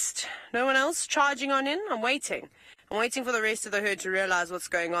next? No one else charging on in? I'm waiting. I'm waiting for the rest of the herd to realize what's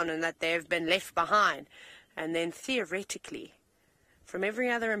going on and that they've been left behind. And then theoretically, from every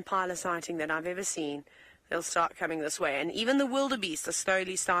other impala sighting that I've ever seen, they'll start coming this way. And even the wildebeest are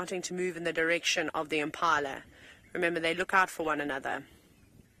slowly starting to move in the direction of the impala. Remember, they look out for one another.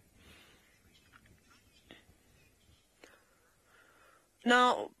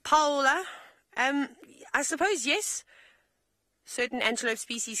 Now, Paola, I suppose, yes, certain antelope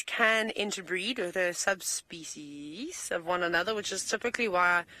species can interbreed with a subspecies of one another, which is typically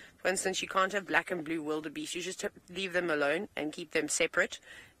why, for instance, you can't have black and blue wildebeest. You just leave them alone and keep them separate.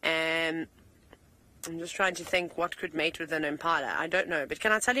 I'm just trying to think what could mate with an impala. I don't know. But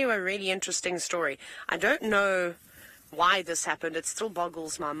can I tell you a really interesting story? I don't know why this happened. It still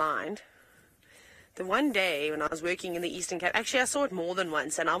boggles my mind. The one day when I was working in the Eastern Cape, actually I saw it more than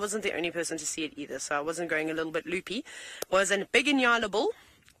once, and I wasn't the only person to see it either, so I wasn't going a little bit loopy, was a big Inyala bull,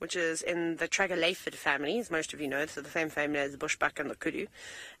 which is in the Tragelaphid family, as most of you know, so the same family as the bushbuck and the kudu.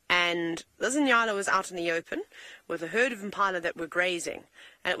 And this Inyala was out in the open with a herd of impala that were grazing,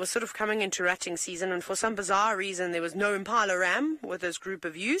 and it was sort of coming into rutting season, and for some bizarre reason there was no impala ram with this group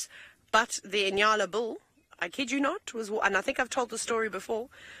of ewes, but the Inyala bull, I kid you not, and I think I've told the story before,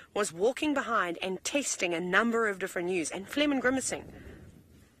 was walking behind and tasting a number of different ewes and phlegm and grimacing.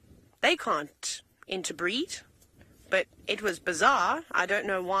 They can't interbreed, but it was bizarre. I don't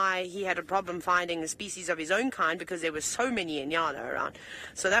know why he had a problem finding a species of his own kind because there were so many Inyala around.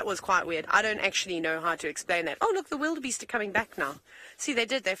 So that was quite weird. I don't actually know how to explain that. Oh, look, the wildebeest are coming back now. See, they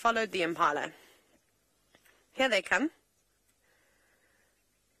did. They followed the impala. Here they come.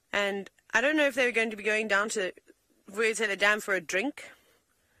 And I don't know if they were going to be going down to the dam for a drink.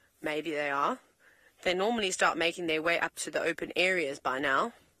 Maybe they are. They normally start making their way up to the open areas by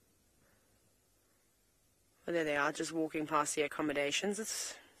now. Well, there they are, just walking past the accommodations.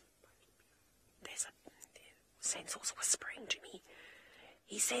 Saint's also whispering to me.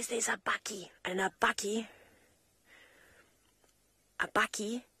 He says there's a bakkie, and a bakkie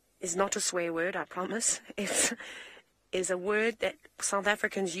is not a swear word, I promise. It is a word that South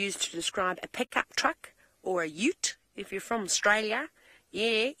Africans use to describe a pickup truck or a ute. If you're from Australia,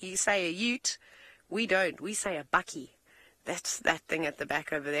 Yeah, you say a ute. We don't. We say a bucky. That's that thing at the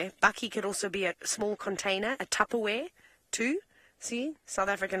back over there. Bucky could also be a small container, a Tupperware, too. See, South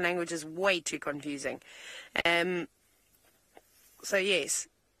African language is way too confusing. So yes,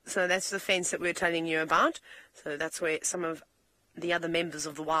 so that's the fence that we're telling you about. So that's where some of the other members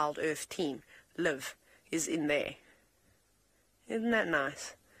of the Wild Earth team live, is in there. Isn't that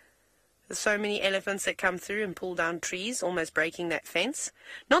nice? There's so many elephants that come through and pull down trees, almost breaking that fence.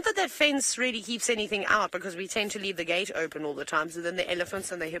 Not that that fence really keeps anything out, because we tend to leave the gate open all the time, so then the elephants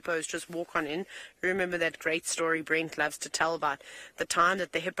and the hippos just walk on in. Remember that great story Brent loves to tell about the time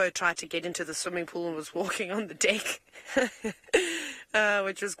that the hippo tried to get into the swimming pool and was walking on the deck,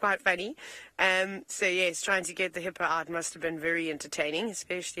 which was quite funny. So yes, trying to get the hippo out must have been very entertaining,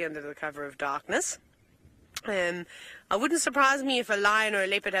 especially under the cover of darkness. I wouldn't surprise me if a lion or a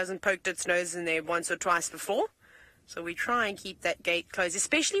leopard hasn't poked its nose in there once or twice before. So we try and keep that gate closed,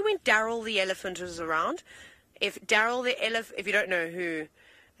 especially when Daryl the elephant is around. If Daryl the elephant, if you don't know who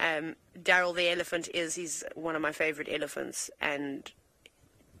Daryl the elephant is, he's one of my favorite elephants, and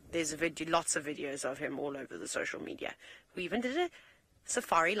there's lots of videos of him all over the social media. We even did a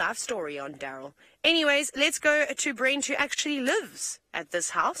safari life story on Daryl. Anyways, let's go to Brent, who actually lives at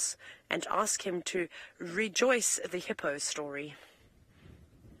this house, and ask him to rejoice the hippo story.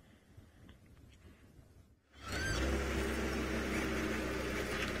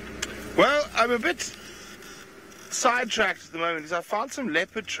 Well, I'm a bit sidetracked at the moment because I found some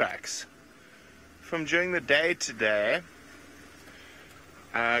leopard tracks from during the day today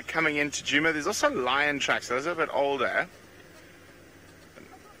coming into Djuma. There's also lion tracks. Those are a bit older.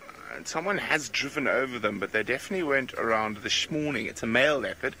 And someone has driven over them, but they definitely weren't around this morning. It's a male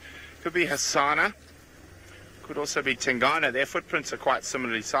leopard. Could be Hassana. Could also be Tingana. Their footprints are quite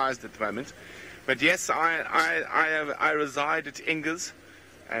similarly sized at the moment. But yes, I reside at Ingas,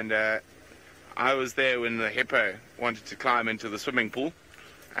 and I was there when the hippo wanted to climb into the swimming pool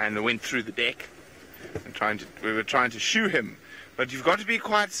and went through the deck. And we were trying to shoo him. But you've got to be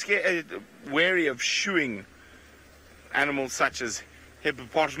quite wary of shooing animals such as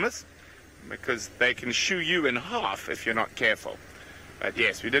hippopotamus, because they can shoo you in half if you're not careful. But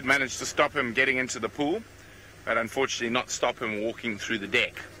yes, we did manage to stop him getting into the pool, but unfortunately not stop him walking through the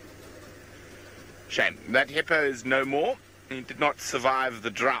deck. Shame. That hippo is no more. He did not survive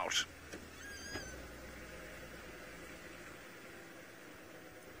the drought.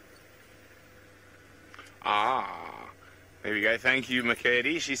 Ah, there we go. Thank you,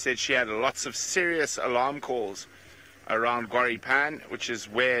 Makedi. She said she had lots of serious alarm calls around Gwaripan, which is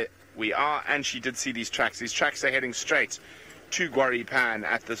where we are, and she did see these tracks. These tracks are heading straight to Gwaripan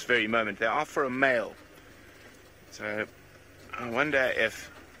at this very moment. They are for a male. So I wonder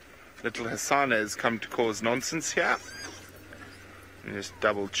if little Hassana has come to cause nonsense here. Let me just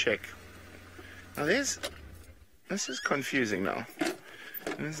double check. Now this is confusing now.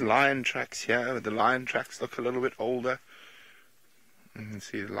 There's lion tracks here, but the lion tracks look a little bit older. You can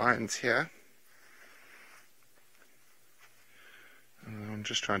see the lions here. I'm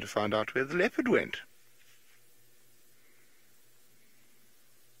just trying to find out where the leopard went.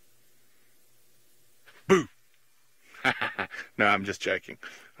 Boo! No, I'm just joking.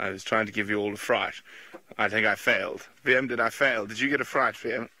 I was trying to give you all a fright. I think I failed. VM, did I fail? Did you get a fright,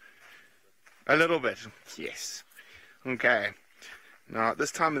 VM? A little bit. Yes. Okay. Now, at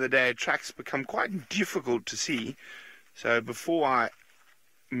this time of the day, tracks become quite difficult to see. So before I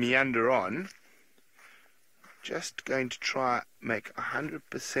meander on, just going to try make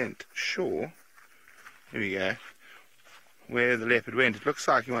 100% sure. Here we go. Where the leopard went. It looks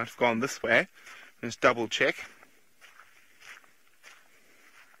like he might have gone this way. Let's double check.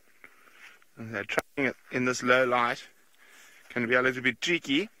 And they're tracking it in this low light. Can be a little bit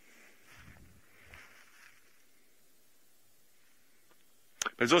tricky.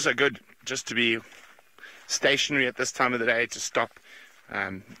 But it's also good just to be stationary at this time of the day, to stop.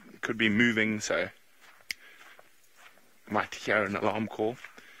 It could be moving, so might hear an alarm call.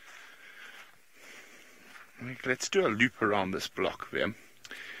 Let's do a loop around this block there.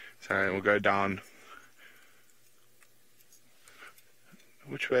 So we'll go down.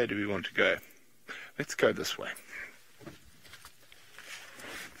 Which way do we want to go? Let's go this way.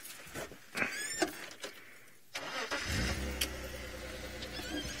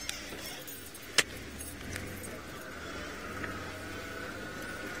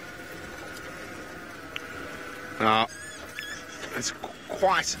 Now, it's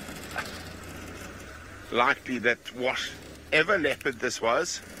quite likely that whatever leopard this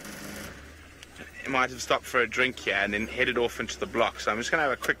was, it might have stopped for a drink here and then headed off into the block. So I'm just going to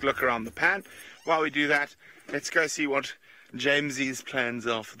have a quick look around the pan. While we do that, let's go see what Jamesy's plans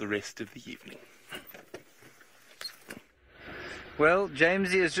are for the rest of the evening. Well,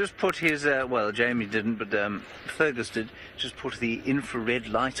 Jamesy has just put his, well, Jamie didn't, but Fergus did, just put the infrared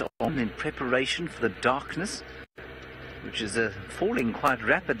light on in preparation for the darkness, which is falling quite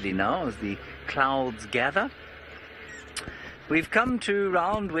rapidly now as the clouds gather. We've come to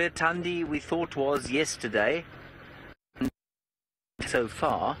round where Tandi we thought was yesterday, so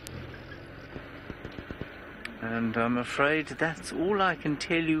far, and I'm afraid that's all I can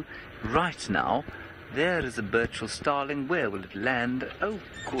tell you right now. There is a Birchall starling. Where will it land? Oh,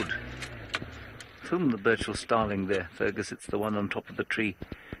 good. Film the Birchall starling there, Fergus. It's the one on top of the tree.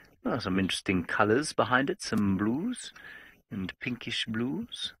 Oh, some interesting colours behind it. Some blues and pinkish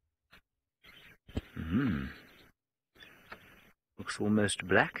blues. Looks almost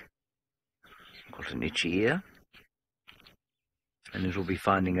black. Got an itchy ear. And it'll be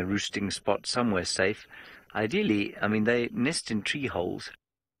finding a roosting spot somewhere safe. Ideally, I mean, they nest in tree holes.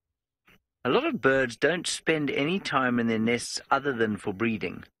 A lot of birds don't spend any time in their nests other than for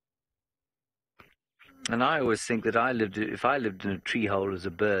breeding. And I always think that if I lived in a tree hole as a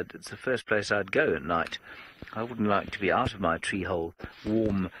bird, it's the first place I'd go at night. I wouldn't like to be out of my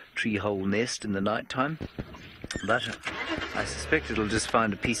warm tree hole nest in the night time. But I suspect it'll just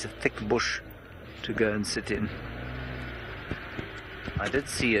find a piece of thick bush to go and sit in. I did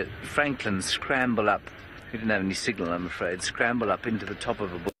see a francolin scramble up. We didn't have any signal, I'm afraid. Scramble up into the top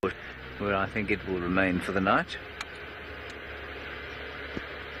of a bush, where I think it will remain for the night,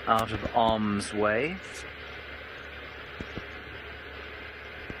 out of harm's way.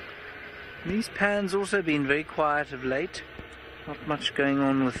 These pans also been very quiet of late, not much going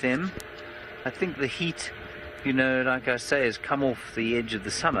on with them. I think the heat, you know, like I say, has come off the edge of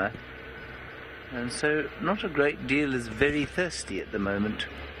the summer, and so not a great deal is very thirsty at the moment.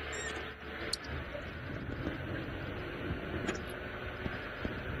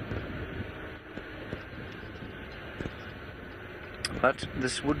 But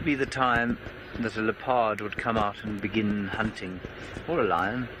this would be the time that a leopard would come out and begin hunting, or a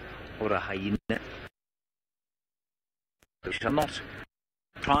lion, or a hyena. Which I'm not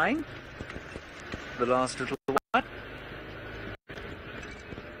trying the last little while.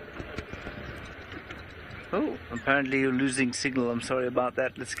 Oh, apparently you're losing signal. I'm sorry about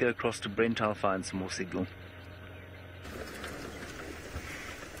that. Let's go across to Brent. I'll find some more signal.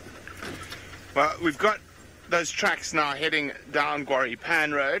 Well, we've got those tracks now heading down Quarry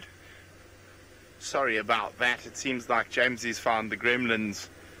Pan Road. Sorry about that. It seems like Jamesy's found the gremlins,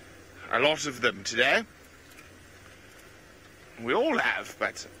 a lot of them today. We all have,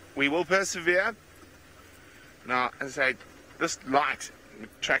 but we will persevere. Now, as I say, this light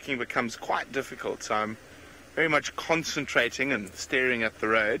tracking becomes quite difficult, so I'm very much concentrating and staring at the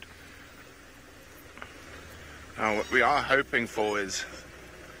road. Now, what we are hoping for is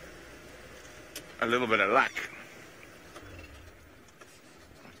a little bit of luck,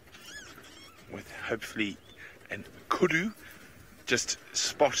 with hopefully an kudu just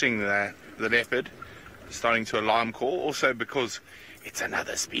spotting the leopard, starting to alarm call. Also because it's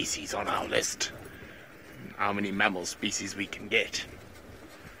another species on our list, how many mammal species we can get.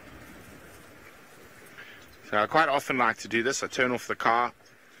 So I quite often like to do this. I turn off the car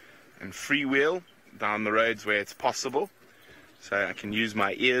and freewheel down the roads where it's possible, so I can use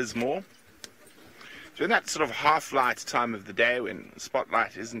my ears more. So in that sort of half-light time of the day when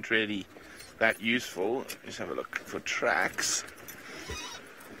spotlight isn't really that useful, just have a look for tracks.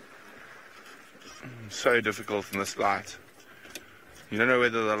 So difficult in this light. You don't know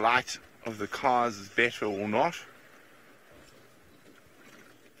whether the light of the cars is better or not.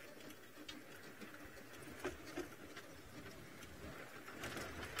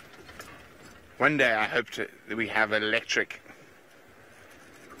 One day I hope that we have electric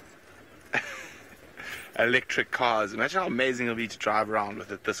cars. Imagine how amazing it'll be to drive around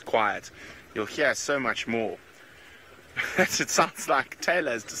with it this quiet. You'll hear so much more. It sounds like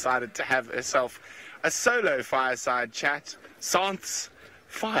Taylor has decided to have herself a solo fireside chat. Sans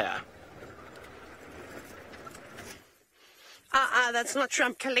fire. That's not true.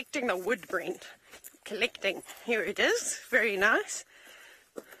 I'm collecting the wood, Brent. Collecting. Here it is. Very nice.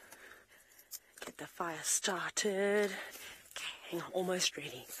 Get the fire started. Okay, almost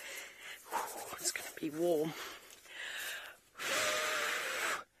ready. It's going to be warm.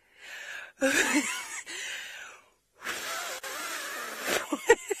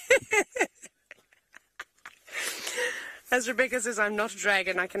 As Rebecca says, I'm not a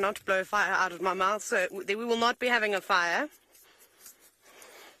dragon. I cannot blow fire out of my mouth, so we will not be having a fire.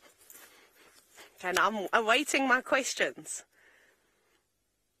 Okay, now I'm awaiting my questions.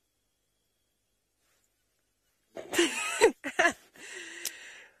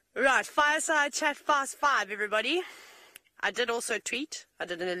 Right, fireside chat fast 5, everybody. I did also tweet. I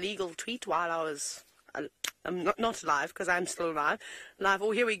did an illegal tweet while I was... I'm not live, because I'm still live.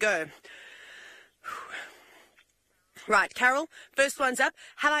 Oh, here we go. Right, Carol, first one's up.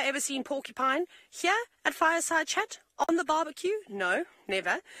 Have I ever seen porcupine here at Fireside Chat on the barbecue? No,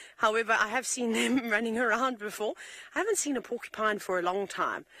 never. However, I have seen them running around before. I haven't seen a porcupine for a long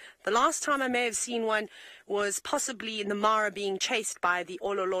time. The last time I may have seen one was possibly in the Mara being chased by the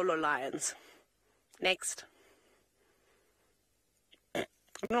Olololo lions. Next. I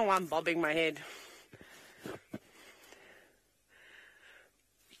don't know why I'm bobbing my head.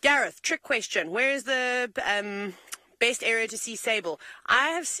 Gareth, trick question. Where is the best area to see sable?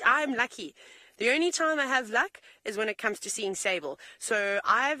 I'm lucky. The only time I have luck is when it comes to seeing sable. So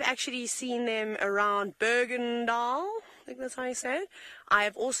I've actually seen them around Bergendal. I think that's how you say it. I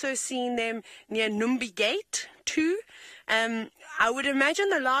have also seen them near Numbi Gate too. I would imagine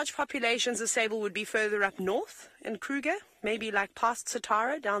the large populations of sable would be further up north in Kruger, maybe like past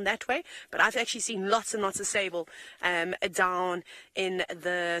Satara, down that way. But I've actually seen lots and lots of sable down in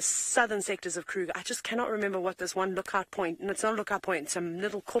the southern sectors of Kruger. I just cannot remember what this one lookout point, and it's not a lookout point, it's a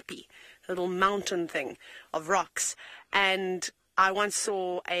little koppie, a little mountain thing of rocks. And I once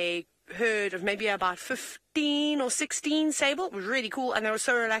saw a herd of maybe about 15 or 16 sable. It was really cool, and they were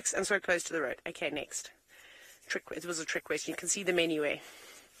so relaxed and so close to the road. Okay, next. It was a trick question. You can see them anyway.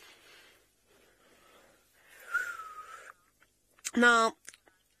 Now,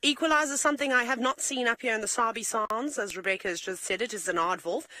 equalizer is something I have not seen up here in the Sabi Sands, as Rebecca has just said. It is an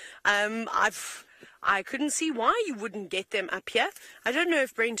aardwolf. I couldn't see why you wouldn't get them up here. I don't know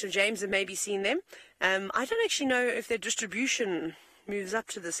if Brent or James have maybe seen them. I don't actually know if their distribution moves up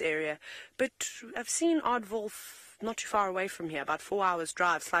to this area, but I've seen aardwolf not too far away from here, about 4 hours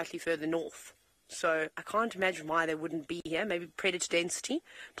drive, slightly further north. So I can't imagine why they wouldn't be here. Maybe predator density.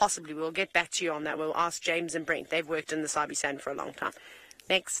 Possibly. We'll get back to you on that. We'll ask James and Brent. They've worked in the Sabi Sand for a long time.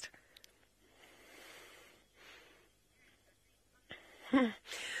 Next.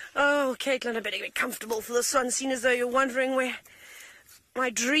 Oh, Caitlin, I better get comfortable for this one, seeing as though you're wondering where my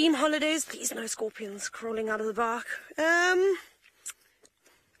dream holiday is. Please, no scorpions crawling out of the bark. That's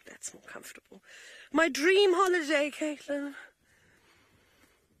more comfortable. My dream holiday, Caitlin.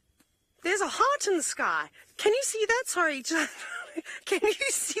 There's a heart in the sky. Can you see that? Sorry. Can you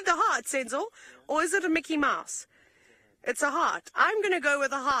see the heart, Senzo? Or is it a Mickey Mouse? It's a heart. I'm going to go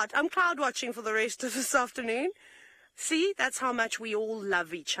with a heart. I'm cloud watching for the rest of this afternoon. See? That's how much we all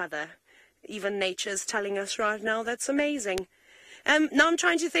love each other. Even nature's telling us right now. That's amazing. Now I'm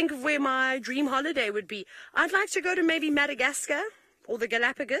trying to think of where my dream holiday would be. I'd like to go to maybe Madagascar. Or the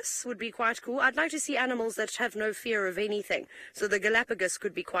Galapagos would be quite cool. I'd like to see animals that have no fear of anything. So the Galapagos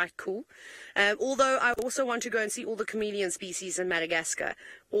could be quite cool. Although I also want to go and see all the chameleon species in Madagascar.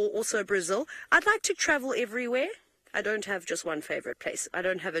 Or also Brazil. I'd like to travel everywhere. I don't have just one favorite place. I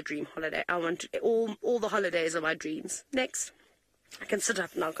don't have a dream holiday. I want all the holidays are my dreams. Next. I can sit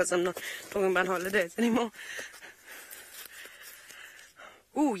up now because I'm not talking about holidays anymore.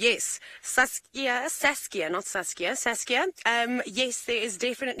 Oh, yes. Saskia, not Saskia, Saskia. Yes, there is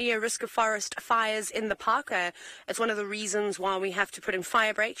definitely a risk of forest fires in the park. It's one of the reasons why we have to put in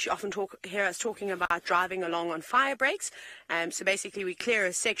fire breaks. You often hear us talking about driving along on fire breaks. So basically we clear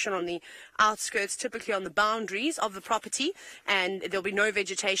a section on the outskirts, typically on the boundaries of the property, and there'll be no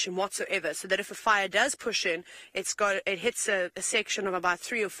vegetation whatsoever. So that if a fire does push in, it hits a section of about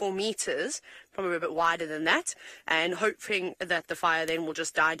 3 or 4 meters, probably a bit wider than that, and hoping that the fire then will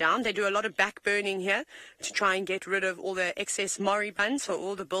just die down. They do a lot of back burning here to try and get rid of all the excess moribund, so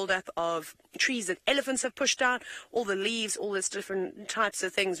all the buildup of trees that elephants have pushed down, all the leaves, all these different types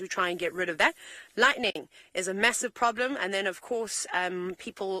of things. We try and get rid of that. Lightning is a massive problem, and then of course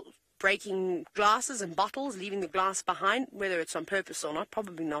people breaking glasses and bottles, leaving the glass behind, whether it's on purpose or not,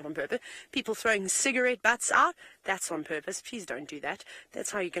 probably not on purpose. People throwing cigarette butts out, that's on purpose. Please don't do that. That's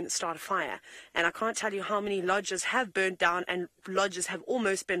how you're going to start a fire. And I can't tell you how many lodges have burnt down and lodges have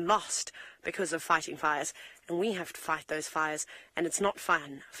almost been lost because of fighting fires. And we have to fight those fires, and it's not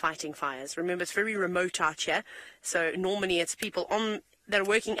fun fighting fires. Remember, it's very remote out here, so normally it's people that are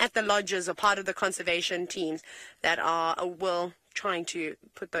working at the lodges or part of the conservation teams that are, trying to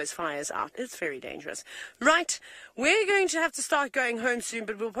put those fires out. It's very dangerous. Right, we're going to have to start going home soon,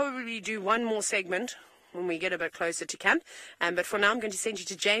 but we'll probably do one more segment when we get a bit closer to camp. But for now, I'm going to send you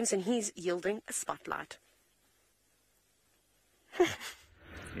to James, and he's yielding a spotlight.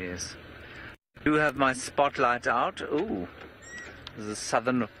 Yes. I do have my spotlight out. Ooh, there's a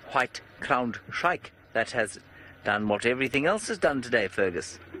southern white-crowned shrike that has done what everything else has done today,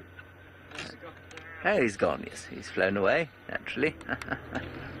 Fergus. Oh, he's gone, yes. He's flown away, naturally.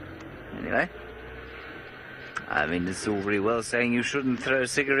 Anyway. I mean, it's all very well saying you shouldn't throw a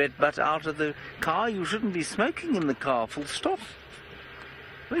cigarette butt out of the car. You shouldn't be smoking in the car, full stop.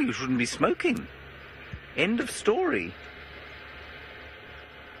 Well, you shouldn't be smoking. End of story.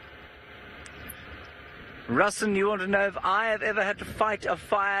 Russin, you want to know if I have ever had to fight a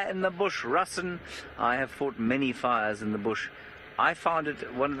fire in the bush? Russin, I have fought many fires in the bush. I found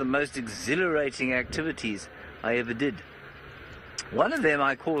it one of the most exhilarating activities I ever did. One of them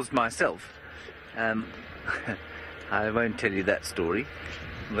I caused myself. I won't tell you that story.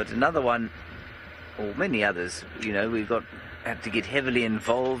 But another one, or many others, you know, had to get heavily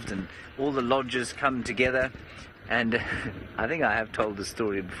involved, and all the lodges come together. And I think I have told the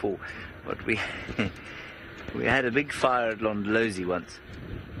story before, but we had a big fire at Londolozi once.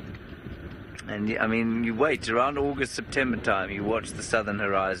 And I mean, you wait around August, September time, you watch the southern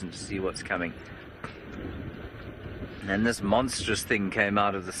horizon to see what's coming. And this monstrous thing came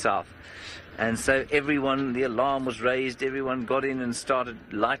out of the south. And so everyone, the alarm was raised, everyone got in and started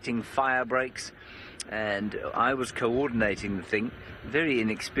lighting fire breaks. And I was coordinating the thing. Very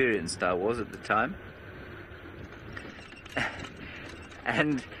inexperienced I was at the time.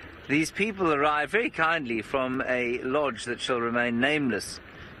 And these people arrived very kindly from a lodge that shall remain nameless.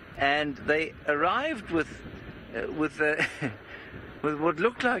 And they arrived with what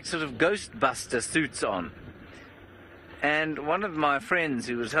looked like sort of Ghostbuster suits on. And one of my friends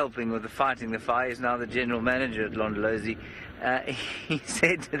who was helping with fighting the fire is now the general manager at Londolozi. He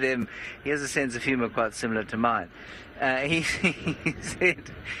said to them, he has a sense of humour quite similar to mine. He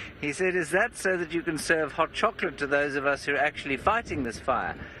said, "Is that so that you can serve hot chocolate to those of us who are actually fighting this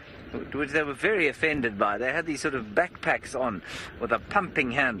fire?" Which they were very offended by. They had these sort of backpacks on with a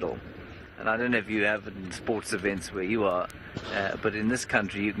pumping handle. And I don't know if you have in sports events where you are, but in this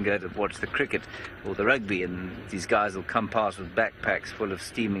country you can go to watch the cricket or the rugby, and these guys will come past with backpacks full of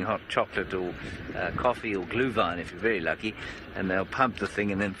steaming hot chocolate or coffee or glühwein if you're very lucky, and they'll pump the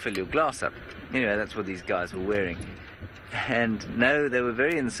thing and then fill your glass up. Anyway, that's what these guys were wearing. And no, they were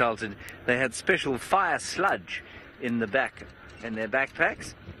very insulted. They had special fire sludge in the back in their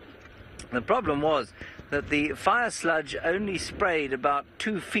backpacks. The problem was that the fire sludge only sprayed about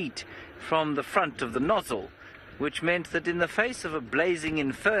 2 feet from the front of the nozzle, which meant that in the face of a blazing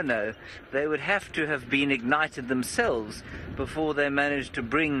inferno, they would have to have been ignited themselves before they managed to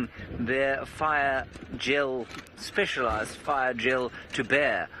bring their fire gel, specialized fire gel, to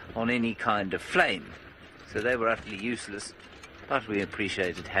bear on any kind of flame. So they were utterly useless, but we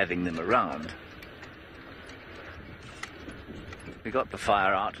appreciated having them around. We got the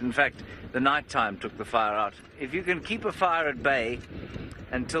fire out. In fact, the night time took the fire out. If you can keep a fire at bay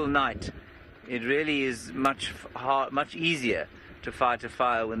until night, it really is much easier to fight a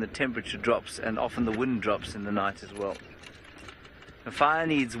fire when the temperature drops, and often the wind drops in the night as well. A fire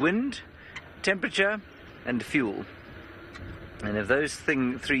needs wind, temperature, and fuel. And if those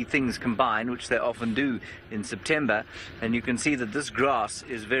three things combine, which they often do in September, and you can see that this grass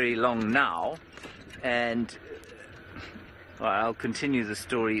is very long now, and well, I'll continue the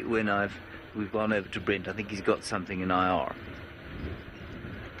story when we've gone over to Brent. I think he's got something in IR.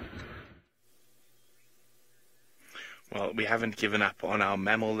 Well, we haven't given up on our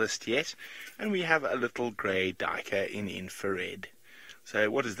mammal list yet, and we have a little grey duiker in infrared. So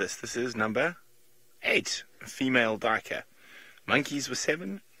what is this? This is number 8, a female duiker. Monkeys were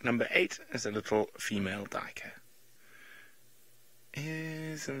 7. Number 8 is a little female duiker.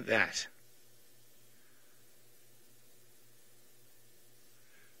 Isn't that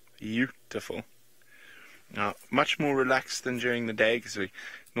beautiful? Now, much more relaxed than during the day, because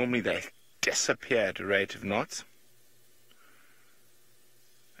normally they disappear at a rate of knots.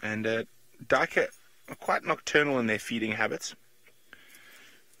 And duiker are quite nocturnal in their feeding habits,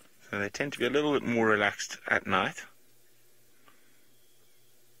 so they tend to be a little bit more relaxed at night.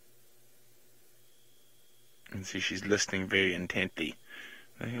 And see, she's listening very intently.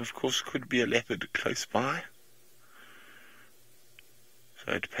 There, of course, could be a leopard close by,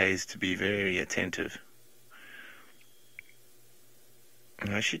 so it pays to be very attentive.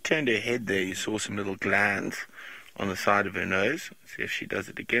 Now, she turned her head there. You saw some little glands on the side of her nose. Let's see if she does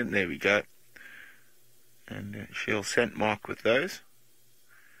it again. There we go. And she'll scent mark with those.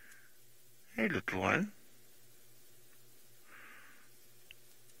 Hey, little one.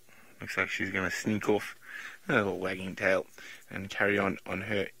 Looks like she's going to sneak off, a little wagging tail, and carry on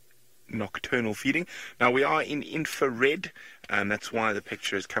her nocturnal feeding. Now, we are in infrared, and that's why the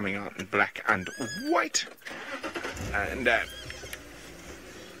picture is coming out in black and white. And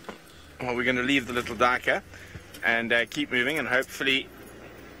well, we're going to leave the little duiker and keep moving and hopefully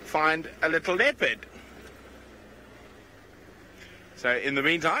find a little leopard. So in the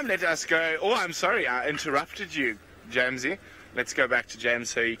meantime, let us go. Oh, I'm sorry, I interrupted you, Jamesy. Let's go back to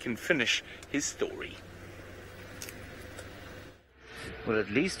James so he can finish his story. Well, at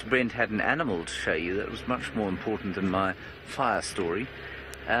least Brent had an animal to show you. That was much more important than my fire story.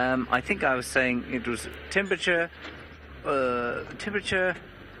 I think I was saying it was temperature,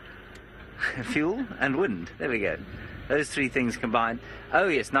 fuel, and wind. There we go. Those three things combined. Oh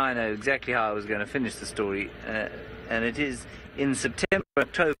yes, now I know exactly how I was going to finish the story. And it is in September,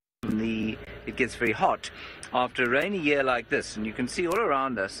 October, it gets very hot after a rainy year like this. And you can see all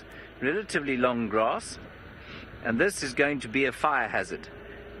around us relatively long grass. And this is going to be a fire hazard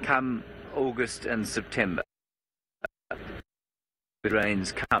come August and September. The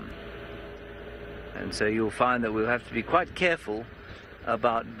rains come. And so you'll find that we'll have to be quite careful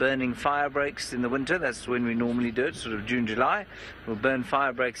about burning fire breaks in the winter. That's when we normally do it, sort of June, July. We'll burn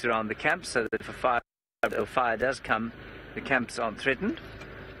fire breaks around the camp so that if a fire does come, the camps aren't threatened.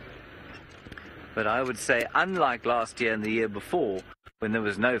 But I would say, unlike last year and the year before, when there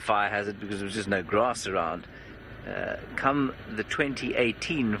was no fire hazard because there was just no grass around, come the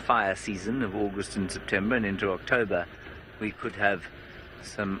 2018 fire season of August and September and into October, we could have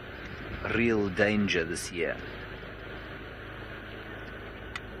some real danger this year.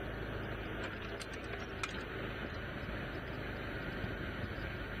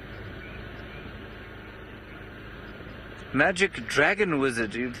 Magic Dragon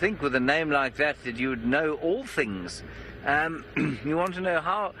Wizard. You'd think with a name like that you would know all things. You want to know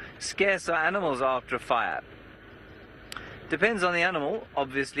how scarce are animals after a fire? Depends on the animal,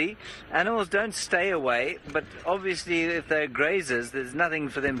 obviously. Animals don't stay away, but obviously if they're grazers, there's nothing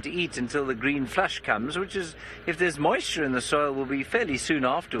for them to eat until the green flush comes, which is, if there's moisture in the soil, will be fairly soon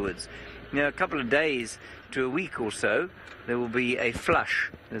afterwards. You know, a couple of days to a week or so, there will be a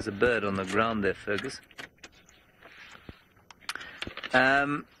flush. There's a bird on the ground there, Fergus.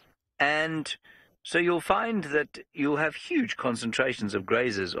 And so you'll find that you'll have huge concentrations of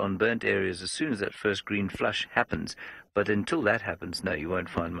grazers on burnt areas as soon as that first green flush happens. But until that happens, no, you won't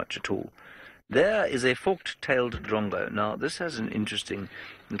find much at all. There is a forked-tailed drongo. Now, this has an interesting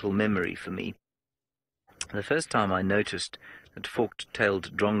little memory for me. The first time I noticed that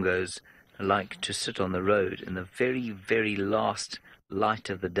forked-tailed drongos like to sit on the road in the very, very last light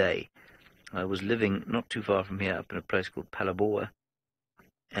of the day. I was living not too far from here, up in a place called Palaboa,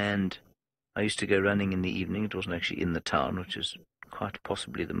 and I used to go running in the evening. It wasn't actually in the town, which is quite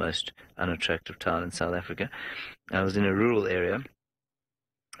possibly the most unattractive town in South Africa. I was in a rural area,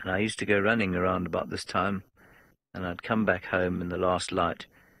 and I used to go running around about this time, and I'd come back home in the last light,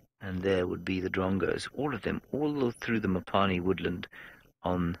 and there would be the drongos, all of them, all through the Mopani woodland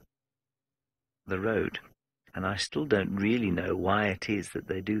on the road. And I still don't really know why it is that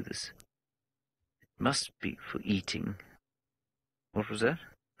they do this. It must be for eating. What was that?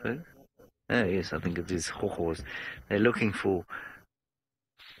 Oh yes, I think it is hohos. They're looking for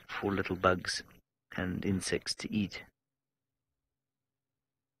little bugs and insects to eat.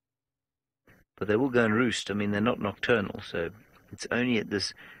 But they will go and roost. I mean, they're not nocturnal, so it's only at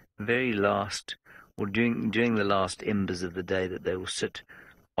this very last, or during the last embers of the day, that they will sit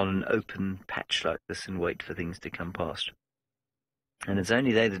on an open patch like this and wait for things to come past. And it's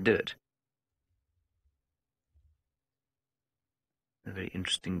only they that do it. A very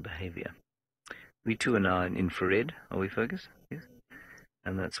interesting behavior. We too are now in infrared, are we, Fergus? Yes.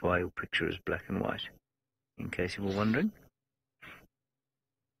 And that's why your picture is black and white, in case you were wondering.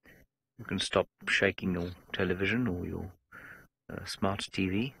 You can stop shaking your television or your smart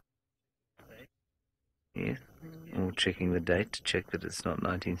TV. Yes. Or checking the date to check that it's not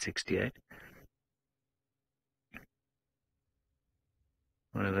 1968.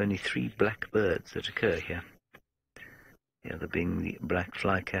 One of only 3 black birds that occur here. The other being the black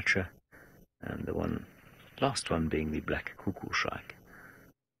flycatcher, and the last one being the black cuckoo-shrike.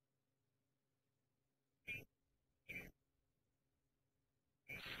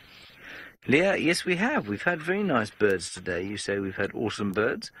 Leah, yes we have. We've had very nice birds today. You say we've had awesome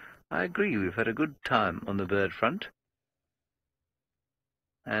birds. I agree, we've had a good time on the bird front.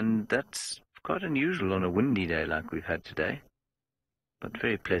 And that's quite unusual on a windy day like we've had today, but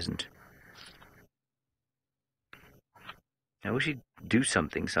very pleasant. I wish he'd do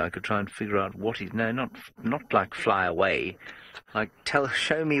something so I could try and figure out what he's... No, not like fly away. Like,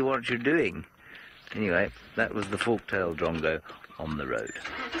 show me what you're doing. Anyway, that was the fork-tailed drongo on the road.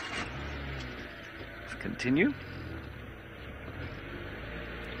 Let's continue.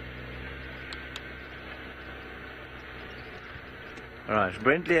 All right,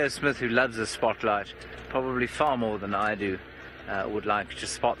 Brent Leo Smith, who loves the spotlight, probably far more than I do, would like to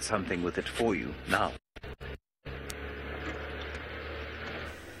spot something with it for you now.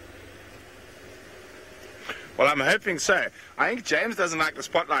 Well, I'm hoping so. I think James doesn't like the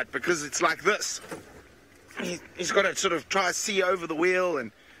spotlight because it's like this. He's got to sort of try to see over the wheel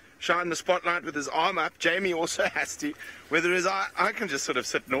and shine the spotlight with his arm up. Jamie also has to. Whereas I can just sort of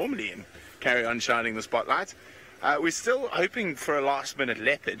sit normally and carry on shining the spotlight. We're still hoping for a last-minute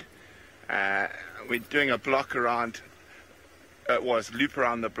leopard. We're doing a block around, loop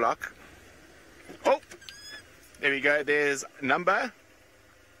around the block. Oh, there we go. There's number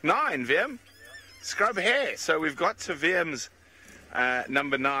 9, Vim. Scrub hare. So we've got to Vim's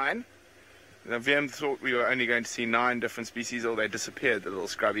number 9. Now, Vim thought we were only going to see 9 different species, or they disappeared, the little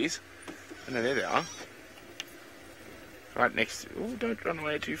scrubbies. Oh, no, there they are. Right next to... Oh, don't run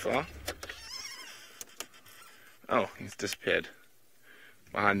away too far. Oh, he's disappeared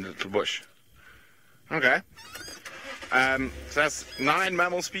behind the little bush. Okay. So that's 9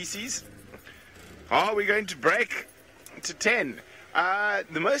 mammal species. Are we going to break to 10?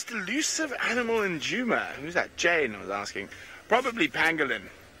 The most elusive animal in Djuma. Who's that? Jane was asking. Probably pangolin.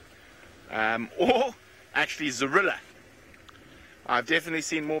 Or actually zorilla. I've definitely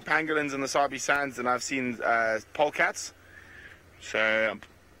seen more pangolins in the Sabi Sands than I've seen polecats. So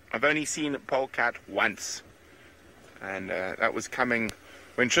I've only seen polecat once. And that was coming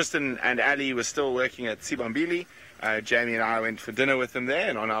when Tristan and Ali were still working at Sibambili. Jamie and I went for dinner with them there,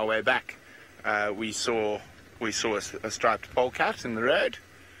 and on our way back we saw a striped polecat in the road.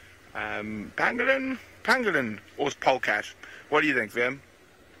 Pangolin or polecat? What do you think, Vim?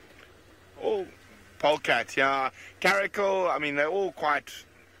 Oh, polecat, yeah. Caracal, I mean, they're all quite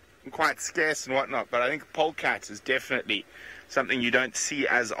scarce and whatnot, but I think polecat is definitely something you don't see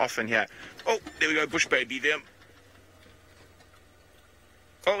as often here. Oh, there we go, bush baby, Vim.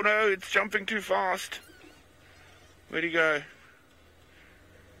 Oh no, it's jumping too fast. Where'd he go?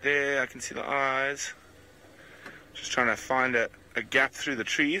 There, I can see the eyes. Just trying to find a gap through the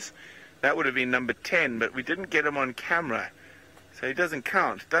trees. That would have been number 10, but we didn't get him on camera. So he doesn't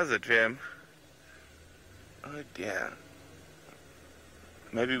count, does it, Vim? Oh dear.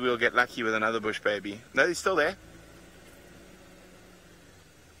 Maybe we'll get lucky with another bush baby. No, he's still there.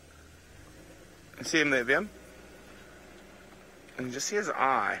 See him there, Vim? And you just see his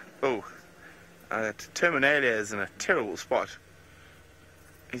eye. Oh, Terminalia is in a terrible spot.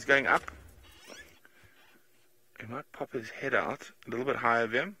 He's going up. He might pop his head out a little bit higher,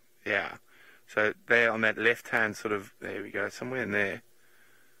 Vim. Yeah. So there on that left hand sort of, there we go, somewhere in there.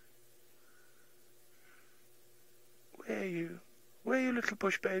 Where are you? Where are you, little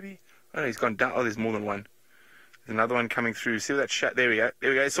bush baby? Oh no, he's gone down. Oh, there's more than one. There's another one coming through. See that shot? There we go.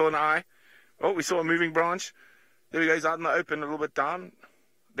 There we go. Saw an eye. Oh, we saw a moving branch. There we go. He's out in the open, a little bit down.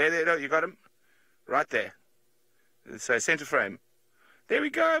 There, no, you got him. Right there. So center frame. There we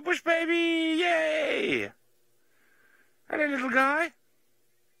go, bush baby! Yay! Hello, little guy.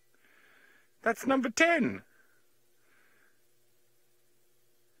 That's number 10.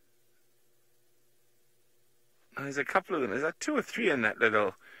 Oh, there's a couple of them. There's like 2 or 3 in that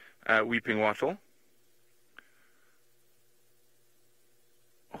little weeping wattle.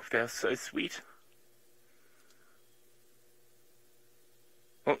 Oh, they're so sweet.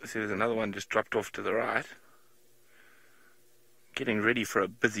 Oh, see, there's another one just dropped off to the right. Getting ready for a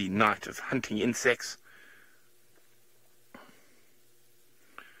busy night of hunting insects.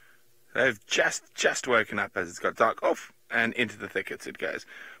 They've just woken up as it's got dark. Off and into the thickets it goes.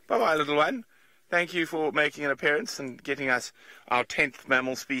 Bye-bye, little one. Thank you for making an appearance and getting us our 10th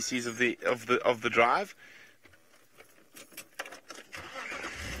mammal species of the drive.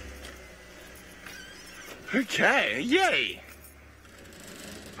 Okay, yay!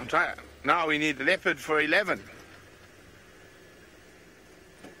 I'm trying. Now we need the leopard for 11.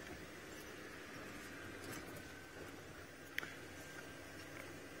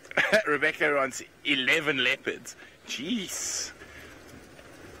 Rebecca wants 11 leopards. Jeez.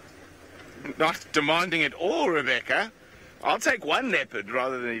 Not demanding it all, Rebecca. I'll take 1 leopard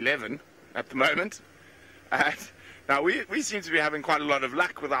rather than 11 at the moment. Now, we seem to be having quite a lot of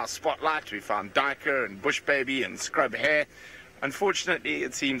luck with our spotlight. We found duiker and bush baby and scrub hare. Unfortunately,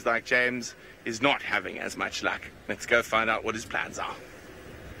 it seems like James is not having as much luck. Let's go find out what his plans are.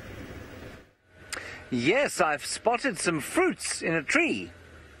 Yes, I've spotted some fruits in a tree.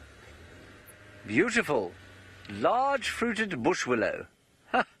 Beautiful. Large fruited bush willow.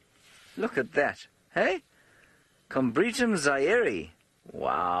 Ha! Look at that. Hey? Combretum zairi.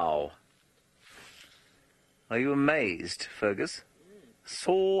 Wow. Are you amazed, Fergus?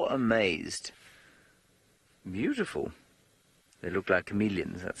 So amazed. Beautiful. They look like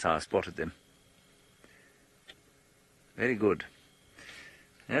chameleons. That's how I spotted them. Very good.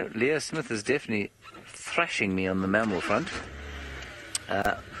 Yeah, Leah Smith is definitely thrashing me on the mammal front.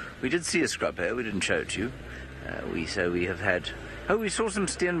 We did see a scrub hare. We didn't show it to you. We have had. Oh, we saw some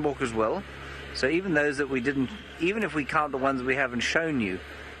steenbok as well. So even those that we didn't, even if we count the ones we haven't shown you,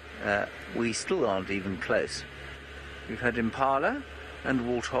 we still aren't even close. We've had impala and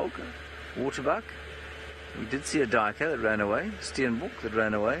warthog, waterbuck. We did see a duiker that ran away, steenbok that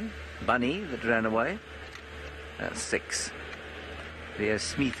ran away, bunny that ran away. That's 6. Leo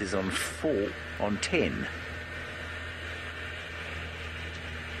Smith is on 4, on 10.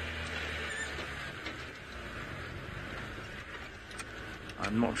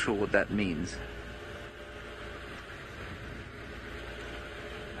 I'm not sure what that means.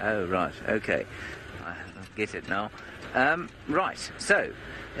 Oh, right, okay. I get it now. Right, so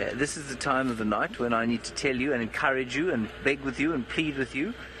this is the time of the night when I need to tell you and encourage you and beg with you and plead with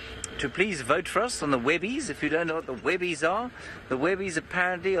you to please vote for us on the Webbies. If you don't know what the Webbies are, the Webbies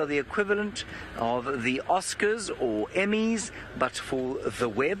apparently are the equivalent of the Oscars or Emmys, but for the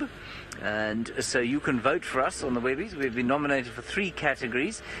web. And so you can vote for us on the Webbies. We've been nominated for 3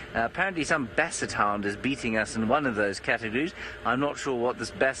 categories. Apparently some basset hound is beating us in one of those categories. I'm not sure what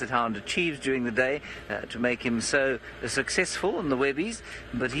this basset hound achieves during the day to make him so successful on the Webbies,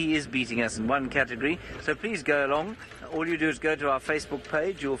 but he is beating us in one category. So please go along. All you do is go to our Facebook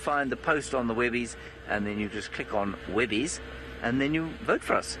page. You'll find the post on the Webbies, and then you just click on Webbies, and then you vote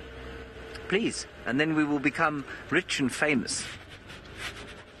for us. Please. And then we will become rich and famous.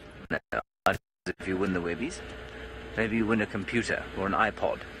 If you win the Webbies, maybe you win a computer or an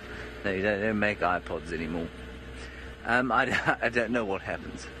iPod. No, they don't make iPods anymore. I don't know what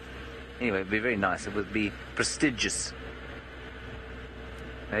happens. Anyway, it'd be very nice. It would be prestigious.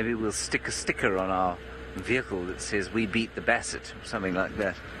 Maybe we'll stick a sticker on our vehicle that says "We beat the Basset" or something like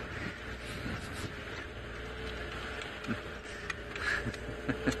that.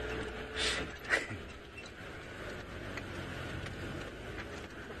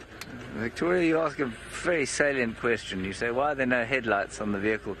 Victoria, you ask a very salient question. You say, why are there no headlights on the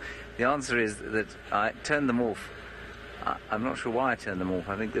vehicle? The answer is that I turned them off. I'm not sure why I turned them off.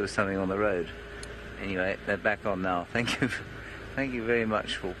 I think there was something on the road. Anyway, they're back on now. Thank you. Thank you very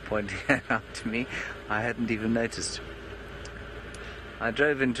much for pointing that out to me. I hadn't even noticed. I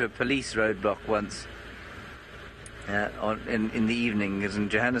drove into a police roadblock once in the evening, because in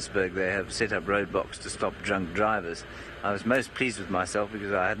Johannesburg they have set up roadblocks to stop drunk drivers. I was most pleased with myself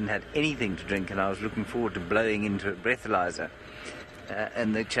because I hadn't had anything to drink and I was looking forward to blowing into a breathalyzer.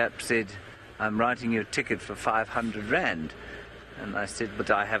 And the chap said, "I'm writing you a ticket for 500 rand. And I said,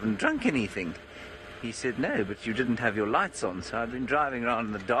 "But I haven't drunk anything." He said, "No, but you didn't have your lights on." So I've been driving around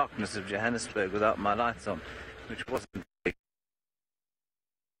in the darkness of Johannesburg without my lights on, which wasn't big.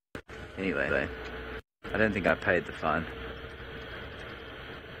 Anyway, I don't think I paid the fine.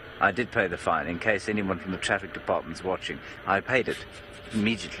 I did pay the fine, in case anyone from the traffic department's watching. I paid it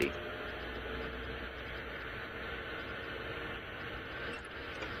immediately.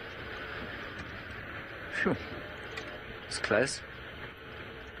 Phew. It's close.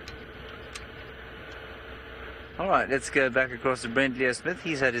 All right, let's go back across to Brent Leo Smith.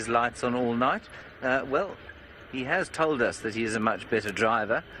 He's had his lights on all night. Well, he has told us that he is a much better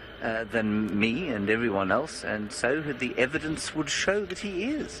driver than me and everyone else, and so the evidence would show that he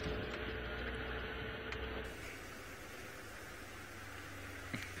is.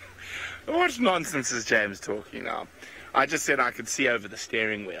 What nonsense is James talking now? I just said I could see over the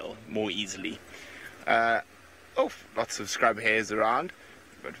steering wheel more easily. Lots of scrub hares around,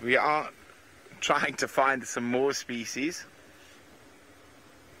 but we are trying to find some more species.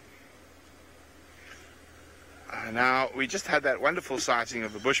 Now, we just had that wonderful sighting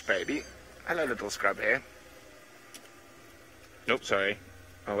of a bush baby. Hello, little scrub hare. Nope, sorry.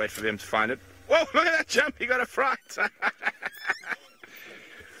 I'll wait for them to find it. Whoa, look at that jump. He got a fright.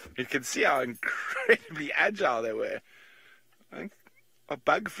 You can see how incredibly agile they were. I think a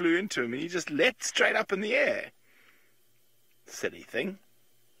bug flew into him and he just leapt straight up in the air. Silly thing.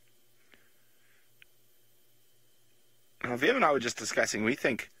 Now, Viv and I were just discussing, we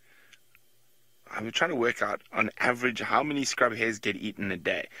think, I was trying to work out on average how many scrub hares get eaten a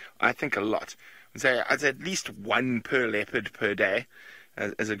day. I think a lot. I'd say at least 1 per leopard per day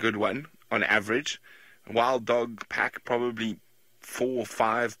as a good one on average. Wild dog pack probably 4 or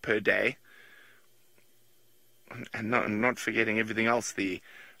 5 per day. And not forgetting everything else, the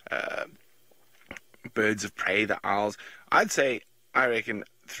birds of prey, the owls. I reckon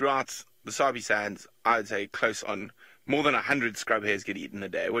throughout the Sabi Sands, I'd say close on more than 100 scrub hares get eaten a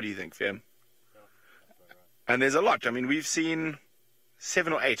day. What do you think, Fim? And there's a lot. I mean, we've seen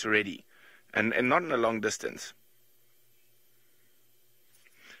 7 or 8 already, and not in a long distance.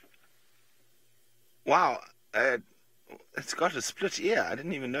 Wow, it's got a split ear. I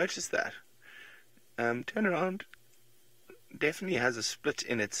didn't even notice that. Turn around. Definitely has a split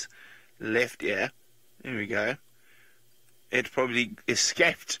in its left ear. There we go. It probably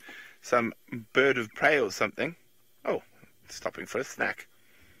escaped some bird of prey or something. Oh, stopping for a snack.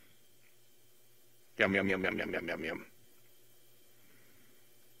 Yum, yum, yum, yum, yum, yum, yum, yum.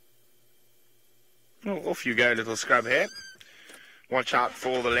 Oh, off you go, little scrub hare. Watch out for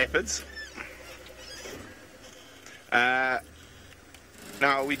all the leopards.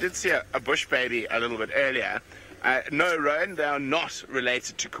 Now, we did see a bush baby a little bit earlier. No, Rowan, they are not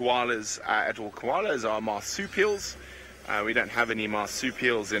related to koalas at all. Koalas are marsupials. We don't have any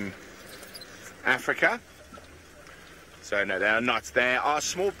marsupials in Africa. So, no, they are not. They are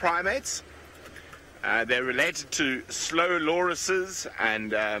small primates. They're related to slow lorises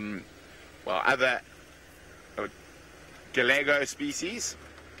and, well, other Galego species.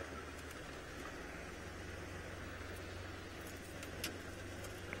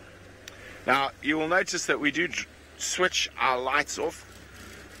 Now, you will notice that we do switch our lights off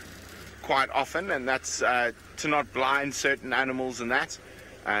quite often, and that's to not blind certain animals and that.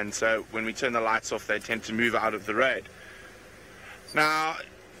 And so when we turn the lights off, they tend to move out of the road. Now,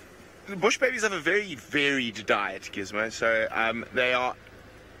 the bush babies have a very varied diet, Gizmo. So they are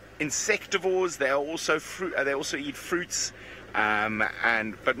insectivores. They are also they also eat fruits,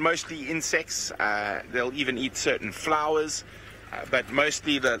 but mostly insects. They'll even eat certain flowers. But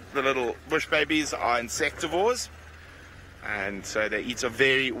mostly the little bush babies are insectivores, and so they eat a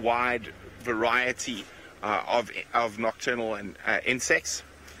very wide variety of nocturnal and insects.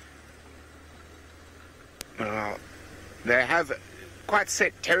 They have quite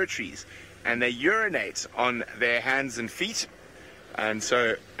set territories, and they urinate on their hands and feet, and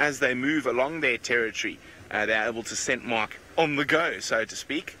so as they move along their territory, they're able to scent mark on the go, so to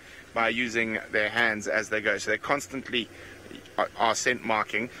speak, by using their hands as they go. So they constantly are scent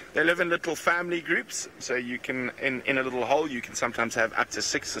marking. They live in little family groups, so you can, in a little hole, you can sometimes have up to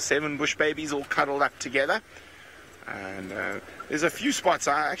 6 or 7 bush babies all cuddled up together. And there's a few spots.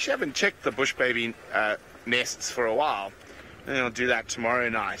 I actually haven't checked the bush baby nests for a while. And I'll do that tomorrow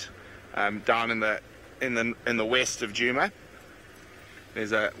night, down in the west of Djuma.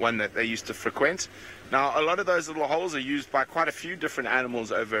 There's one that they used to frequent. Now, a lot of those little holes are used by quite a few different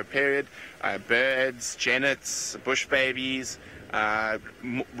animals over a period. Birds, genets, bush babies,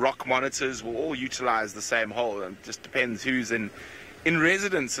 rock monitors will all utilize the same hole. And it just depends who's in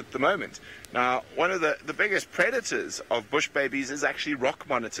residence at the moment. Now, one of the biggest predators of bush babies is actually rock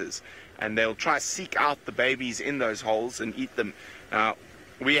monitors. And they'll try to seek out the babies in those holes and eat them. Now,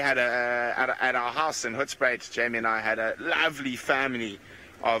 we had at our house in Hoedspruit, Jamie and I had a lovely family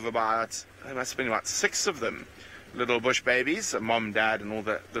of about, there must have been about 6 of them, little bush babies, mom, dad, and all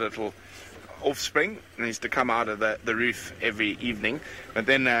the little offspring. And they used to come out of the roof every evening. But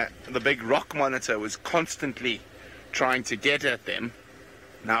then the big rock monitor was constantly trying to get at them.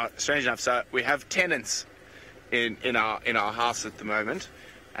 Now, strange enough, so we have tenants in our house at the moment,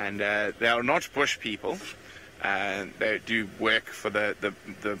 and they are not bush people. They do work for the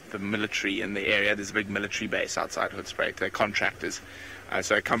military in the area. There's a big military base outside Hoedspruit. They're contractors.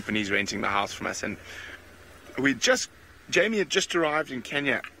 So a company's renting the house from us. And Jamie had just arrived in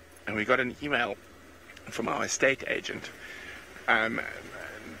Kenya, and we got an email from our estate agent.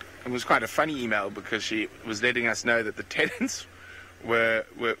 It was quite a funny email because she was letting us know that the tenants were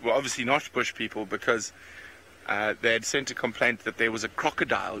obviously not bush people because they had sent a complaint that there was a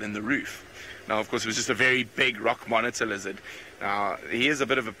crocodile in the roof. Now, of course, it was just a very big rock monitor lizard. Now, he is a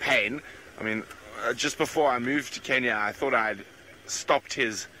bit of a pain. I mean, just before I moved to Kenya, I thought I'd stopped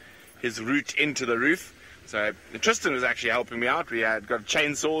his route into the roof. So Tristan was actually helping me out. We had got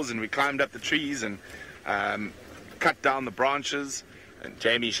chainsaws and we climbed up the trees and cut down the branches. And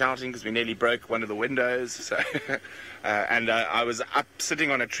Jamie shouting because we nearly broke one of the windows. So, I was up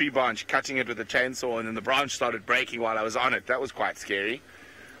sitting on a tree branch cutting it with a chainsaw, and then the branch started breaking while I was on it. That was quite scary.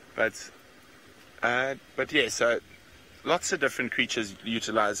 But yeah, so lots of different creatures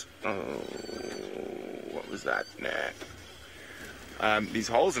utilize. Oh, what was that? Nah. These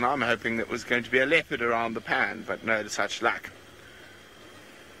holes, and I'm hoping that was going to be a leopard around the pan, but no such luck.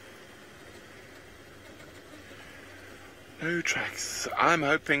 No tracks. I'm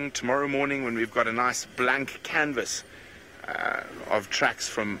hoping tomorrow morning, when we've got a nice blank canvas of tracks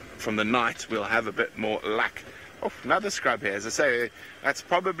from the night, we'll have a bit more luck. Oh, another scrub here. As I say, that's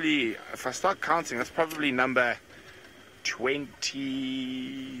probably, if I start counting, that's probably number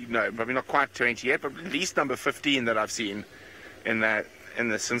 20, no, probably not quite 20 yet, but at least number 15 that I've seen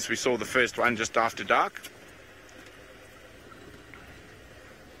since we saw the first one just after dark.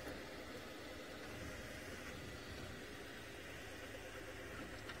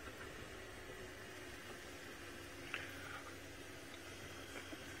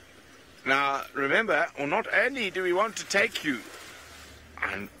 Now, remember, well, not only do we want to take you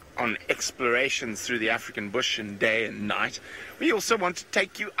on explorations through the African bush in day and night, we also want to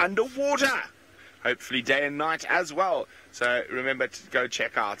take you underwater, hopefully day and night as well. So remember to go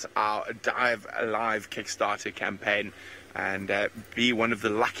check out our Dive Alive Kickstarter campaign and be one of the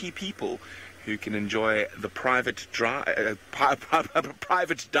lucky people who can enjoy the private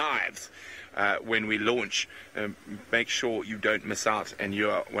dives when we launch. Make sure you don't miss out and you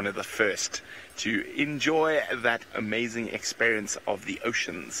are one of the first to enjoy that amazing experience of the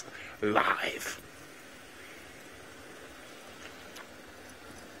oceans live.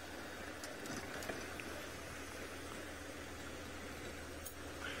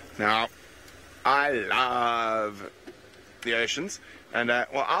 Now, I love the oceans, and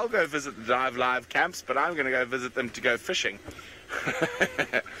well, I'll go visit the Dive Live camps, but I'm going to go visit them to go fishing.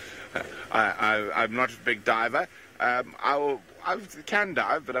 I'm not a big diver. I can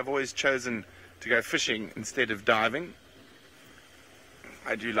dive, but I've always chosen to go fishing instead of diving.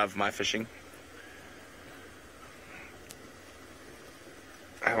 I do love my fishing.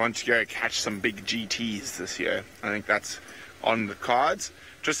 I want to go catch some big GTs this year. I think that's on the cards.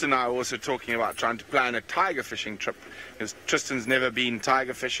 Tristan and I are also talking about trying to plan a tiger fishing trip, because Tristan's never been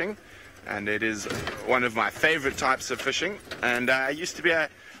tiger fishing, and it is one of my favorite types of fishing. And I used to be a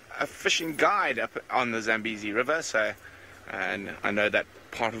fishing guide up on the Zambezi River, and I know that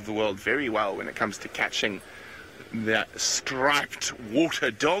part of the world very well when it comes to catching the striped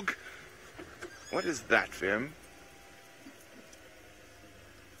water dog. What is that, Vim?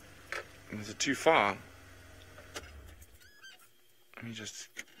 Is it too far? Let me just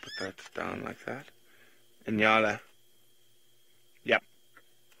put that down like that. Inyala. Yep.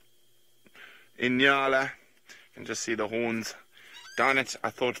 Inyala. You can just see the horns. Darn it, I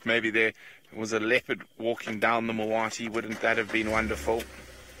thought maybe there was a leopard walking down the Mawati. Wouldn't that have been wonderful?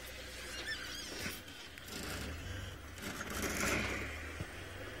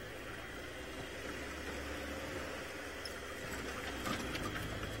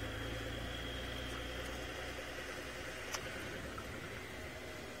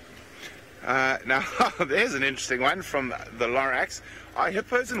 Now, there's an interesting one from the Lorax. Are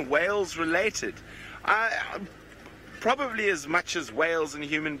hippos and whales related? Probably as much as whales and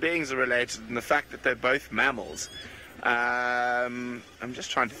human beings are related in the fact that they're both mammals. I'm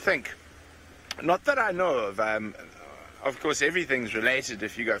just trying to think. Not that I know of. Of course, everything's related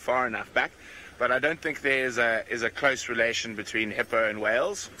if you go far enough back, but I don't think there is a close relation between hippo and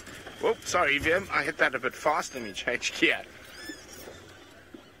whales. Whoop, sorry, Vim, I hit that a bit fast. Let me change gear.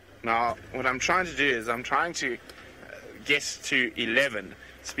 Now, what I'm trying to do is I'm trying to get to 11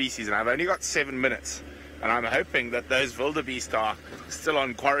 species, and I've only got 7 minutes. And I'm hoping that those wildebeest are still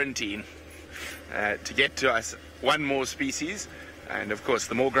on quarantine to get to us one more species. And of course,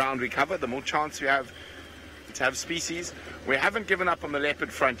 the more ground we cover, the more chance we have to have species. We haven't given up on the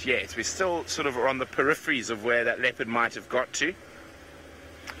leopard front yet. We're still sort of on the peripheries of where that leopard might have got to.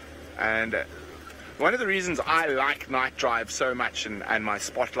 And one of the reasons I like night drive so much and my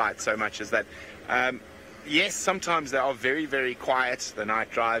spotlight so much is that yes, sometimes they are very, very quiet, the night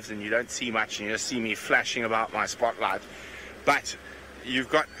drives, and you don't see much, and you just see me flashing about my spotlight. But you've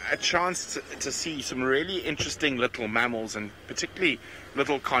got a chance to see some really interesting little mammals, and particularly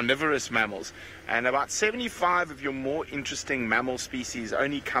little carnivorous mammals. And about 75 of your more interesting mammal species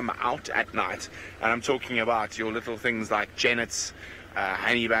only come out at night. And I'm talking about your little things like genets,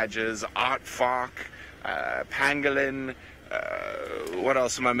 honey badgers, aardvark, pangolin. What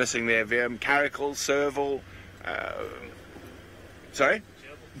else am I missing there? Caracal, serval, sorry?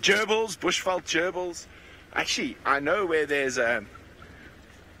 Gerbils, bushveld gerbils. Actually, I know where there's the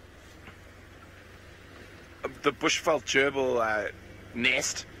bushveld gerbil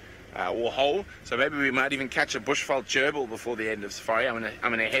nest or hole, so maybe we might even catch a bushveld gerbil before the end of safari. I'm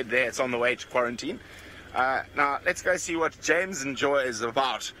gonna head there. It's on the way to quarantine. Now let's go see what James enjoys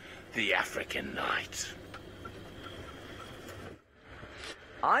about the African night.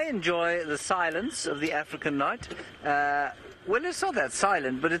 I enjoy the silence of the African night. Well, it's not that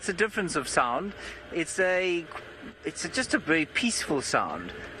silent, but it's a difference of sound. It's just a very peaceful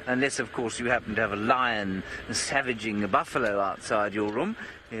sound, unless, of course, you happen to have a lion savaging a buffalo outside your room,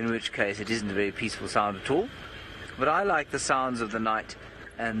 in which case it isn't a very peaceful sound at all. But I like the sounds of the night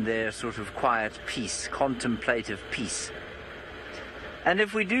and their sort of quiet peace, contemplative peace. And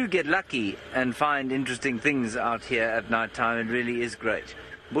if we do get lucky and find interesting things out here at night time, it really is great.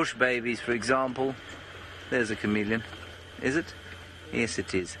 Bush babies, for example. There's a chameleon. Is it? Yes,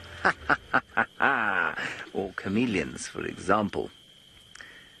 it is. Or chameleons, for example.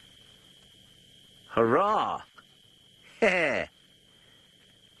 Hurrah!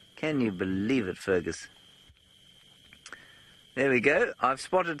 Can you believe it, Fergus? There we go. I've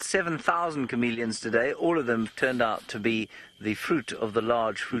spotted 7,000 chameleons today. All of them turned out to be the fruit of the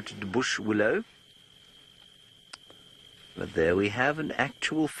large fruited bush willow. But there we have an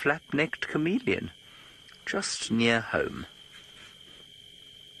actual flap-necked chameleon, just near home.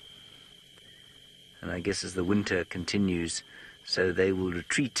 And I guess as the winter continues, so they will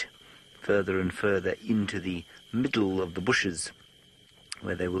retreat further and further into the middle of the bushes,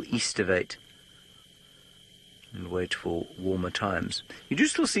 where they will estivate and wait for warmer times. You do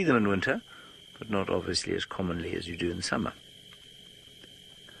still see them in winter, but not obviously as commonly as you do in summer.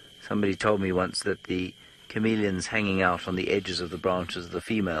 Somebody told me once that the chameleons hanging out on the edges of the branches are the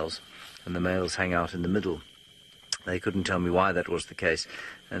females, and the males hang out in the middle. They couldn't tell me why that was the case,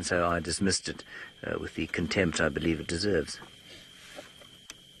 and so I dismissed it with the contempt I believe it deserves.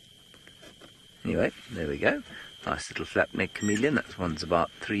 Anyway, there we go. Nice little flap-neck chameleon. That one's about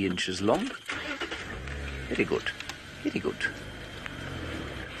 3 inches long. Very good. Very good.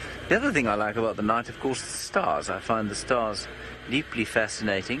 The other thing I like about the night, of course, is the stars. I find the stars deeply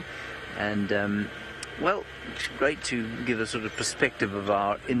fascinating, and well, it's great to give a sort of perspective of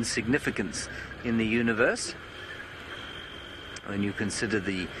our insignificance in the universe. When you consider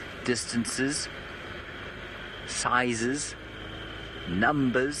the distances, sizes,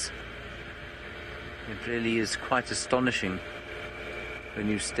 numbers, it really is quite astonishing when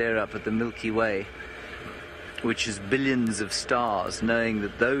you stare up at the Milky Way, which is billions of stars, knowing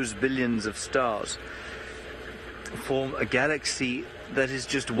that those billions of stars form a galaxy that is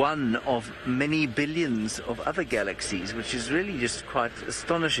just one of many billions of other galaxies, which is really just quite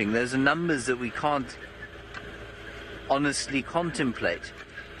astonishing. Those are numbers that we can't honestly contemplate.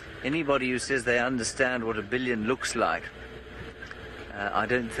 Anybody who says they understand what a billion looks like, I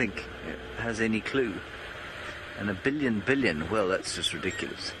don't think has any clue. And a billion, well, that's just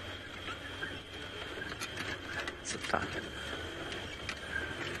ridiculous. It's a fact.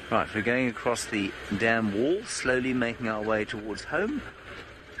 Right, we're going across the dam wall, slowly making our way towards home.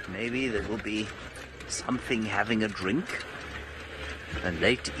 Maybe there will be something having a drink, a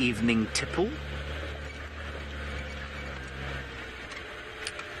late evening tipple.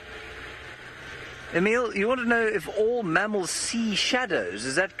 Emil, you want to know if all mammals see shadows,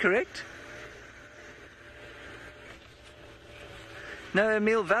 is that correct? No,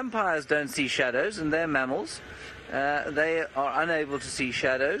 Emil, vampires don't see shadows, and they're mammals. They are unable to see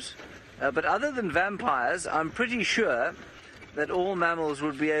shadows. But other than vampires, I'm pretty sure that all mammals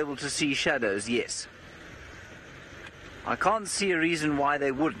would be able to see shadows, yes. I can't see a reason why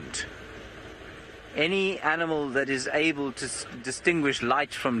they wouldn't. Any animal that is able to distinguish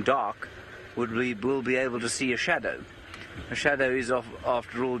light from dark will be able to see a shadow. A shadow is,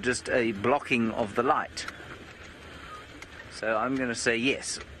 after all, just a blocking of the light. So I'm going to say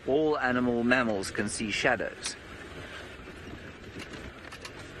yes, all mammals can see shadows.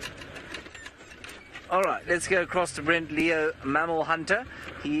 All right, let's go across to Brent Leo, mammal hunter.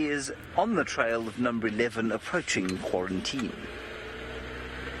 He is on the trail of number 11, approaching quarantine.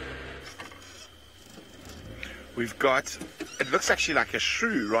 We've got, it looks actually like a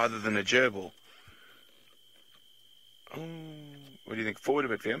shrew rather than a gerbil. Oh, what do you think? Forward a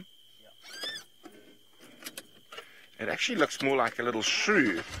bit, Vim. It actually looks more like a little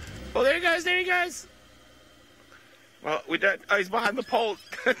shrew. Oh, there he goes, there he goes. Well, we don't, oh, he's behind the pole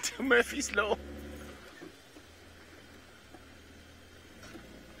to Murphy's Law.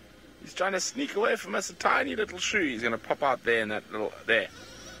 He's trying to sneak away from us, a tiny little shrew. He's going to pop out there in that little, there.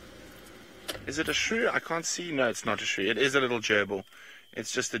 Is it a shrew? I can't see. No, it's not a shrew. It is a little gerbil.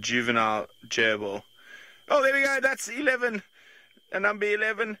 It's just a juvenile gerbil. Oh, there we go. That's 11. Number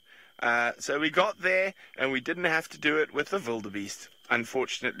 11. So we got there, and we didn't have to do it with the wildebeest,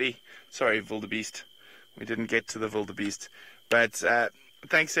 unfortunately. Sorry, wildebeest. We didn't get to the wildebeest. But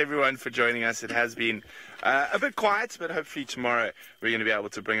thanks, everyone, for joining us. It has been a bit quiet, but hopefully tomorrow we're going to be able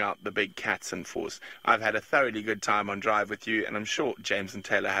to bring out the big cats in force. I've had a thoroughly good time on Drive with you, and I'm sure James and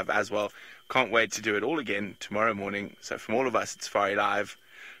Taylor have as well. Can't wait to do it all again tomorrow morning. So from all of us at Safari Live,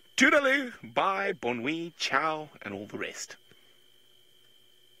 toodaloo, bye, bon nuit, ciao, and all the rest.